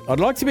which I'd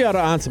like to be able to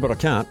answer, but I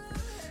can't.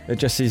 It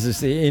just says, is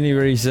there any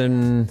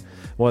reason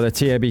why the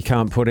TAB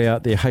can't put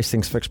out their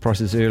Hastings fixed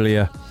prices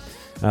earlier?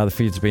 The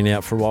feed's been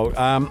out for a while.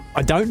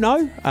 I don't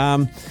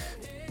know.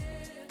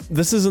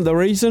 This isn't the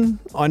reason.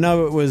 I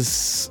know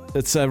it's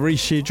a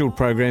rescheduled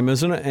program,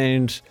 isn't it?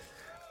 And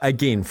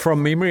again,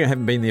 from memory, I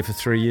haven't been there for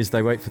 3 years.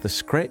 They wait for the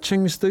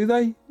scratchings, do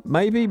they?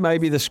 Maybe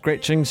the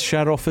scratchings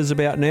shut off is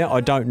about now.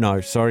 I don't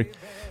know, sorry.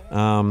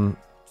 But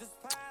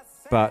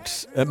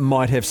it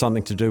might have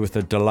something to do with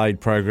the delayed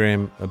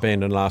program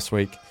abandoned last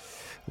week.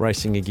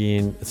 Racing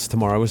again. It's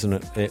tomorrow, isn't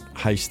it, at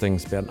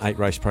Hastings, about an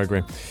 8-race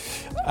program.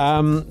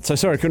 So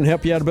sorry, I couldn't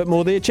help you out a bit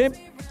more there, champ.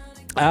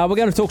 We're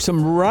going to talk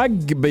some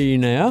rugby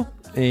now.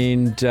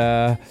 And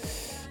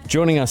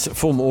joining us,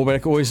 former All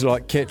Black, always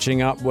like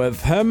catching up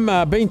with him.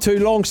 Been too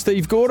long,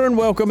 Steve Gordon.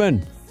 Welcome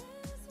in.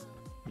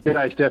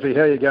 G'day, Staffy.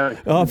 How you going?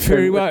 Oh,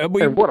 very well.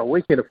 And what a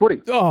weekend of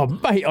footy. Oh,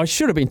 mate, I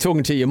should have been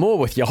talking to you more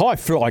with your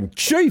high-flying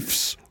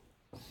Chiefs.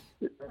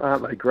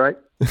 Aren't they great?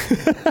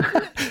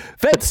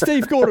 That's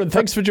Steve Gordon.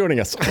 Thanks for joining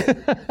us.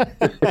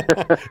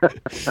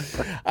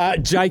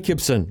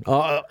 Jacobson.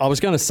 I was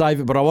going to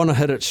save it, but I want to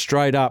hit it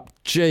straight up.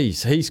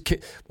 Jeez,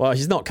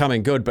 he's not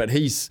coming good, but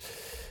he's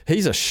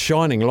a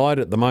shining light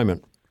at the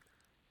moment.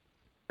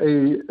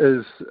 He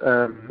is.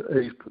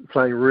 He's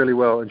playing really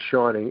well and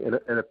shining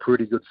in a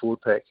pretty good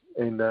forward pack.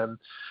 And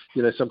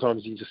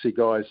sometimes you just see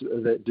guys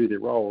that do their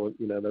role.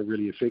 They're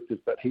really effective,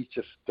 but he's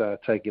just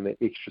taking that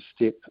extra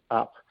step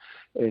up.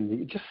 And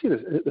you just see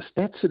the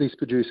stats that he's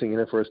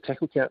producing. For his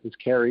tackle count, his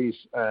carries,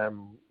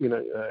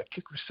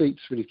 kick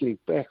receipts when he's getting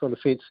back on the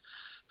fence.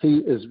 He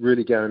is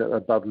really going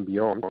above and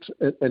beyond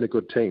in a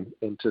good team.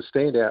 And to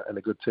stand out in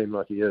a good team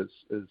like he is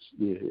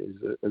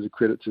a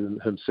credit to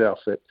himself,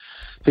 that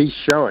he's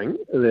showing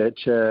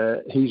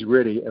that he's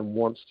ready and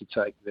wants to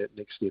take that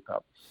next step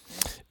up.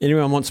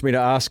 Anyone wants me to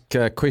ask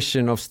a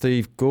question of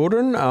Steve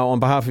Gordon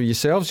on behalf of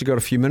yourselves, you've got a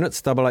few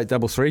minutes,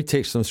 8833,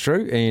 text them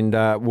through and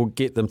we'll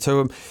get them to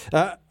him.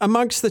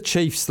 Amongst the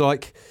Chiefs,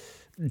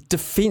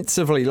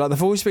 defensively,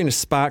 they've always been a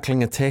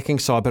sparkling attacking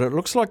side, but it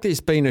looks like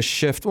there's been a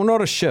shift, well,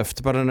 not a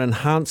shift, but an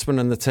enhancement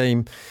in the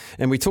team.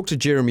 And we talked to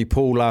Jeremy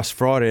Paul last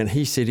Friday, and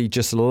he said he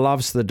just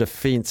loves the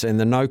defence and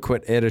the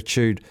no-quit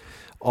attitude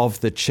of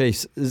the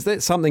Chiefs. Is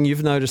that something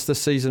you've noticed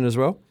this season as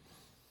well?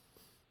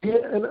 Yeah,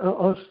 and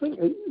I think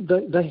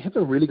they have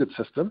a really good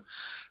system.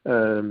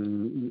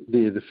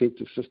 Their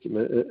defensive system,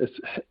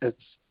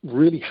 it's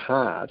really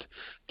hard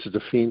to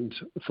defend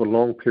for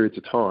long periods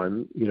of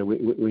time,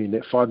 we're in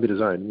that 5 metre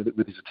zone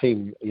with his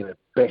team,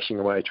 bashing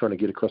away, trying to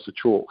get across the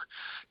chalk,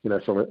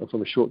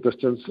 from a short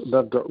distance.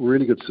 They've got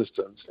really good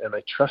systems, and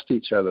they trust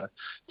each other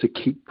to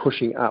keep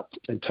pushing up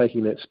and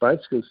taking that space,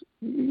 because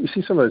you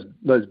see some of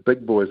those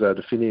big boys they're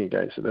defending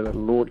against, and they're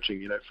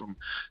launching, from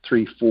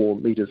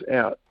 3-4 metres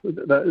out.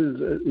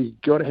 You've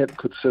got to have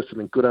good system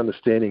and good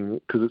understanding,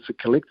 because it's a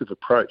collective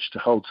approach to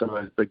hold some of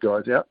those big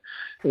guys out.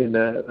 And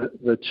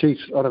the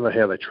Chiefs, I don't know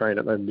how they train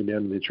it. They've been down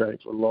in their training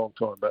for a long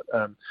time, but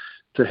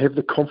to have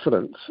the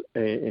confidence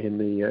and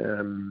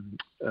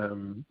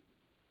the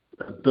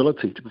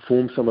ability to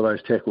perform some of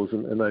those tackles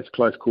in those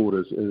close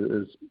quarters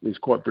is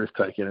quite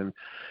breathtaking. And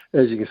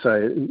as you can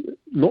say,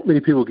 not many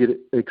people get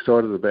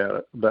excited about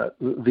it, but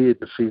their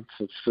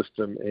defensive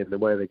system and the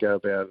way they go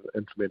about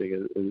implementing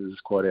it is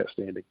quite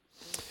outstanding.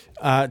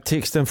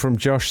 Text in from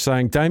Josh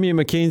saying, Damien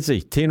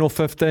McKenzie, 10 or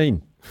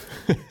 15?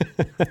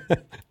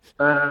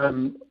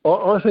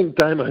 I think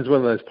Damo is one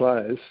of those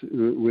players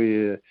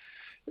where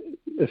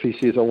if he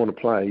says, I want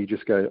to play, you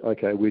just go,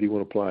 okay, where do you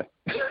want to play?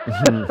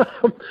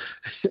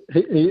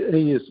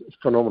 He is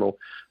phenomenal.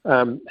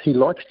 He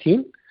likes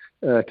 10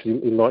 because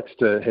he likes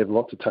to have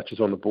lots of touches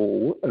on the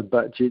ball,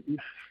 but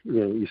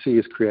you see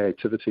his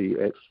creativity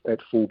at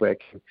fullback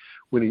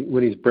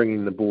when he's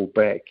bringing the ball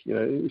back.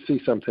 You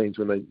see some teams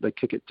when they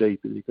kick it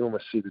deep, and you can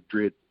almost see the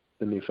dread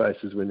in their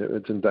faces when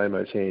it's in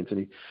Damo's hands,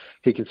 and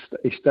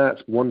he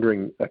starts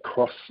wandering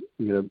across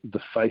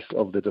the face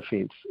of the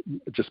defence,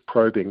 just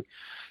probing.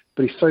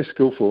 But he's so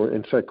skillful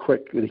and so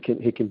quick that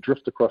he can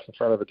drift across in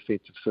front of a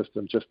defensive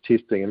system, just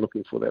testing and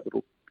looking for that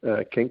little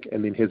kink,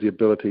 and then has the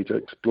ability to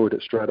exploit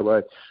it straight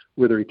away,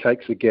 whether he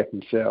takes the gap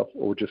himself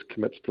or just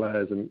commits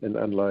players and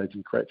unloads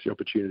and creates the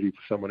opportunity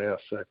for someone else.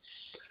 So,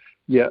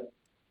 yeah,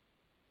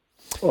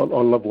 I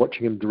love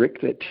watching him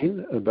direct that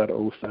 10, but I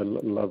also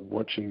love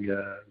watching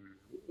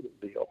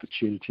the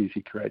opportunities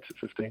he creates at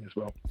 15 as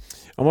well.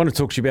 I want to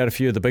talk to you about a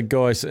few of the big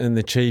guys in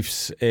the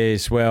Chiefs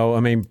as well. I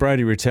mean,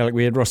 Brodie Retallick,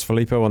 we had Ross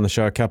Filippo on the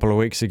show a couple of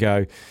weeks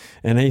ago,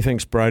 and he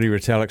thinks Brodie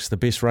Retallick's the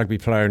best rugby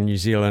player in New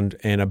Zealand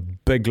and a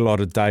big lot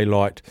of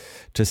daylight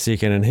to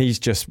second. And he's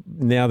just,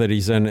 now that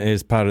he's in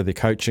as part of the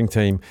coaching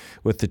team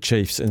with the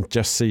Chiefs, and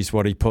just sees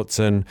what he puts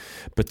in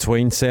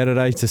between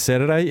Saturday to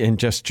Saturday and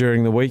just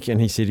during the week,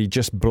 and he said he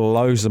just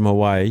blows them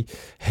away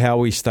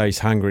how he stays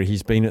hungry.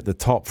 He's been at the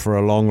top for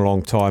a long,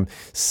 long time.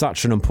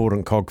 Such an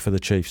important cog for the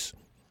Chiefs.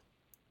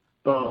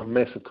 Oh,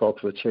 massive cog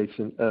for the Chiefs.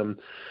 And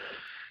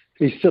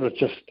he's sort of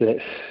just that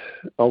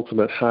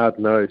ultimate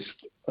hard-nosed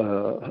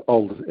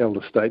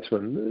elder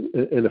statesman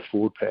in a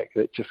forward pack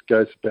that just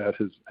goes about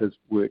his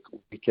work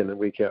week in and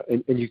week out.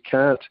 And you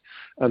can't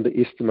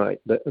underestimate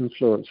the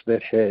influence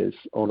that has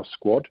on a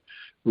squad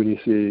when you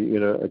see,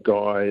 a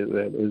guy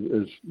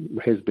that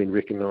has been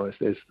recognised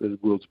as the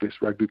world's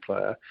best rugby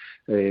player,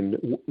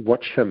 and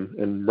watch him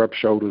and rub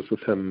shoulders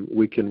with him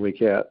week in,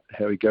 week out,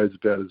 how he goes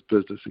about his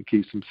business and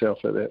keeps himself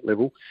at that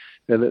level.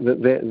 And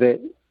that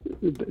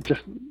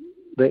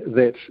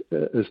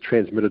is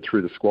transmitted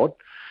through the squad.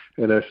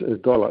 And a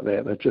guy like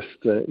that, they're just,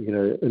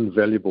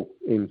 invaluable.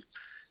 And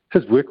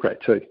his work rate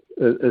too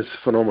is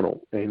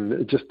phenomenal,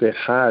 and just that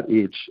hard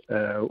edge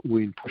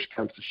when push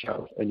comes to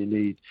shove, and you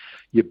need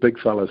your big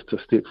fellas to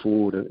step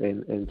forward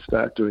and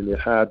start doing their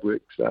hard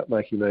work, start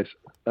making those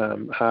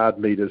hard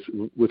meters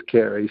with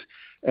carries,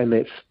 and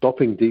that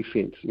stopping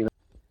defence.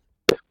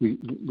 We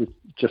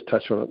just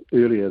touched on it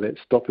earlier. That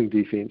stopping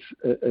defence,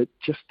 it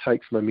just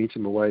takes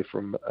momentum away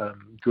from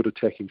good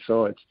attacking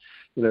sides.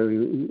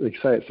 They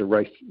say it's a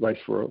race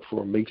for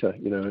a metre,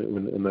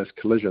 in those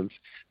collisions.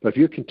 But if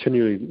you're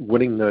continually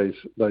winning those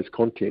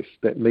contests,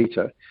 that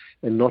metre,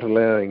 and not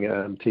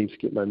allowing teams to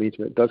get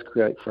momentum, it does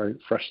create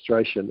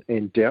frustration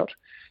and doubt.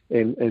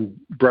 And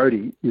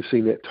Brodie, you've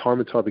seen that time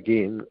and time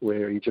again,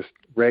 where he just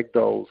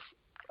ragdolls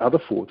other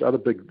forwards, other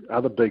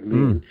big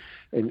men,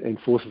 and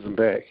forces them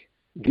back.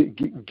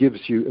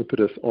 Gives you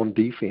impetus on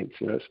defence.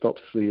 It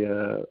stops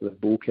the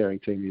ball carrying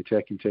team, the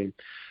attacking team,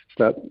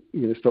 stops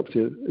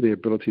their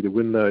ability to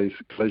win those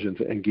collisions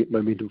and get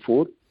momentum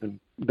forward. And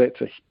that's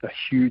a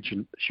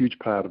huge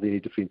part of any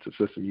defensive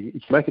system. You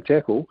can make a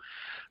tackle,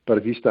 but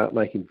if you start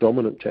making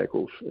dominant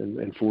tackles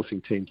and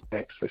forcing teams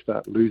back, so they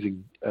start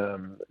losing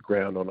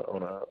ground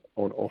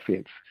on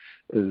offence,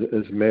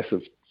 is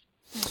massive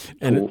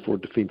for a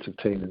defensive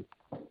team.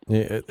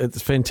 Yeah,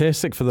 it's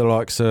fantastic for the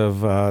likes of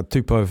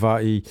Tupou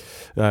Vaa'i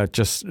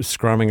just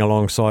scrumming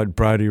alongside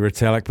Brodie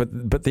Retallick.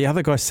 But the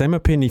other guy,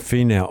 Samipeni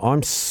Finau,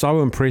 I'm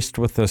so impressed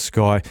with this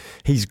guy.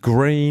 He's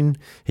green,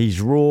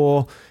 he's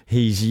raw,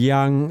 he's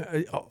young.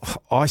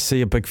 I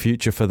see a big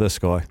future for this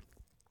guy.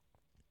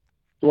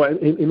 Well,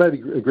 he may be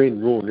green,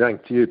 raw and young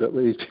to you, but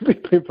he's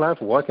been playing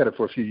for Waikato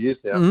for a few years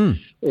now.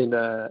 And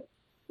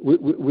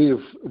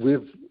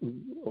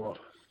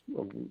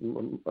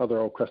other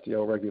old crusty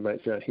old rugby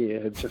mates out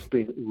here have just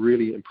been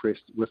really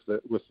impressed with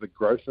the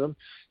growth of them.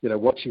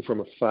 Watching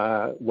from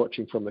afar,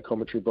 watching from the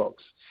commentary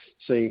box,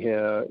 seeing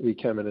how he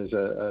came in as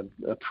a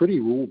pretty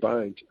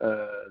raw-boned,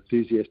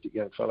 enthusiastic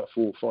young fella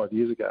 4 or 5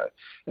 years ago,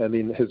 and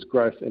then his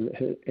growth and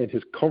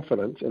his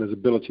confidence and his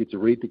ability to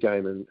read the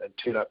game and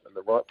turn up in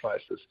the right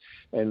places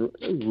and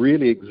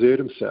really exert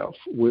himself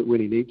when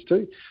he needs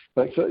to.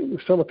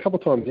 So a couple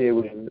of times here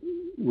when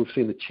we've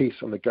seen the Chiefs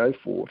on the go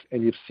for it,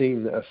 and you've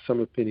seen some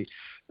of Penny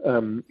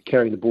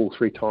carrying the ball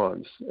 3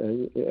 times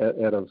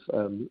out of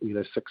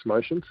 6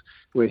 motions,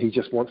 where he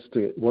just wants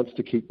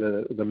to keep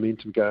the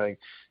momentum going,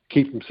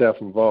 keep himself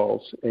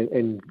involved,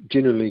 and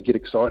generally get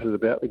excited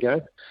about the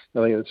game.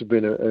 I think it's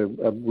been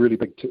a really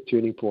big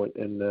turning point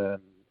in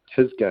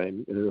his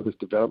game and his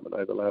development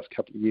over the last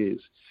couple of years,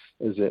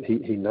 is that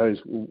he knows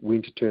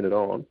when to turn it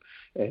on,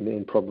 and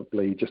then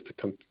probably just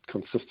the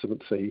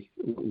consistency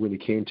when he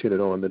can turn it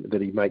on,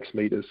 that he makes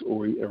meters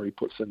or he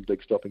puts in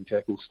big stopping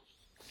tackles.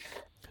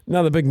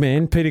 Another big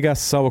man, Peter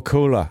Gus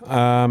Sawakula.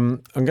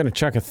 I'm going to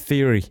chuck a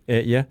theory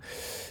at you.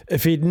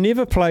 If he'd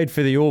never played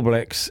for the All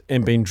Blacks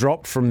and been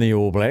dropped from the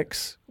All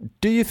Blacks,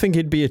 do you think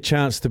he'd be a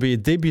chance to be a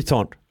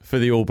debutant for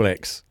the All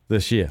Blacks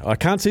this year? I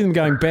can't see them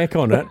going back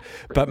on it,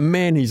 but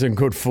man, he's in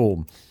good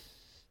form.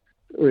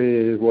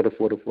 What if?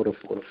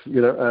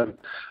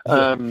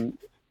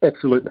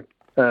 Absolutely.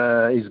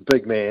 He's a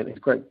big man. He's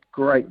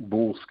great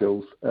ball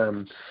skills.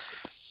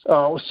 It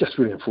was just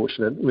really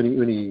unfortunate when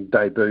he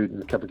debuted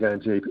in a couple of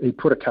games. He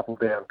put a couple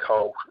down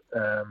cold.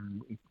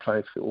 He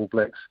played for the All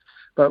Blacks,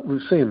 but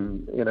we've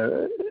seen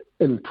him,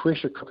 in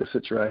pressure cooker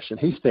situation,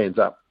 he stands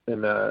up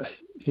and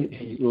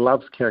he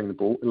loves carrying the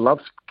ball.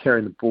 Loves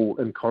carrying the ball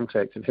in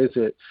contact, and has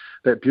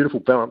that beautiful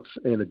balance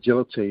and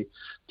agility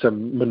to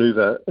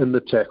manoeuvre in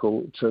the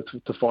tackle to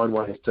find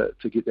ways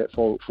to get that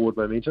forward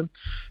momentum.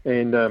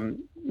 And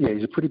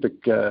he's a pretty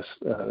big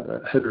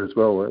hitter as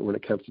well when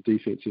it comes to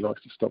defence. He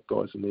likes to stop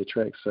guys in their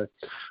tracks. So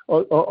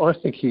I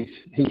think he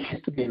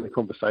has to be in the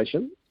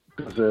conversation,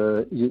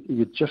 because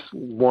you just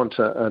want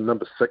a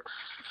number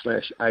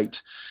 6/8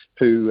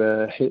 who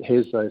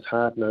has those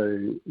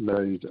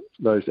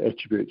those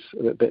attributes,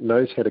 that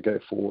knows how to go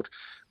forward,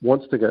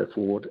 wants to go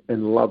forward,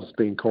 and loves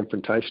being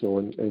confrontational.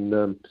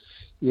 And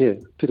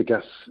Peter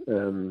Gus,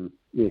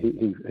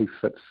 he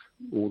fits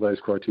all those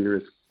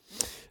criteria.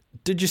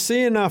 Did you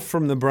see enough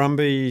from the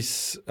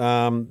Brumbies?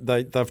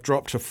 They've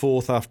dropped to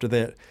 4th after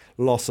that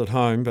loss at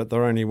home, but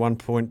they're only 1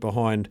 point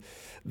behind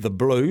the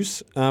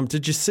Blues.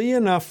 Did you see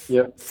enough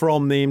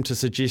from them to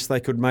suggest they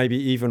could maybe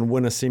even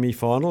win a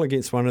semi-final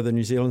against one of the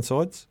New Zealand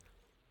sides?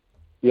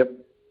 Yep.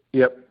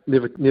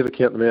 Never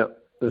count them out.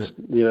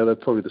 They're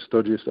probably the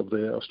stodgiest of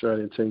the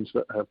Australian teams.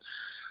 But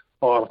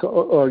I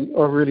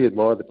really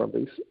admire the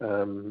Brumbies.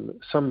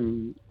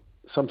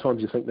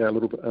 Sometimes you think they're a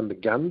little bit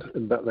undergunned,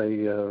 but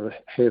they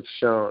have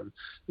shown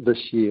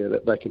this year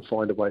that they can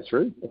find a way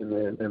through,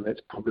 and that's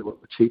probably what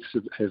the Chiefs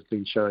have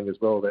been showing as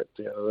well. That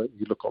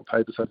you look on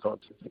paper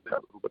sometimes you think they're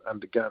a little bit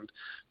undergunned,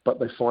 but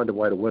they find a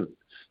way to win.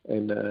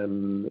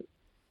 And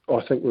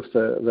I think with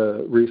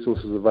the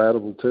resources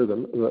available to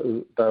them,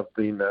 they've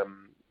been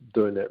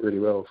doing that really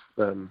well.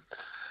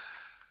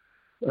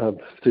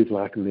 Steve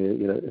Larkin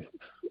there,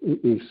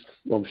 he's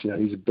obviously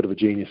he's a bit of a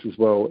genius as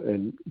well,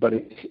 but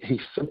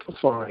he's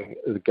simplifying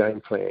the game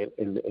plan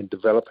and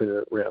developing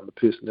it around the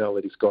personnel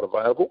that he's got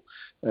available,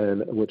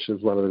 and which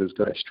is one of his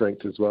great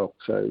strengths as well.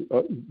 So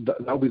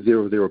they'll be there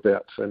or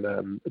thereabouts,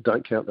 and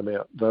don't count them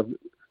out.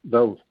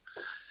 They'll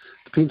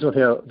depends on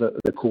how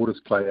the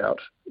quarters play out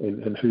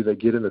and who they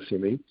get in a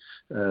semi.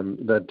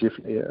 They're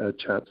definitely a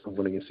chance of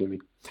winning a semi.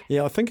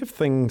 Yeah, I think if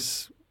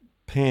things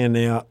pan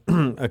out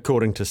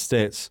according to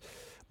stats,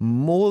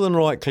 more than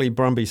likely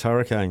Brumbies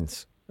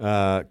Hurricanes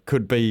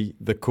could be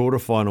the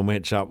quarterfinal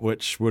matchup,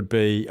 which would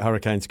be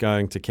Hurricanes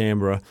going to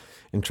Canberra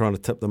and trying to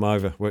tip them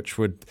over,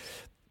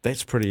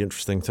 that's pretty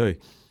interesting too.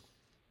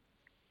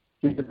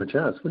 You'd give them a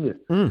chance, wouldn't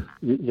you?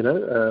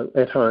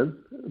 At home,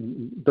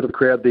 bit of a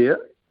crowd there.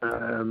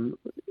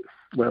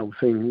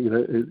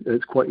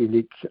 It's quite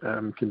unique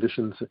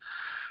conditions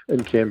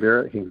in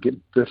Canberra. It can get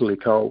bitterly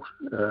cold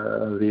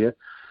there.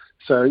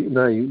 So,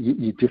 no,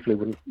 you definitely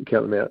wouldn't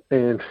count them out.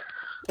 And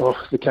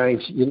the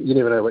Canes, you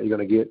never know what you're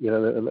going to get,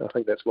 and I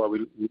think that's why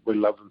we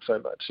love them so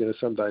much.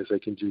 Some days they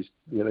can just,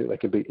 they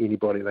can beat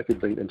anybody, they can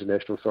beat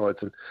international sides,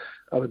 and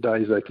other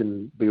days they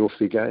can be off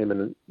their game,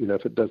 and,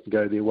 if it doesn't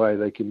go their way,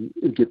 they can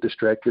get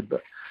distracted.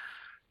 But,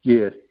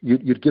 yeah,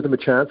 you'd give them a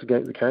chance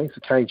against the Canes.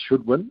 The Canes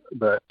should win,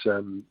 but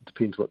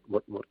depends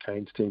what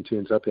Canes team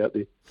turns up out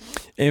there.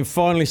 And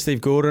finally, Steve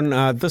Gordon,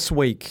 this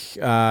week,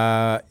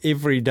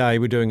 every day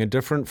we're doing a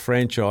different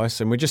franchise,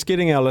 and we're just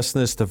getting our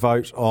listeners to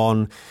vote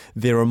on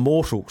their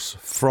immortals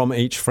from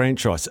each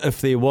franchise,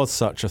 if there was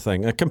such a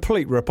thing. A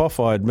complete rip-off,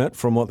 I admit,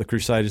 from what the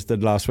Crusaders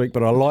did last week,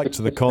 but I liked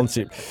the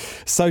concept.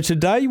 So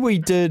today we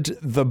did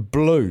the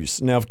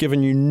Blues. Now, I've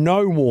given you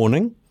no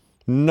warning,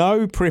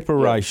 no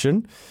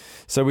preparation. Yep.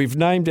 So we've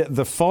named it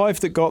the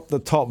 5 that got the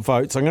top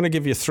votes. I'm going to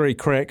give you 3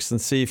 cracks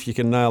and see if you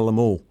can nail them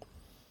all.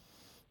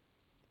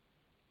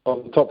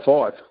 On the top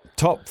 5?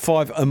 top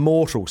 5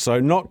 immortals. So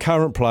not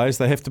current players.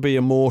 They have to be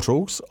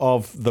immortals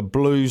of the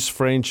Blues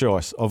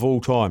franchise of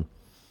all time.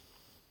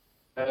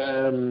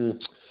 Zinni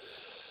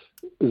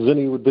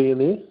would be in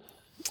there.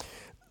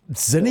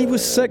 Zinni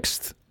was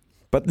 6th.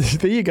 But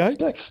there you go.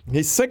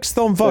 He's 6th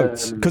on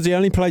votes because he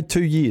only played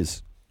 2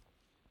 years.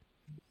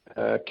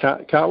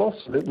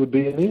 Carlos, that would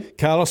be in there.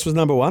 Carlos was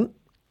number 1.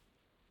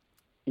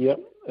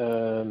 Yep.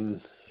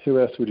 Who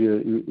else would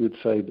you would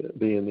say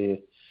be in there?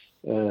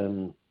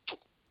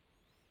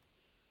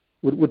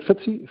 Would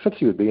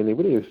Fitzy would be in there?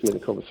 Would he be in the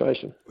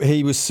conversation?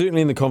 He was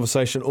certainly in the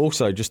conversation.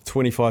 Also, just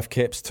 25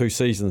 caps, 2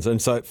 seasons,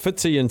 and so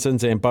Fitzy and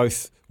Zinzan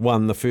both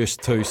won the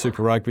first 2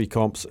 Super Rugby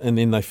comps, and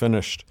then they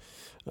finished.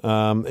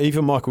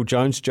 Even Michael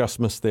Jones just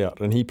missed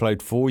out, and he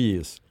played 4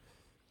 years.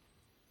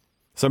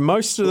 So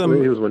most of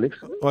them, he was my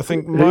next. I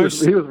think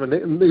most. He was my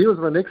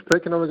next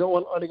pick, and I only got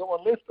one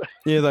left.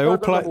 Yeah, they all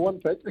played.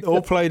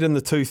 All played in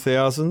the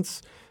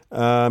 2000s.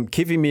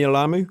 Kevi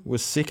Mialamu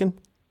was 2nd.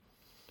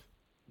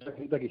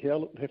 Dougie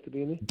Howlett would have to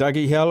be in there.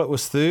 Dougie Howlett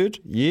was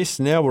 3rd. Yes,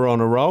 now we're on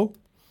a roll.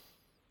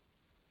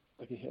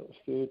 Dougie Howlett was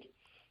 3rd.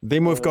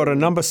 Then we've got a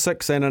number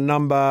 6 and a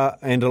number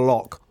and a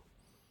lock.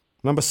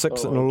 Number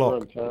 6 and a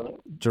lock.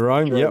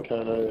 Jerome, yep.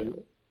 Kano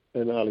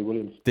and Ali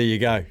Williams. There you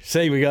go.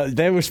 See,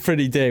 that was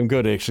pretty damn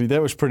good, actually.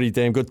 That was pretty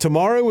damn good.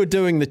 Tomorrow we're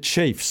doing the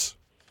Chiefs.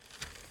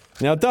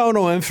 Now, don't want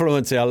to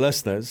influence our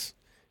listeners.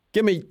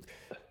 Give me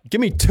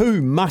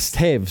 2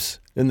 must-haves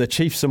in the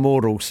Chiefs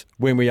Immortals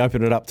when we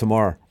open it up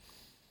tomorrow.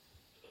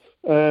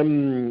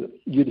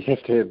 You'd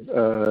have to have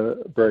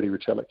Brody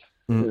Retallick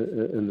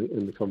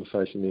in the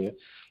conversation there,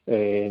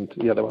 and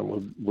the other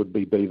one would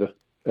be Beaver.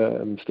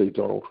 Steve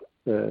Donald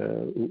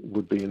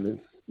would be in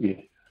the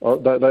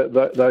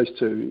those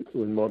 2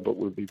 in my book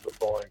would be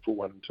vying for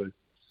 1 and 2.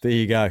 There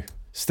you go,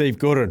 Steve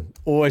Goodin.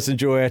 Always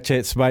enjoy our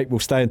chats, mate. We'll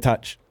stay in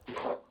touch.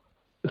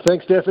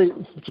 Thanks, Staffy.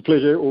 It's a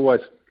pleasure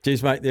always.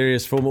 Cheers, mate. There he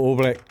is, former All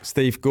Black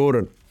Steve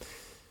Gordon.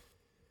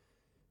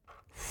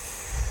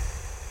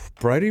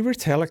 Brody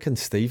Retallick and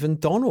Stephen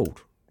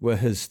Donald were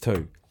his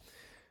 2.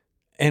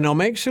 And I'm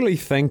actually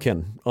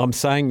thinking, I'm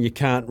saying you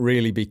can't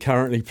really be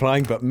currently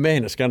playing, but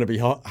man, it's going to be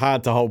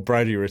hard to hold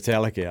Brody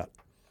Retallick out.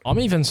 I'm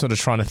even sort of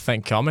trying to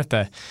think. I'm going to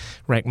have to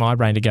rack my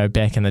brain to go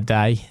back in the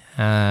day.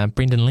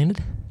 Brendan Leonard?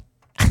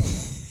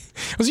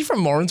 Was he from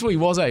Morrinsville? He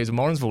was a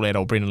Morrinsville lad,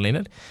 old Brendan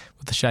Leonard,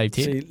 with the shaved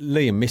head. See,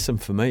 Liam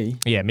Messam for me.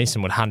 Yeah,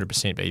 Messam would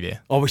 100% be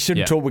there. Oh, we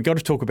shouldn't talk. We've got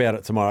to talk about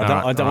it tomorrow.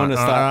 I don't want to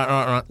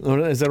start.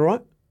 Right. Is that all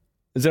right?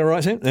 Is that all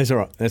right, Sam? That's all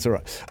right. That's all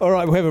right. All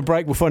right, we'll have a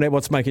break. We'll find out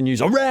what's making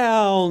news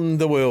around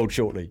the world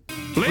shortly.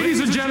 Ladies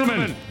and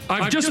gentlemen,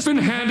 I've just been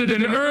handed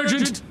an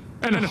urgent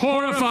and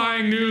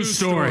horrifying news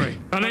story.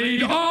 And I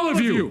need all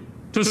of you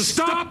to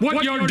stop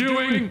what you're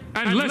doing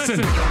and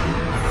listen.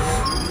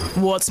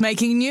 What's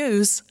making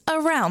news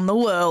around the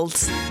world?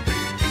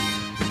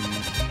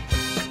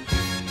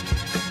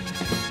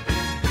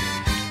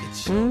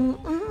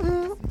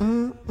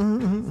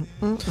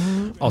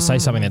 I'll say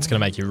something that's going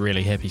to make you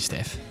really happy,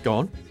 Steph. Go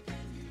on.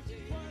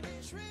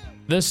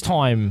 This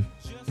time,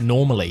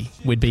 normally,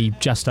 we'd be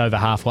just over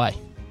halfway.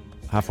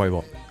 Halfway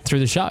what? Through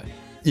the show.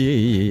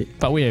 Yeah.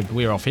 But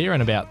we're off here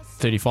in about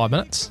 35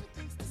 minutes.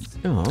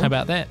 Oh. How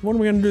about that? What are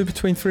we going to do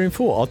between 3 and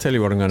 4? I'll tell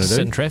you what I'm going to do.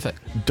 Sit in traffic.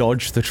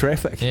 Dodge the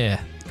traffic.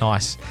 Yeah,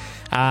 nice.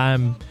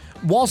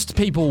 Whilst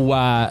people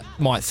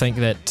might think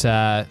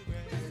that,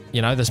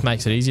 this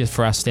makes it easier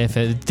for us, Steph,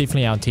 it's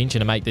definitely our intention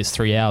to make this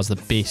 3 hours the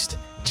best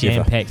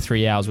jam-packed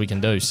 3 hours we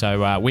can do.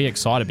 So we're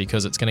excited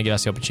because it's going to give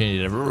us the opportunity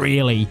to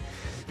really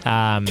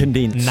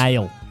condense,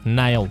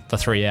 nail the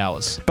 3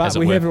 hours. But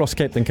we have lost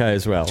Captain K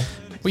as well.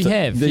 We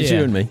have. There's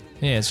you and me.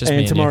 Yeah, it's just and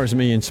me and tomorrow's you.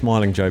 Me and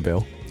smiling Joe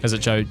Bell. Is it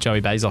Joey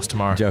Bezos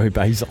tomorrow? Joey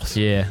Bezos.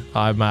 Yeah,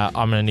 I'm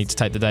going to need to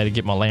take the day to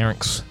get my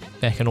larynx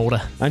back in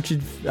order. Aren't you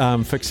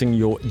fixing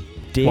your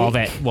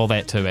deck? Well,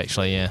 that too,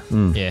 actually, yeah.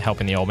 Yeah,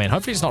 helping the old man.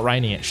 Hopefully it's not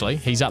raining, actually.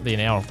 He's up there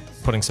now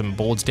putting some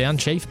boards down,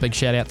 Chief. Big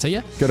shout out to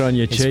you. Good on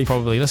you, He's Chief.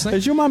 Probably listening.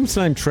 Is your mum's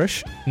name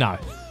Trish? No,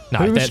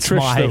 Who was that's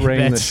Trish that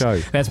ran the show?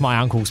 That's my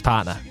uncle's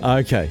partner.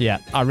 Okay. Yeah,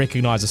 I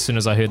recognised as soon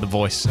as I heard the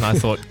voice, and I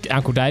thought,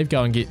 Uncle Dave,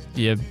 go and get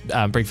your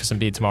breakfast in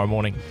bed tomorrow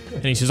morning.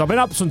 And he says, I've been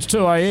up since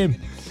 2 a.m.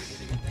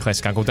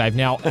 Classic Uncle Dave.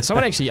 Now,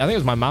 someone actually, I think it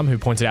was my mum who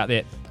pointed out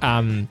that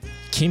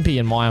Kempy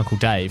and my Uncle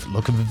Dave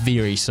look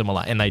very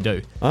similar, and they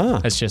do.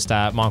 It's just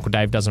my Uncle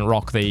Dave doesn't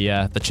rock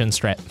the chin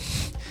strap,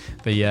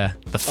 the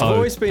faux. I've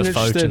always been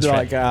interested,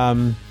 like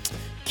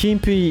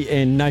Kempy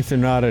and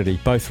Nathan Rarity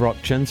both rock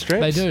chin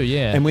straps. They do,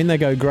 yeah. And when they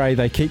go grey,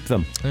 they keep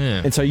them.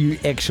 Yeah. And so you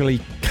actually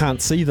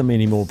can't see them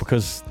anymore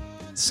because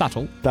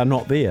subtle. They're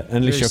not there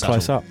unless you're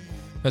close up.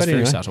 That's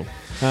very subtle.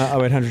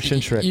 0800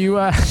 chin strap. You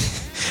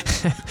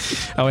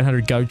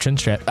 0800 go chin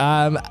strap.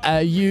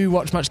 You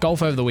watched much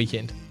golf over the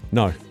weekend?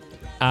 No.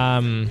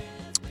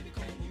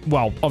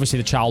 Well, obviously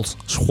the Charles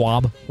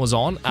Schwab was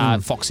on.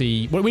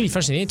 Foxy, where did he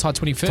finish in the end? Tied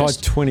 21st? Tied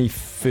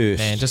 21st.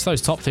 Man, just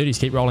those top 30s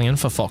keep rolling in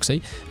for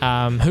Foxy.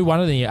 Who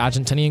won it, the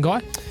Argentinian guy?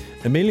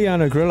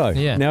 Emiliano Grillo.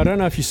 Yeah. Now, I don't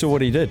know if you saw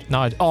what he did.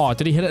 No. Oh,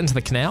 did he hit it into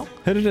the canal?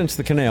 Hit it into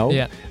the canal.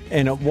 Yeah.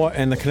 And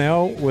the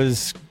canal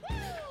was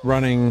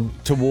running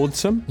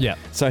towards him. Yeah.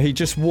 So he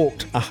just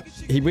walked.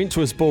 He went to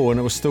his ball and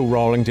it was still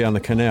rolling down the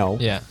canal.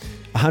 Yeah.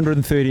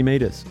 130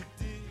 metres.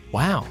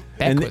 Wow.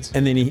 Backwards.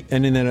 And then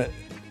it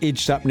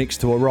edged up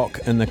next to a rock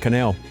in the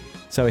canal.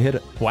 So he hit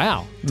it.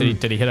 Wow.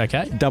 Did he hit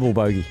okay? Double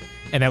bogey.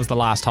 And that was the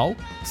last hole?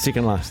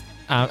 Second last.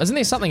 Isn't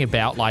there something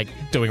about like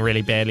doing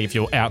really badly if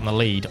you're out in the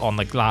lead on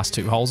the last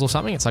 2 holes or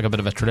something? It's like a bit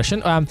of a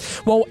tradition.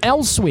 Well,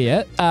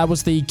 elsewhere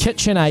was the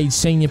KitchenAid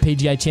Senior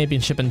PGA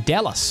Championship in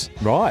Dallas.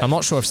 Right. I'm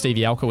not sure if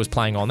Stevie Alker was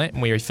playing on that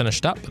and where he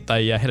finished up, but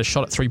they had a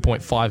shot at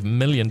 $3.5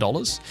 million.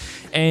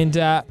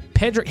 And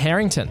Patrick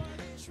Harrington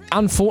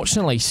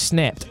unfortunately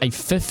snapped a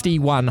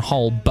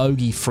 51-hole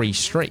bogey-free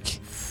streak,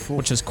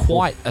 which is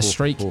quite a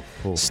streak,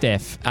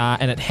 Steph.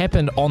 And it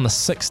happened on the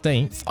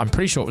 16th. I'm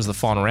pretty sure it was the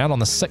final round on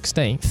the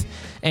 16th.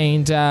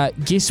 And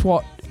guess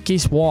what?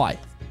 Guess why?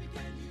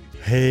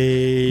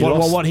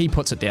 What he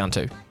puts it down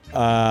to.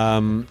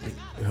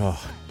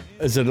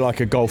 Is it like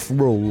a golf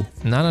rule?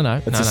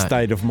 No. It's a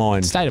state of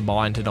mind. State of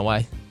mind in a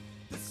way.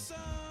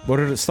 What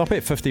did it stop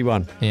at?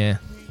 51? Yeah.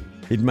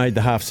 He'd made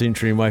the half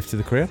century and waved to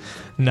the crowd?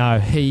 No,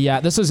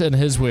 this is in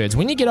his words.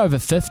 When you get over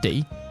 50,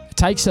 it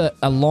takes a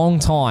long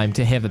time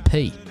to have a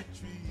pee.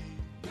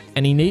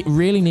 And he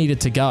really needed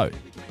to go.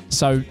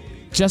 So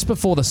just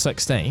before the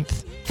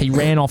 16th, he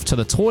ran off to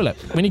the toilet.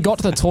 When he got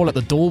to the toilet,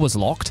 the door was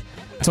locked.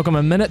 It took him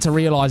a minute to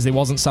realise there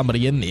wasn't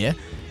somebody in there.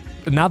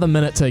 Another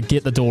minute to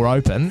get the door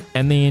open.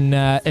 And then,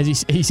 as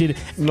he said,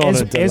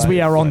 as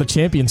we are on the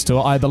Champions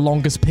Tour, I had the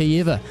longest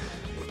pee ever.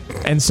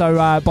 And so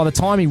by the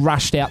time he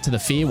rushed out to the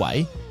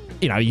fairway,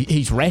 you know,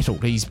 he's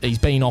rattled. He's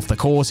been off the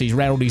course. He's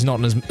rattled. He's not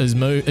in his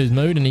mood,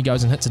 and he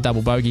goes and hits a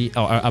double bogey,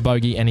 or a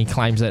bogey, and he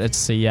claims that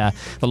it's the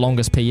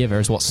longest pee ever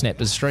is what snapped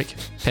his streak.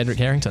 Patrick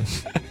Harrington.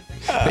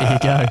 There you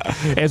go.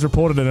 As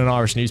reported in an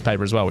Irish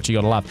newspaper as well, which you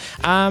got to love.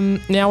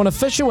 Now, an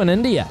official in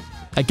India,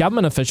 a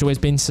government official, has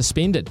been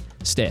suspended.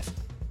 Steph.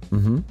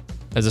 Mm-hmm.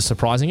 Is this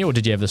surprising you, or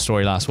did you have this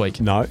story last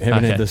week? No,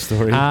 haven't had this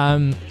story.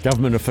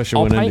 Government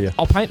official in India.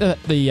 I'll paint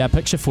the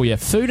picture for you.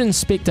 Food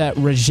Inspector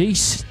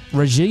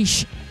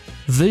Rajesh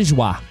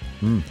Vijwa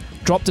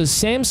dropped his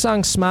Samsung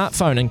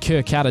smartphone in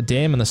Kurkata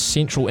Dam in the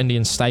central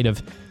Indian state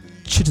of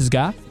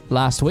Chhattisgarh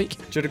last week.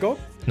 Chhattisgarh?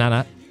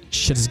 No.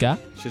 Chhattisgarh.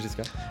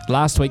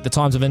 Last week, the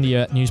Times of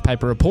India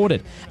newspaper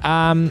reported.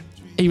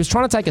 He was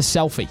trying to take a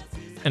selfie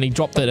and he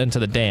dropped it into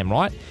the dam,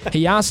 right?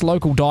 He asked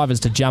local divers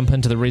to jump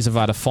into the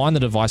reservoir to find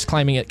the device,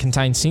 claiming it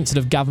contained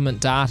sensitive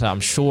government data. I'm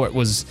sure it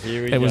was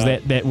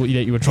that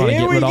you were trying to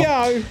get rid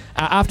of.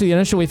 After the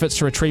initial efforts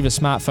to retrieve his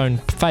smartphone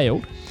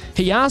failed,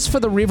 he asked for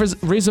the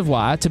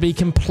reservoir to be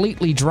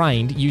completely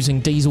drained using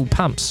diesel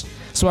pumps.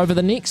 So over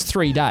the next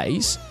 3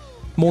 days,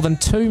 more than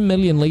 2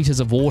 million litres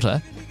of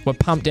water were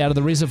pumped out of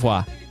the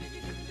reservoir,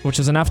 which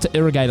is enough to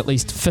irrigate at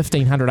least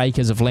 1,500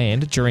 acres of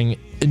land during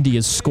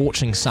India's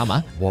scorching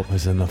summer. What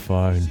was in the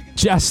phone?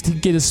 Just to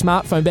get his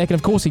smartphone back, and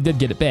of course he did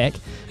get it back,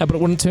 but it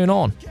wouldn't turn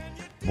on.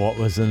 What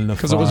was in the phone?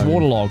 Because it was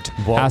waterlogged.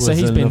 So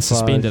he's been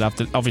suspended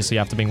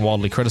after being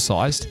wildly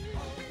criticised.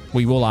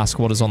 We will ask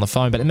what is on the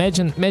phone, but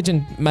imagine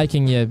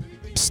making your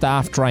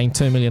staff drain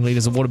 2 million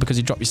litres of water because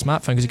you dropped your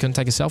smartphone because you couldn't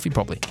take a selfie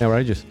properly.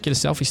 Outrageous. Get a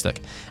selfie stick.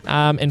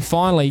 And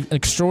finally,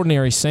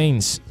 extraordinary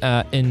scenes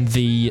in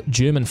the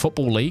German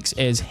football leagues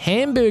as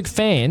Hamburg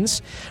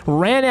fans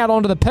ran out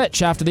onto the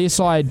pitch after their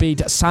side beat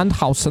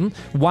Sandhausen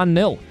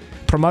 1-0,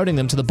 promoting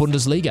them to the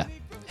Bundesliga.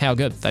 How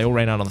good. They all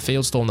ran out on the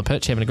field, stormed the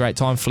pitch, having a great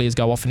time, flares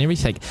go off and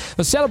everything.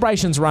 The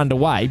celebrations were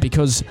underway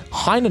because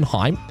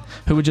Heidenheim,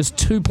 who were just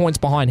 2 points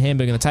behind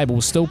Hamburg in the table,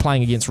 was still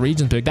playing against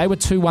Regensburg. They were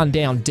 2-1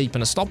 down deep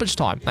in a stoppage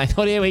time. They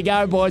thought, here we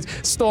go, boys,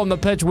 storm the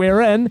pitch,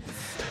 we're in.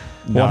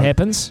 No. What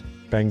happens?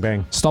 Bang,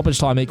 bang. Stoppage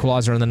time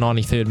equaliser in the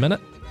 93rd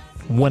minute.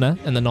 Winner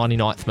in the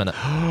 99th minute.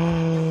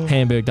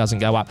 Hamburg doesn't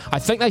go up. I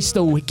think they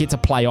still get to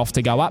play off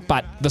to go up,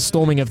 but the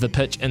storming of the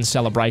pitch in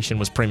celebration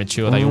was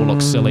premature. They all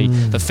look silly.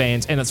 The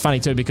fans, and it's funny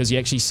too because you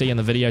actually see in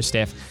the video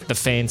staff the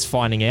fans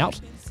finding out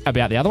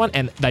about the other one,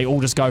 and they all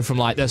just go from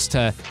like this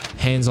to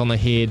hands on the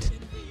head.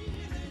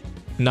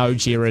 No,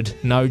 Jared.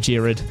 No,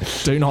 Jared.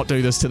 Do not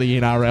do this to the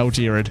NRL,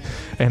 Jared.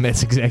 And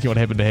that's exactly what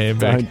happened to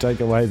Hamburg. Don't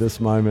take away this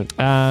moment.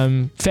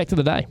 Fact of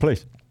the day.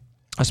 Please.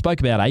 I spoke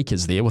about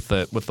acres there with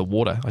the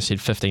water. I said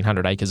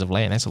 1,500 acres of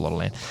land. That's a lot of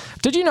land.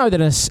 Did you know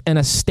that an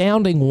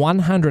astounding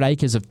 100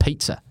 acres of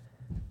pizza,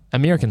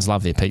 Americans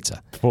love their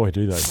pizza. Boy,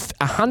 do they.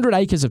 100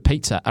 acres of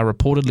pizza are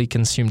reportedly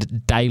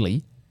consumed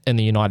daily in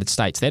the United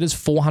States. That is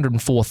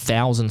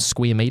 404,000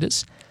 square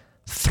metres,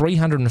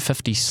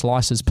 350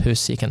 slices per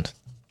second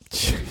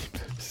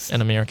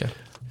in America.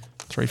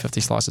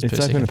 350 slices per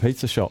second. It's open a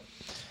pizza shop.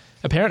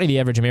 Apparently the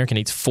average American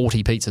eats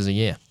 40 pizzas a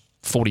year.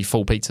 40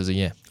 full pizzas a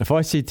year. If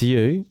I said to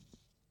you,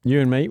 you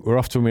and me, we're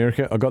off to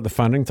America, I got the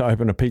funding to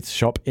open a pizza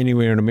shop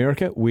anywhere in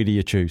America, where do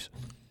you choose?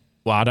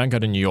 Well, I don't go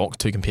to New York,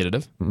 too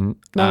competitive. Mm-hmm.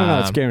 No,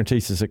 it's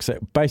guaranteed to success.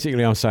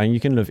 Basically, I'm saying you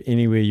can live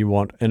anywhere you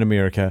want in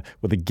America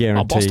with a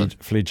guaranteed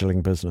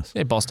fledgling business.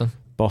 Yeah, Boston.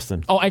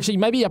 Oh, actually,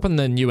 maybe up in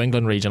the New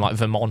England region, like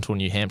Vermont or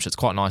New Hampshire. It's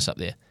quite nice up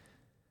there.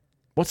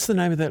 What's the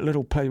name of that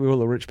little place where all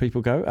the rich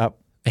people go? Up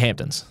The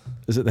Hamptons.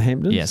 Is it the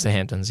Hamptons? Yes, the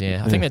Hamptons,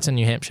 yeah. I think that's in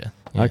New Hampshire.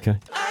 Yeah. Okay.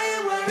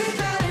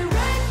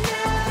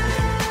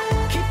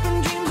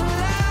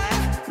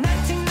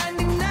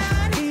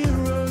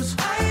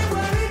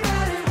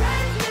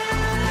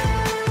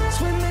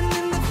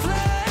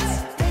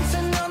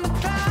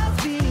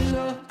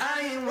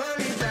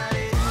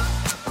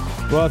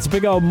 Well, it's a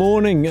big old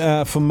morning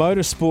for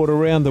motorsport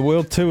around the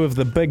world. Two of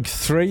the big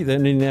three, the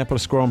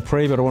Indianapolis Grand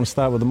Prix, but I want to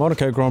start with the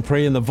Monaco Grand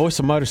Prix and the voice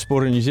of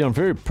motorsport in New Zealand.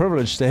 Very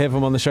privileged to have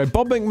him on the show.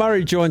 Bob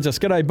McMurray joins us.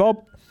 G'day,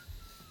 Bob.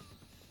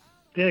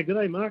 Yeah,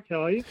 g'day, Mark.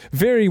 How are you?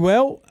 Very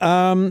well.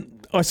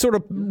 I sort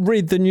of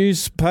read the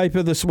newspaper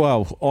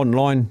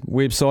online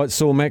website,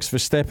 saw Max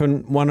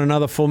Verstappen won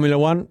another Formula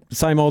One.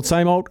 Same old.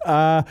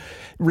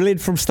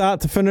 Led from start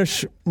to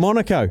finish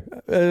Monaco.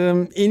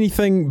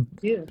 Anything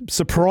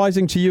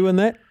surprising to you in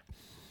that?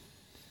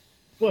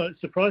 Well,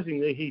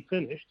 surprisingly, he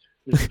finished,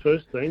 is the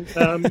first thing.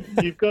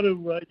 You've got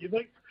to,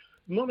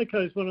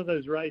 Monaco is one of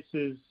those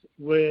races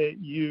where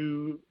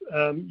you've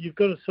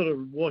got to sort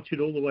of watch it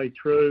all the way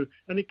through,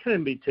 and it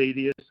can be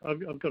tedious.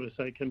 I've got to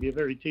say it can be a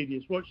very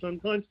tedious watch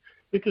sometimes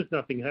because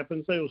nothing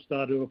happens. They all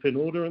start off in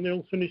order and they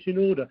all finish in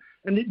order.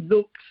 And it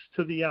looks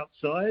to the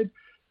outside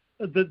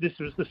that this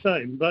was the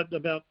same, but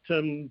about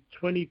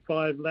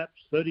 25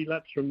 laps, 30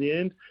 laps from the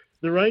end,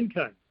 the rain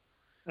came,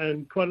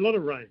 and quite a lot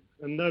of rain.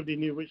 And nobody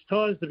knew which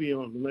tyres to be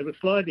on, and they were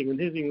sliding and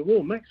hitting the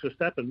wall. Max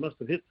Verstappen must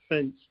have hit the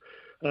fence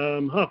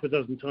half a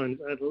dozen times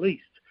at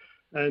least,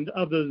 and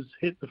others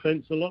hit the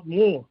fence a lot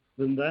more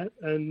than that.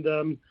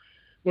 And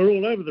we're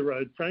all over the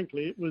road.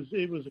 Frankly,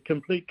 it was a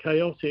complete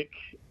chaotic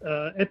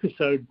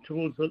episode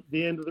towards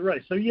the end of the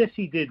race. So yes,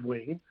 he did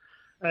win,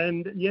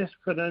 and yes,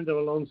 Fernando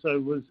Alonso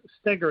was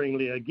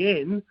staggeringly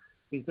again.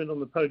 He's been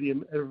on the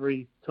podium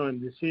every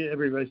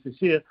race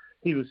this year.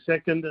 He was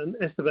second, and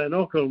Esteban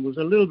Ocon was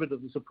a little bit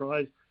of a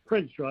surprise,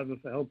 French driver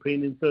for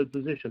Alpine in third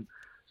position.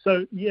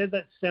 So, yeah,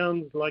 that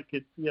sounds like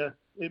it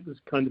was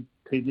kind of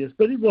tedious,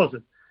 but it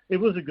wasn't. It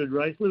was a good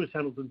race. Lewis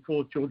Hamilton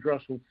fourth, George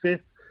Russell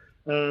fifth,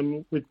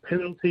 with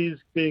penalties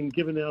being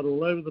given out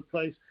all over the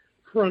place,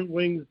 front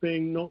wings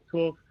being knocked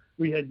off.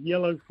 We had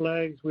yellow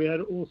flags. We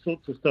had all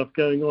sorts of stuff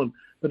going on.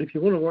 But if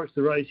you want to watch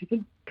the race, you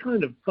can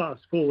kind of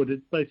fast forward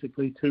it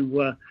basically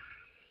to,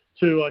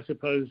 I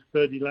suppose,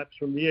 30 laps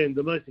from the end.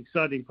 The most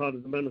exciting part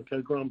of the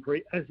Monaco Grand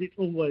Prix, as it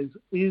always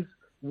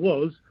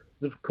was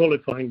the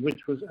qualifying,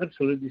 which was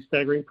absolutely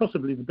staggering,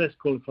 possibly the best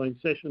qualifying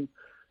session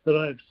that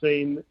I have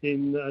seen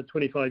in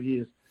 25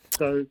 years.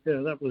 So,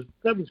 yeah, that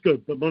was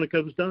good. But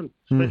Monaco was done.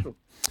 Special.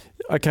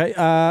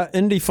 Okay,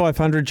 Indy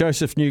 500,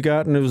 Joseph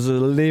Newgarden, it was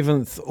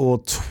 11th or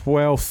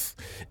 12th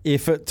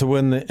effort to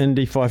win the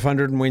Indy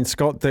 500, and when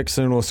Scott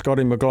Dixon or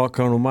Scotty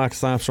McLaughlin or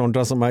Marcus Armstrong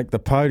doesn't make the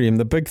podium,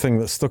 the big thing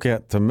that stuck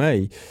out to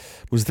me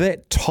was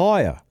that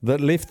tyre that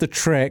left the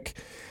track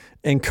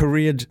and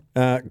careered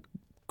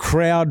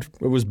crowd.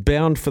 It was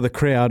bound for the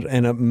crowd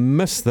and it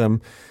missed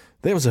them.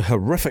 That was a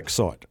horrific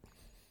sight.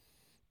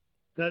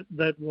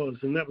 That was,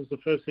 and that was the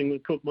first thing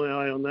that caught my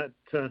eye on that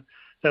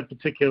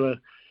particular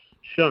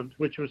shunt,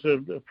 which was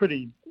a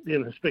pretty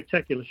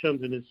spectacular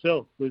shunt in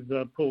itself, with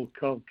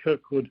Carl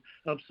Kirkwood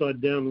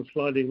upside down and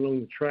sliding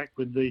along the track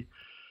with the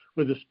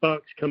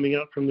sparks coming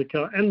up from the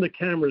car, and the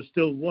camera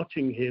still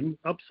watching him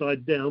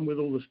upside down with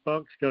all the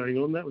sparks going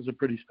on. That was a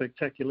pretty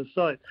spectacular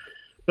sight.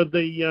 But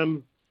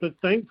but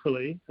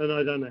thankfully, and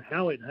I don't know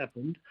how it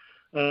happened.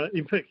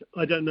 In fact,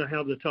 I don't know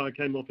how the tyre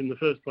came off in the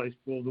first place,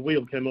 or the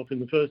wheel came off in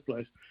the first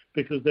place,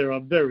 because there are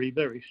very,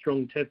 very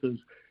strong tethers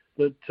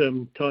that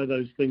tie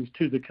those things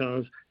to the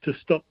cars to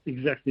stop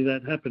exactly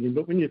that happening.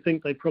 But when you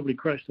think they probably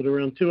crashed at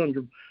around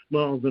 200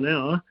 miles an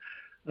hour,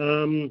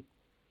 and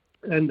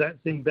that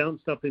thing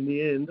bounced up in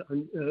the end,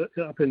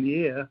 up in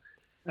the air,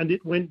 and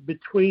it went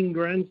between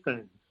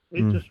grandstands.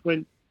 It just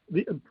went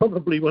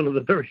probably one of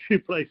the very few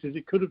places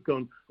it could have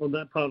gone on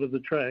that part of the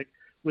track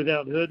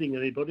without hurting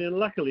anybody, and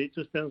luckily it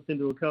just bounced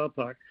into a car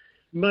park.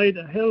 Made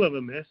a hell of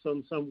a mess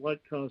on some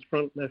white car's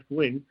front left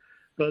wing,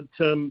 but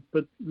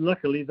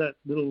luckily that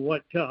little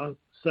white car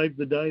saved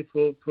the day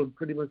for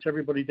pretty much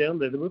everybody down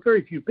there. There were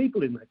very few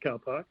people in that car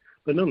park,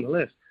 but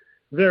nonetheless,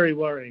 very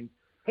worrying.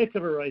 Heck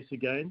of a race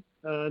again.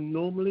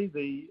 Normally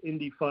the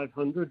Indy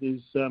 500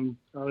 is,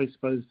 I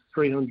suppose,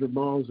 300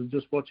 miles of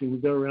just watching them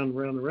go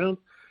around,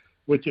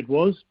 which it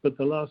was, but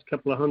the last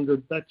couple of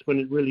hundred, that's when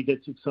it really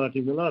gets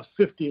exciting. The last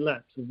 50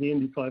 laps of the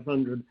Indy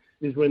 500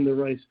 is when the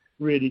race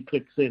really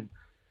clicks in.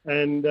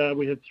 And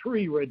we had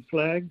 3 red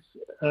flags.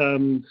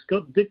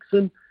 Scott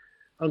Dixon,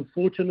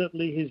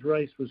 unfortunately, his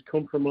race was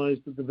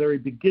compromised at the very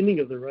beginning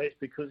of the race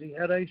because he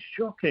had a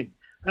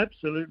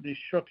absolutely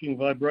shocking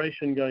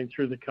vibration going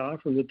through the car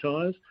from the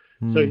tyres.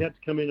 So he had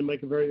to come in and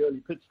make a very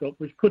early pit stop,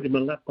 which put him a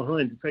lap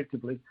behind,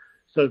 effectively.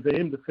 So for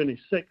him to finish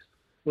 6th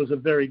was a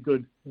very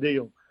good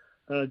deal.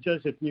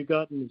 Joseph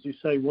Newgarden, as you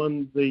say,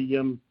 won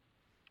the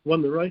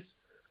race,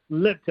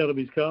 leapt out of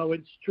his car,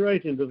 went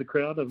straight into the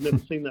crowd. I've never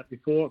seen that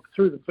before.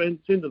 Through the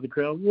fence, into the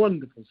crowd.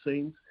 Wonderful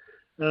scenes.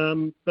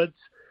 But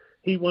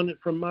he won it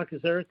from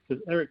Marcus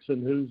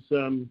Ericsson, who's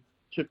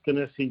Chip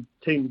Ganassi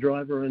team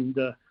driver and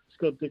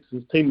Scott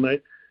Dixon's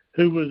teammate.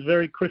 who was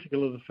very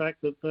critical of the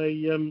fact that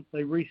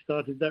they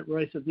restarted that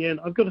race at the end.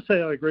 I've got to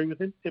say I agree with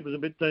him. It was a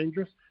bit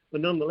dangerous,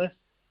 but nonetheless,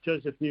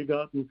 Joseph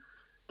Newgarden,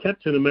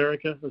 Captain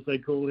America, as they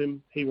call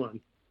him, he won.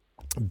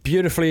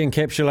 Beautifully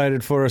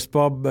encapsulated for us,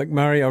 Bob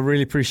McMurray. I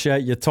really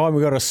appreciate your time.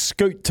 We've got to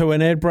scoot to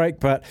an ad break,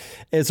 but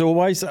as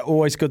always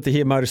good to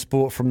hear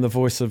motorsport from the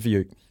voice of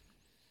you.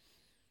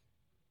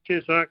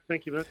 Cheers, Mark.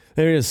 Thank you, mate.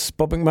 There he is,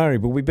 Bob McMurray.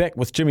 We'll be back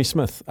with Jimmy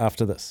Smith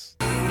after this.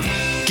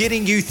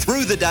 Getting you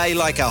through the day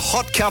like a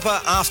hot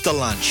cuppa after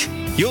lunch.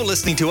 You're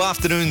listening to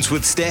Afternoons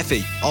with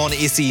Staffy on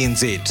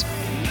SENZ.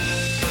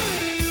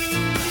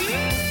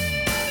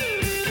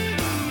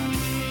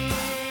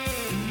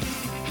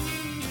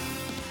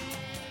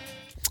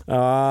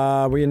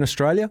 Are we in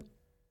Australia?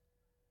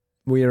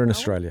 We are in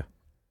Australia.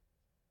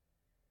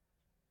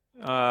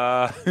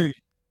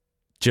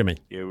 Jimmy.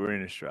 Yeah, we're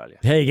in Australia.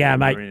 Here you go,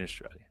 mate.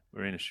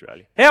 We're in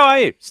Australia. How are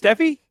you,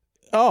 Staffy?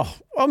 Oh,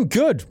 I'm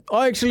good.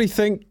 I actually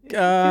think...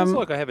 feels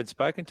like I haven't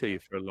spoken to you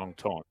for a long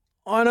time.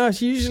 I know,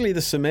 it's usually the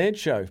Samad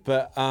show,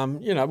 but,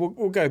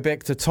 we'll go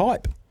back to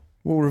type.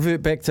 We'll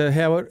revert back to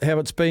how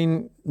it's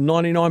been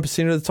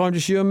 99% of the time,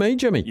 just you and me,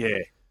 Jimmy. Yeah.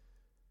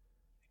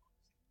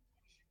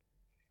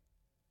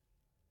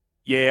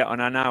 Yeah,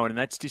 and I know, and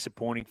that's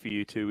disappointing for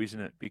you too, isn't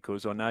it?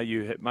 Because I know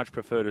you much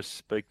prefer to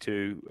speak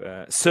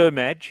to Sir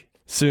Madge.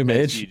 Sir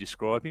Madge. As you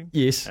describe him.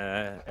 Yes.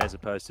 As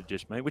opposed to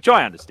just me, which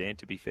I understand,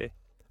 to be fair.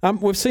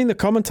 We've seen the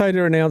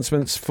commentator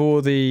announcements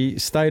for the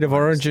State of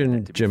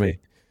Origin, Jimmy.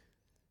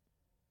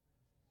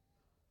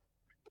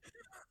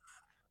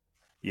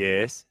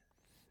 Yes.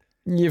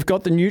 You've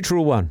got the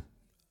neutral one.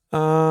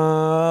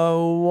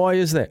 Why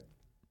is that?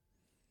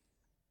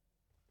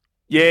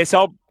 Yes,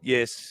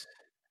 yes.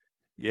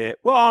 Yeah.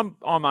 Well,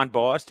 I'm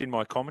unbiased in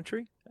my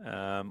commentary.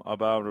 I'll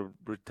be able to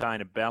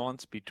retain a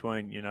balance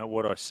between,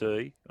 what I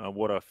see,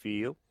 what I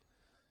feel,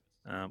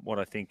 what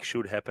I think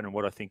should happen and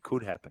what I think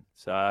could happen.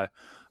 So I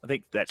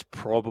think that's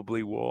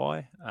probably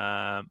why.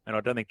 And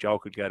I don't think Joel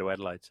could go to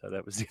Adelaide, so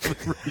that was the other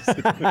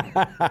reason.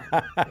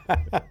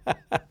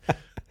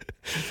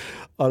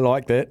 I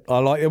like that.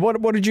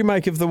 What did you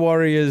make of the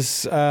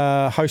Warriors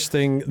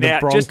hosting the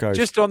Broncos?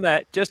 Just on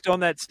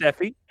that,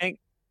 Staffy.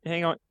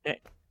 Hang on.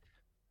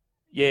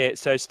 Yeah,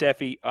 so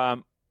Staffy,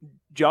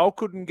 Joel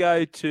couldn't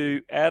go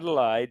to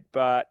Adelaide,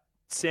 but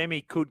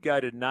Sammy could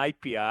go to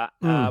Napier.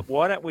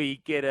 Why don't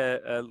we get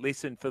a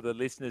listen for the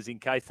listeners in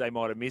case they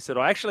might have missed it?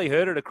 I actually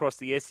heard it across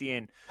the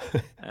SEN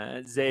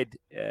Z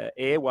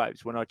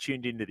airwaves when I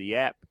tuned into the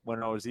app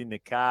when I was in the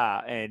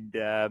car, and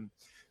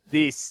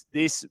this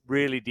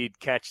really did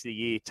catch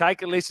the ear.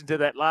 Take a listen to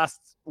that last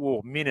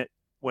minute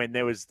when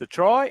there was the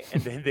try,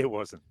 and then there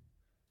wasn't.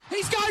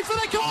 He's going for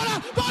the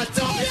corner.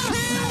 Montoya!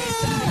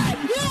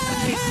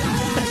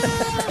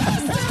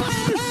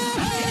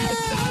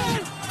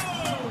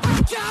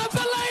 I can't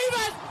believe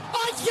it!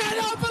 I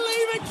cannot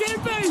believe it,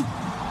 Kimpy!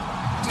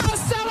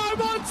 Marcelo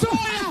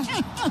Montoya!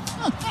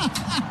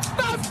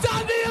 They've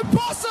done the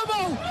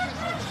impossible!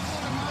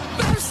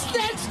 They've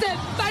snatched it!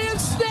 They have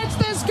snatched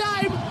this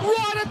game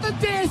right at the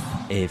death!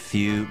 A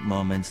few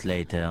moments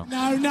later.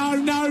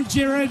 No,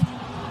 Jared!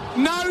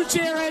 No,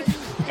 Jared!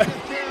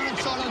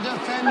 Interference on a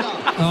defender.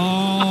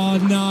 Oh,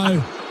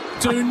 no.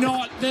 Do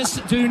not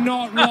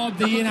rob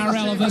the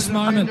NRL of this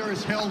moment. The defender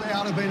is held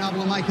out of being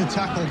able to make a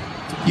tackle.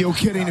 You're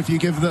kidding if you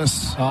give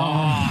this.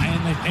 Oh,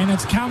 and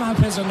it's come up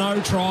as a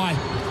no try.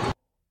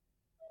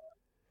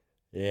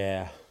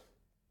 Yeah.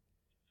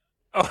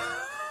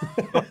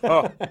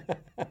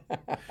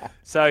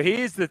 So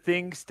here's the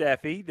thing,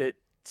 Staffy, that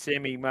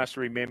Sammy must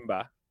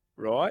remember,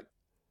 right?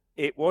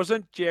 It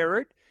wasn't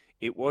Jared.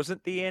 It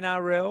wasn't the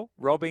NRL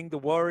robbing the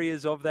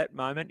Warriors of that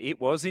moment.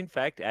 It was, in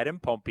fact, Adam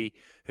Pompey,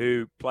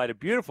 who played a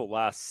beautiful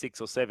last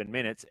 6 or 7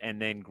 minutes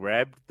and then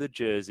grabbed the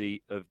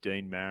jersey of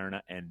Dean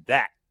Mariner, and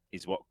that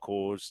is what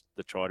caused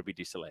the try to be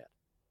disallowed.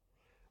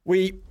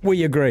 We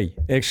agree.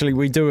 Actually,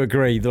 we do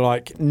agree.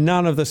 Like,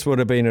 none of this would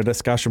have been a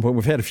discussion point.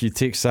 We've had a few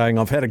texts saying,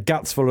 I've had a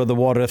guts full of the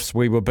what ifs.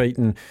 We were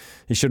beaten.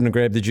 He shouldn't have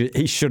grabbed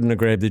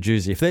the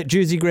jersey. If that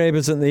jersey grab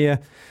isn't there,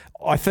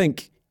 I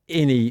think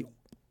any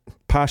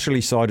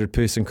partially sighted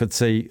person could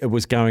see it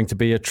was going to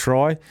be a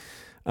try.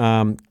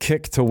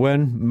 Kick to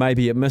win.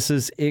 Maybe it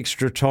misses.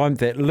 Extra time.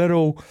 That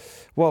little,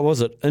 what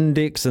was it?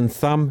 Index and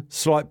thumb.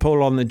 Slight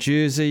pull on the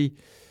jersey.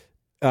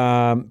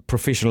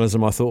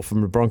 Professionalism, I thought,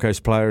 from the Broncos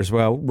player as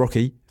well.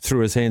 Rookie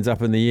threw his hands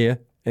up in the air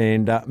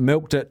and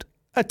milked it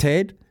a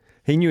tad.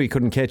 He knew he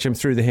couldn't catch him,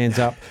 threw the hands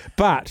up.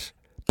 But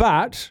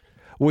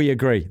we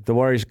agree. The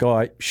Warriors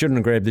guy shouldn't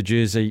have grabbed the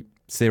jersey.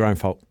 It's their own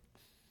fault.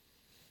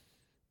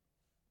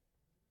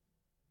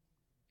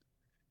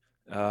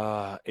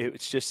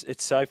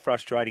 It's so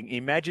frustrating.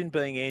 Imagine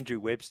being Andrew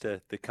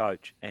Webster, the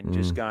coach, and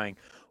just going,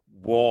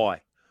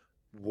 why?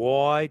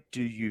 Why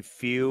do you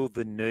feel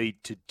the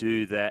need to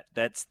do that?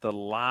 That's the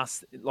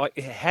last,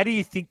 how do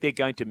you think they're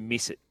going to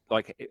miss it?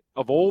 Like,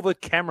 of all the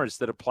cameras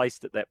that are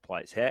placed at that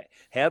place, how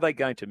are they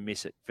going to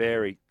miss it?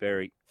 Very,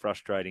 very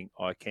frustrating,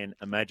 I can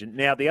imagine.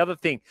 Now, the other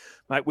thing,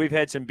 mate, we've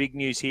had some big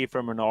news here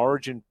from an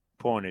Origin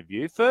point of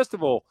view. First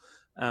of all,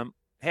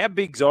 how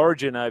big's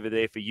Origin over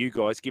there for you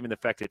guys, given the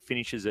fact it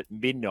finishes at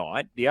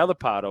midnight? The other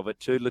part of it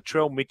too,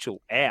 Latrell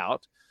Mitchell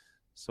out.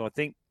 So I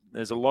think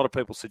there's a lot of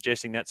people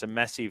suggesting that's a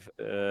massive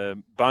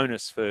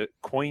bonus for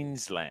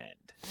Queensland.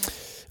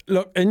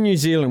 Look, in New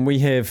Zealand, we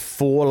have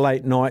 4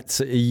 late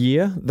nights a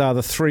year. They're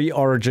the 3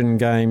 Origin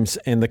games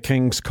and the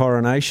King's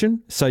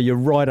coronation. So you're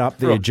right up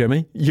there,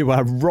 Jimmy. You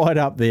are right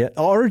up there.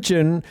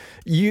 Origin,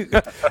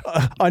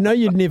 I know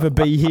you'd never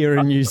be here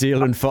in New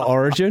Zealand for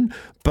Origin,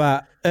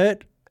 but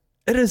it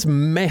is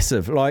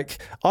massive. Like,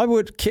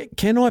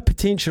 can I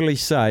potentially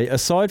say,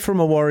 aside from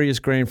a Warriors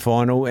grand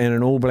final and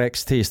an All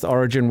Blacks test,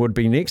 Origin would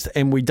be next,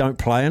 and we don't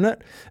play in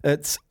it.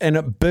 And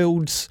it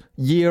builds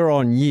year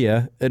on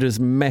year. It is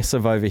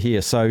massive over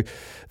here. So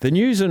the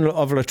news of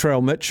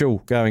Latrell Mitchell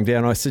going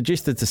down, I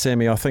suggested to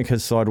Sammy, I think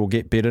his side will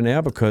get better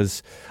now,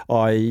 because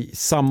I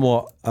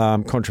somewhat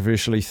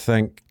controversially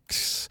think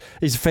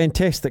he's a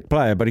fantastic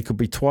player, but he could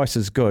be twice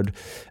as good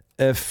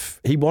if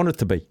he wanted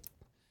to be.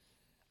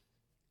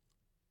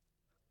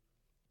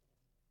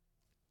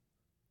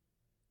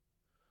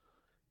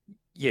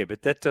 Yeah,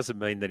 but that doesn't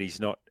mean that he's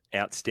not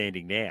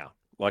outstanding now.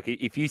 Like,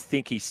 if you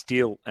think he's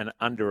still an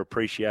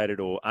underappreciated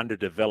or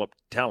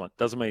underdeveloped talent,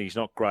 doesn't mean he's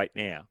not great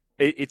now.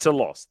 It's a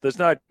loss. There's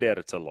no doubt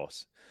it's a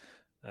loss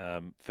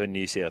for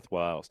New South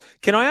Wales.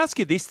 Can I ask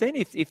you this then?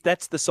 If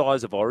that's the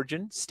size of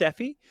Origin,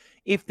 Staffy,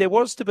 if there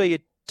was to be a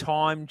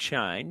time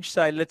change,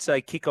 say, let's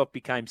say kickoff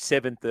became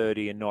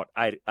 7:30 and not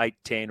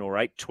 8:10 or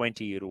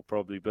 8:20, it'll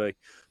probably be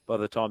by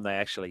the time they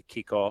actually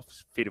kick off,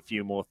 fit a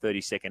few more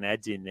 30-second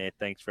ads in there.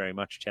 Thanks very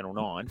much, Channel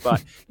 9.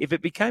 But if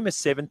it became a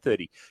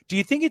 7:30, do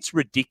you think it's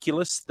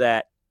ridiculous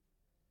that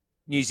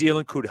New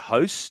Zealand could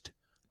host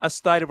a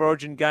State of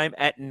Origin game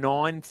at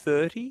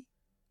 9:30?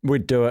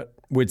 We'd do it.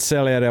 We'd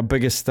sell out our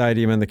biggest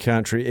stadium in the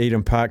country,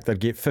 Eden Park. They'd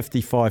get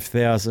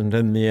 55,000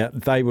 in there.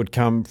 They would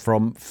come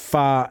from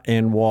far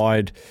and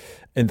wide,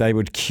 and they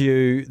would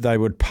queue, they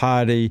would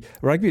party.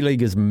 Rugby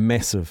league is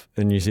massive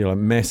in New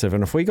Zealand, massive.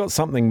 And if we got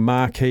something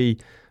marquee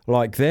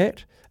like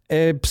that,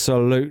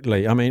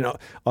 absolutely. I mean,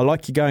 I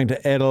like you going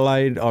to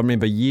Adelaide. I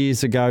remember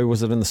years ago,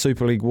 was it in the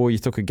Super League War, you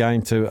took a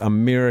game to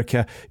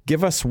America.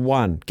 Give us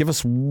one. Give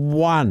us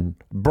one.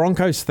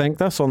 Broncos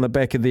thanked us on the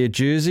back of their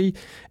jersey.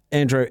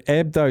 Andrew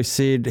Abdo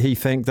said he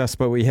thanked us,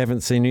 but we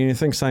haven't seen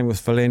anything. Same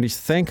with Philandis.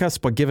 Thank us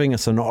by giving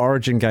us an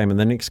Origin game in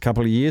the next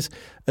couple of years.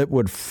 It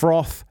would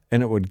froth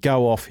and it would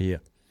go off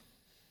here.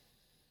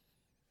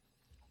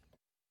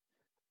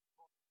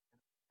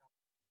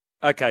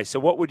 Okay, so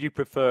what would you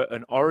prefer,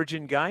 an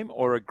Origin game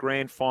or a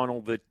grand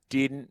final that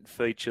didn't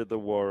feature the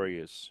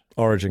Warriors?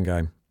 Origin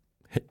game.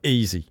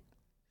 Easy.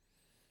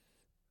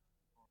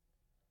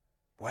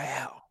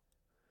 Wow.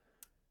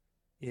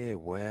 Yeah,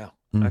 wow.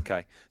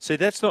 Okay. So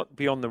that's not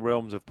beyond the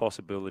realms of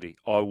possibility,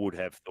 I would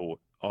have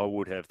thought,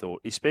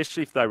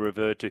 especially if they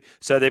revert to...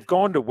 So they've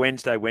gone to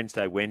Wednesday, which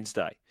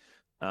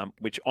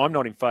I'm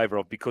not in favour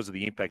of because of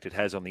the impact it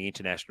has on the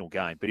international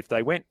game. But if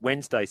they went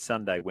Wednesday,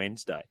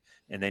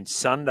 and then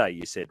Sunday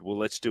you said, well,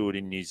 let's do it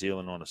in New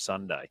Zealand on a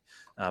Sunday,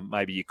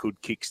 maybe you could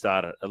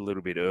kickstart it a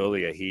little bit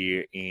earlier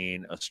here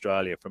in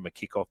Australia from a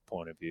kickoff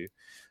point of view.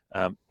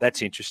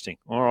 That's interesting.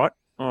 All right.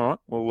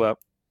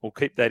 We'll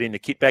keep that in the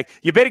kit bag.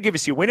 You better give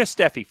us your winner,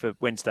 Staffy, for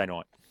Wednesday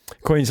night.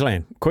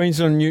 Queensland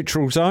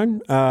neutral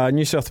zone.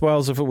 New South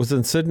Wales if it was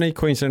in Sydney.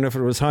 Queensland if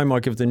it was home.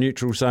 I give the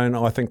neutral zone.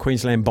 I think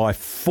Queensland by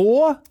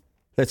 4.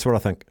 That's what I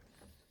think.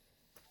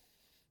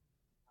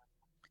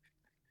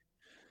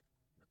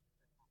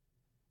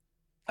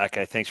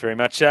 Okay, thanks very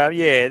much.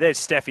 There's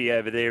Staffy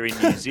over there in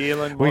New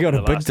Zealand. We got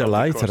a big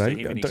delay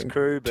today.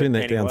 Turn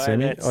that down,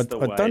 Sammy. I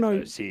don't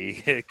know.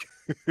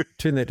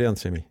 Turn that down,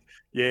 Sammy.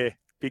 Yeah,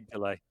 big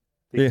delay.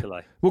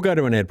 Delay. We'll go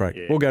to an ad break.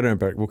 Yeah. We'll go to an ad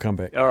break. We'll come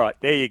back. All right,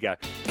 there you go.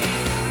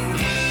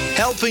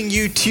 Helping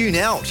you tune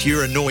out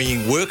your annoying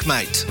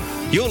workmate.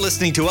 You're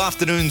listening to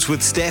Afternoons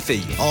with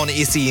Staffy on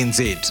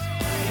SENZ.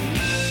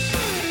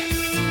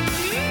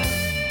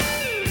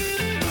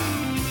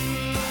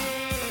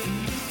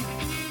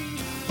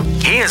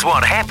 Here's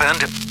what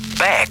happened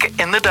back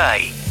in the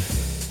day.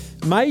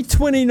 May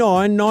 29,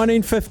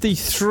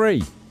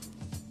 1953.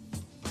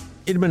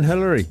 Edmund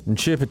Hillary and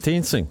Sherpa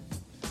Tenzing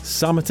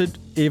summited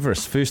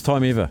Everest, first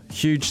time ever.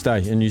 Huge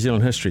day in New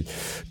Zealand history.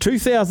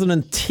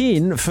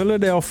 2010,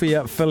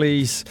 Philadelphia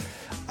Phillies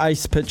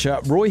ace pitcher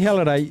Roy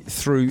Halladay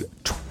through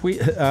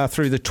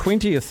the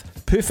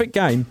 20th perfect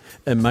game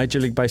in Major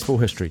League Baseball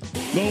history.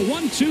 The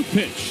 1-2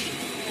 pitch.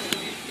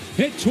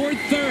 Hit toward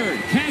third.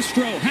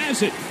 Castro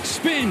has it.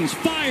 Spins.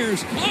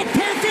 Fires. A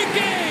perfect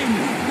game.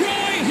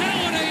 Roy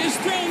Halladay has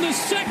thrown the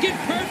second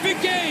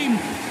perfect game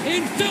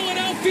in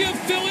Philadelphia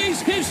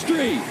Phillies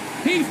history.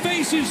 He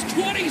faces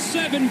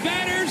 27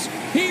 batters.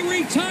 He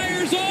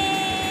retires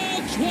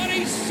all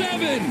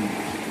 27.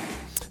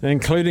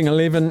 Including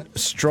 11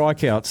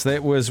 strikeouts.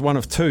 That was one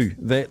of 2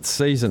 that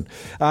season.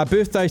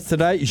 Birthdays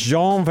today,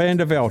 Jean van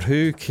der Velde.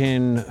 Who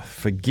can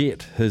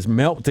forget his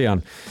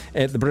meltdown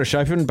at the British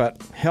Open?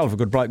 But hell of a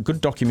good bloke. Good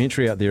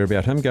documentary out there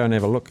about him. Go and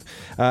have a look.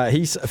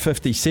 He's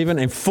 57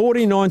 and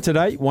 49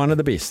 today. One of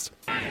the best.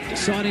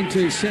 Deciding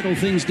to settle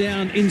things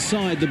down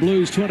inside the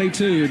Blues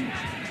 22.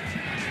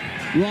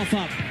 Roth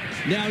up.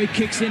 Now he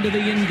kicks into the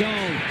in goal.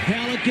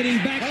 Howlett getting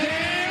back there.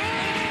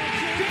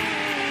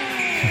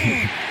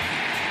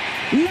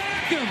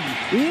 Larkham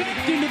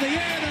whacked into the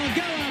air. They'll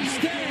go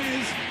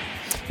upstairs.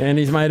 And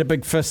he's made a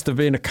big fist of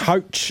being a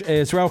coach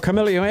as well.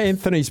 Camilio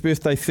Anthony's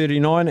birthday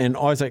 39 and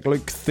Isaac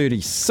Luke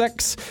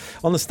 36.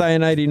 On this day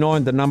in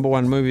 89, the number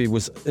one movie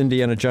was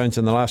Indiana Jones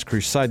and the Last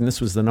Crusade, and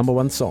this was the number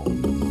one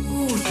song.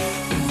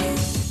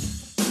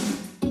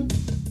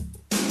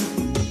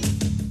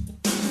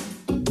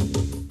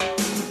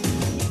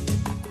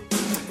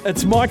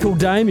 It's Michael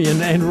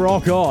Damien and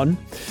Rock On.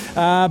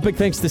 Big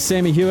thanks to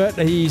Sammy Hewitt.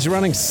 He's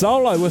running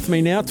solo with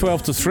me now,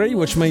 12 to 3,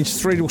 which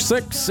means 3 to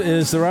 6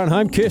 is the run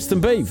home.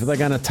 Kirsten Beeve, they're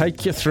going to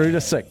take you through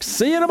to 6.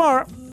 See you tomorrow.